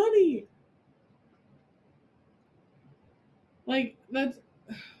 Cooper's money. Like, that's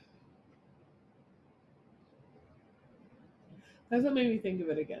what made me think of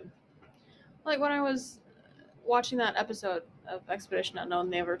it again. Like, when I was watching that episode of Expedition Unknown,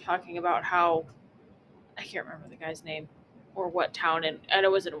 they were talking about how, I can't remember the guy's name or what town, and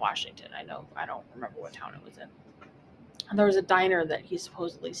it was in Washington. I don't remember what town it was in. And there was a diner that he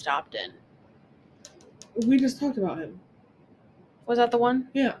supposedly stopped in. We just talked about him. Was that the one?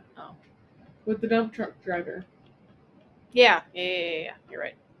 Yeah. Oh. With the dump truck driver. Yeah. You're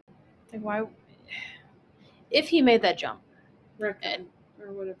right. Like, why? If he made that jump, Rick, and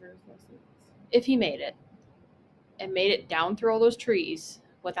or whatever his last name is. If he made it, and made it down through all those trees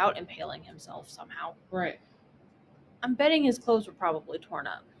without impaling himself somehow, right? I'm betting his clothes were probably torn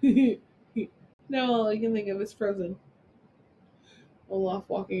up. No, all I can think of is Frozen. Olaf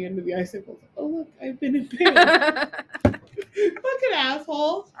walking into the icicles. Oh look, I've been impaled. Fucking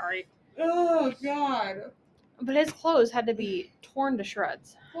asshole. Sorry. Oh God. But his clothes had to be torn to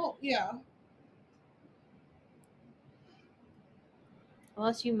shreds. Well, yeah.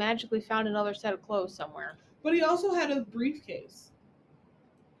 Unless you magically found another set of clothes somewhere. But he also had a briefcase.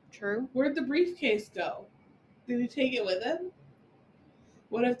 True. Where'd the briefcase go? Did he take it with him?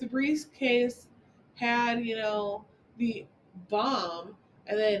 What if the briefcase had, the bomb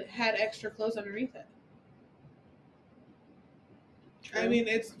and then had extra clothes underneath it? True. I mean,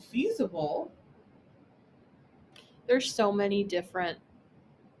 it's feasible. There's so many different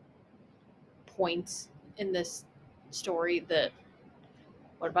points in this story that,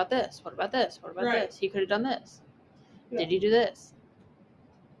 what about this? What about this? What about right. this? He could have done this. Yeah. Did he do this?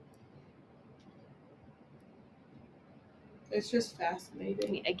 It's just fascinating.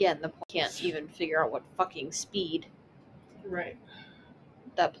 I mean, again, the point can't even figure out what fucking speed right.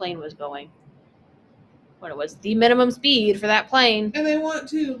 that plane was going. When it was the minimum speed for that plane. And they want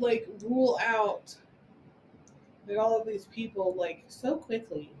to, rule out all of these people, so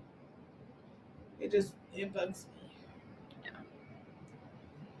quickly. It bugs me. Yeah.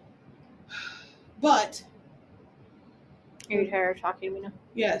 But. Are you tired of talking to me now?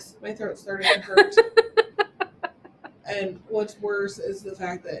 Yes, my throat's starting to hurt. And what's worse is the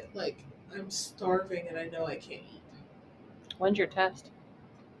fact that, I'm starving and I know I can't eat. When's your test?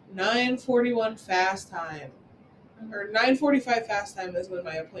 9:41 fast time. Or 9:45 fast time is when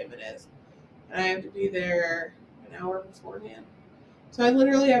my appointment is. And I have to be there an hour beforehand. So I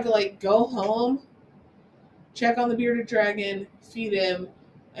literally have to, go home, check on the bearded dragon, feed him,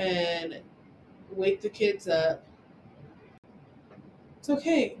 and wake the kids up. It's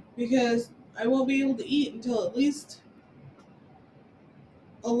okay, because I won't be able to eat until at least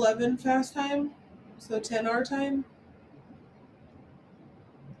 11 fast time, so 10 our time.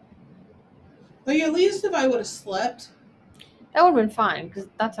 At least if I would have slept. That would have been fine, because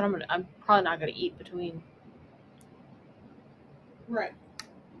that's what I'm probably not going to eat between. Right.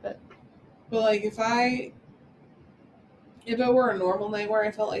 But if it were a normal night where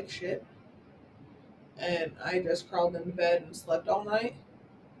I felt like shit, and I just crawled into bed and slept all night,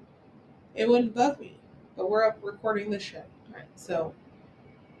 it wouldn't bug me. But we're up recording this shit. Right. So,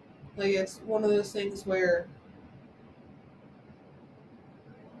 it's one of those things where,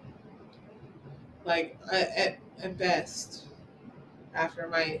 at best, after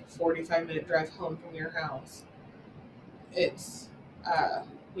my 45-minute drive home from your house, it's, gonna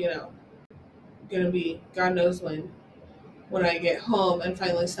be God knows when I get home and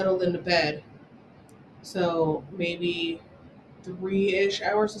finally settled into bed. So maybe 3-ish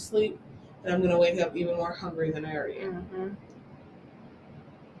hours of sleep, and I'm gonna wake up even more hungry than I already am. Mm-hmm.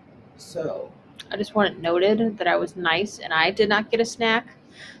 So I just want it noted that I was nice and I did not get a snack.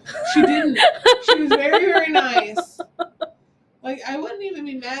 She didn't. She was very, very nice. Like, I wouldn't even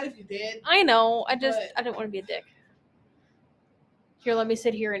be mad if you did. I know. I didn't want to be a dick. Here, let me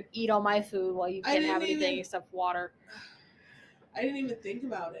sit here and eat all my food while you can't have anything except water. I didn't even think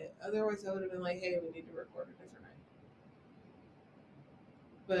about it. Otherwise, I would have been like, hey, we need to record a different night.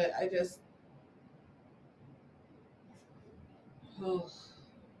 But I just... Oh.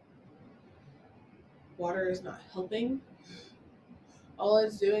 Water is not helping. All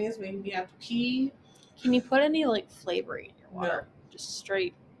it's doing is making me have to pee. Can you put any, like, flavoring in your water? No. Just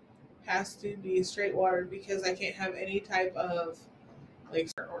straight. Has to be straight water because I can't have any type of, like,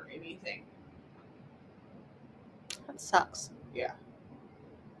 or anything. That sucks. Yeah.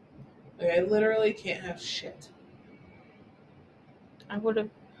 Like, I literally can't have shit. I would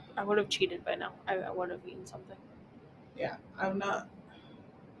have cheated by now. I would have eaten something. Yeah, I'm not.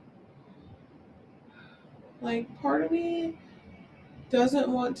 Like, part of me doesn't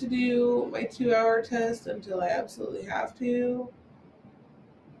want to do my 2-hour test until I absolutely have to.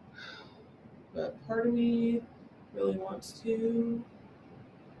 But part of me really wants to.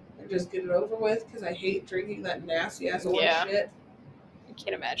 And just get it over with because I hate drinking that nasty ass orange shit. I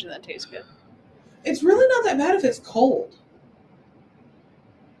can't imagine that tastes good. It's really not that bad if it's cold.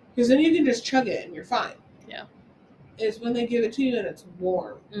 Because then you can just chug it and you're fine. Yeah. It's when they give it to you and it's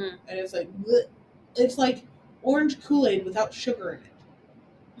warm. Mm. And it's like, bleh. It's like orange Kool-Aid without sugar in it.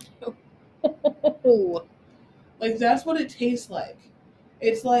 Like, that's what it tastes like.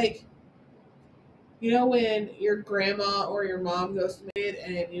 It's like, you know when your grandma or your mom goes to make it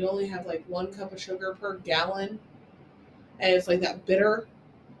and you only have like 1 cup of sugar per gallon? And it's like that bitter.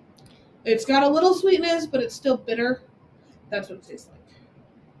 It's got a little sweetness, but it's still bitter. That's what it tastes like.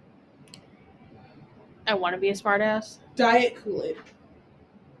 I want to be a smartass. Diet Kool-Aid.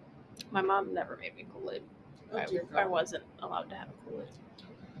 My mom never made me Kool-Aid. I wasn't allowed to have Kool-Aid.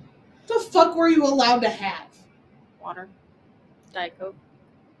 What the fuck were you allowed to have? Water. Diet Coke.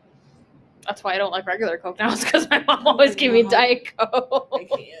 That's why I don't like regular Coke now. It's because my mom always gave me Diet Coke.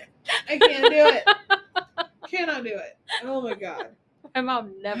 I can't do it. Cannot do it. Oh my god. My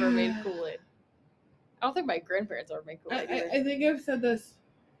mom never made Kool-Aid. I don't think my grandparents ever made Kool-Aid either. I think I've said this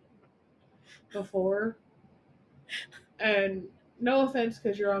before. And no offense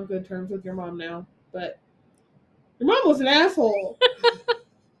because you're on good terms with your mom now. But your mom was an asshole.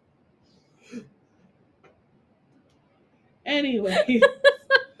 Anyway.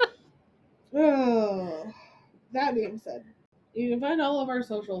 Oh, that being said, you can find all of our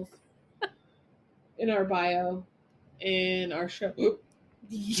socials in our bio, in our show.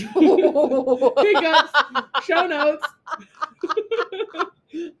 Hiccups, show notes.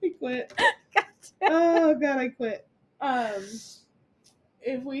 I quit. Oh god, I quit.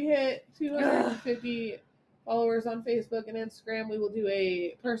 If we hit 250 followers on Facebook and Instagram, we will do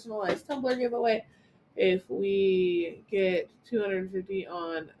a personalized Tumblr giveaway. If we get 250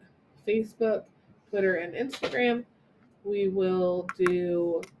 on Facebook, Twitter, and Instagram, we will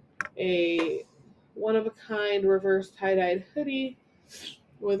do a one-of-a-kind reverse tie-dyed hoodie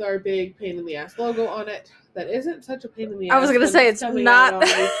with our big pain in the ass logo on it. That isn't such a pain in the ass. I was going to say it's not.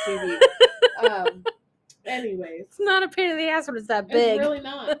 Anyways. It's not a pain in the ass when it's that big. It's really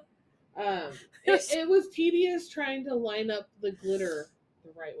not. It was tedious trying to line up the glitter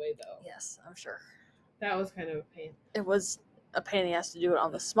the right way, though. Yes, I'm sure. That was kind of a pain. It was a pain in the ass to do it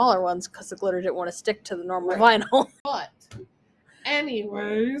on the smaller ones because the glitter didn't want to stick to the normal vinyl. But,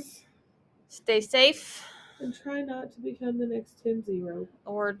 anyways. Stay safe. And try not to become the next 10-0.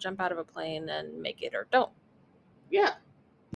 Or jump out of a plane and make it or don't. Yeah.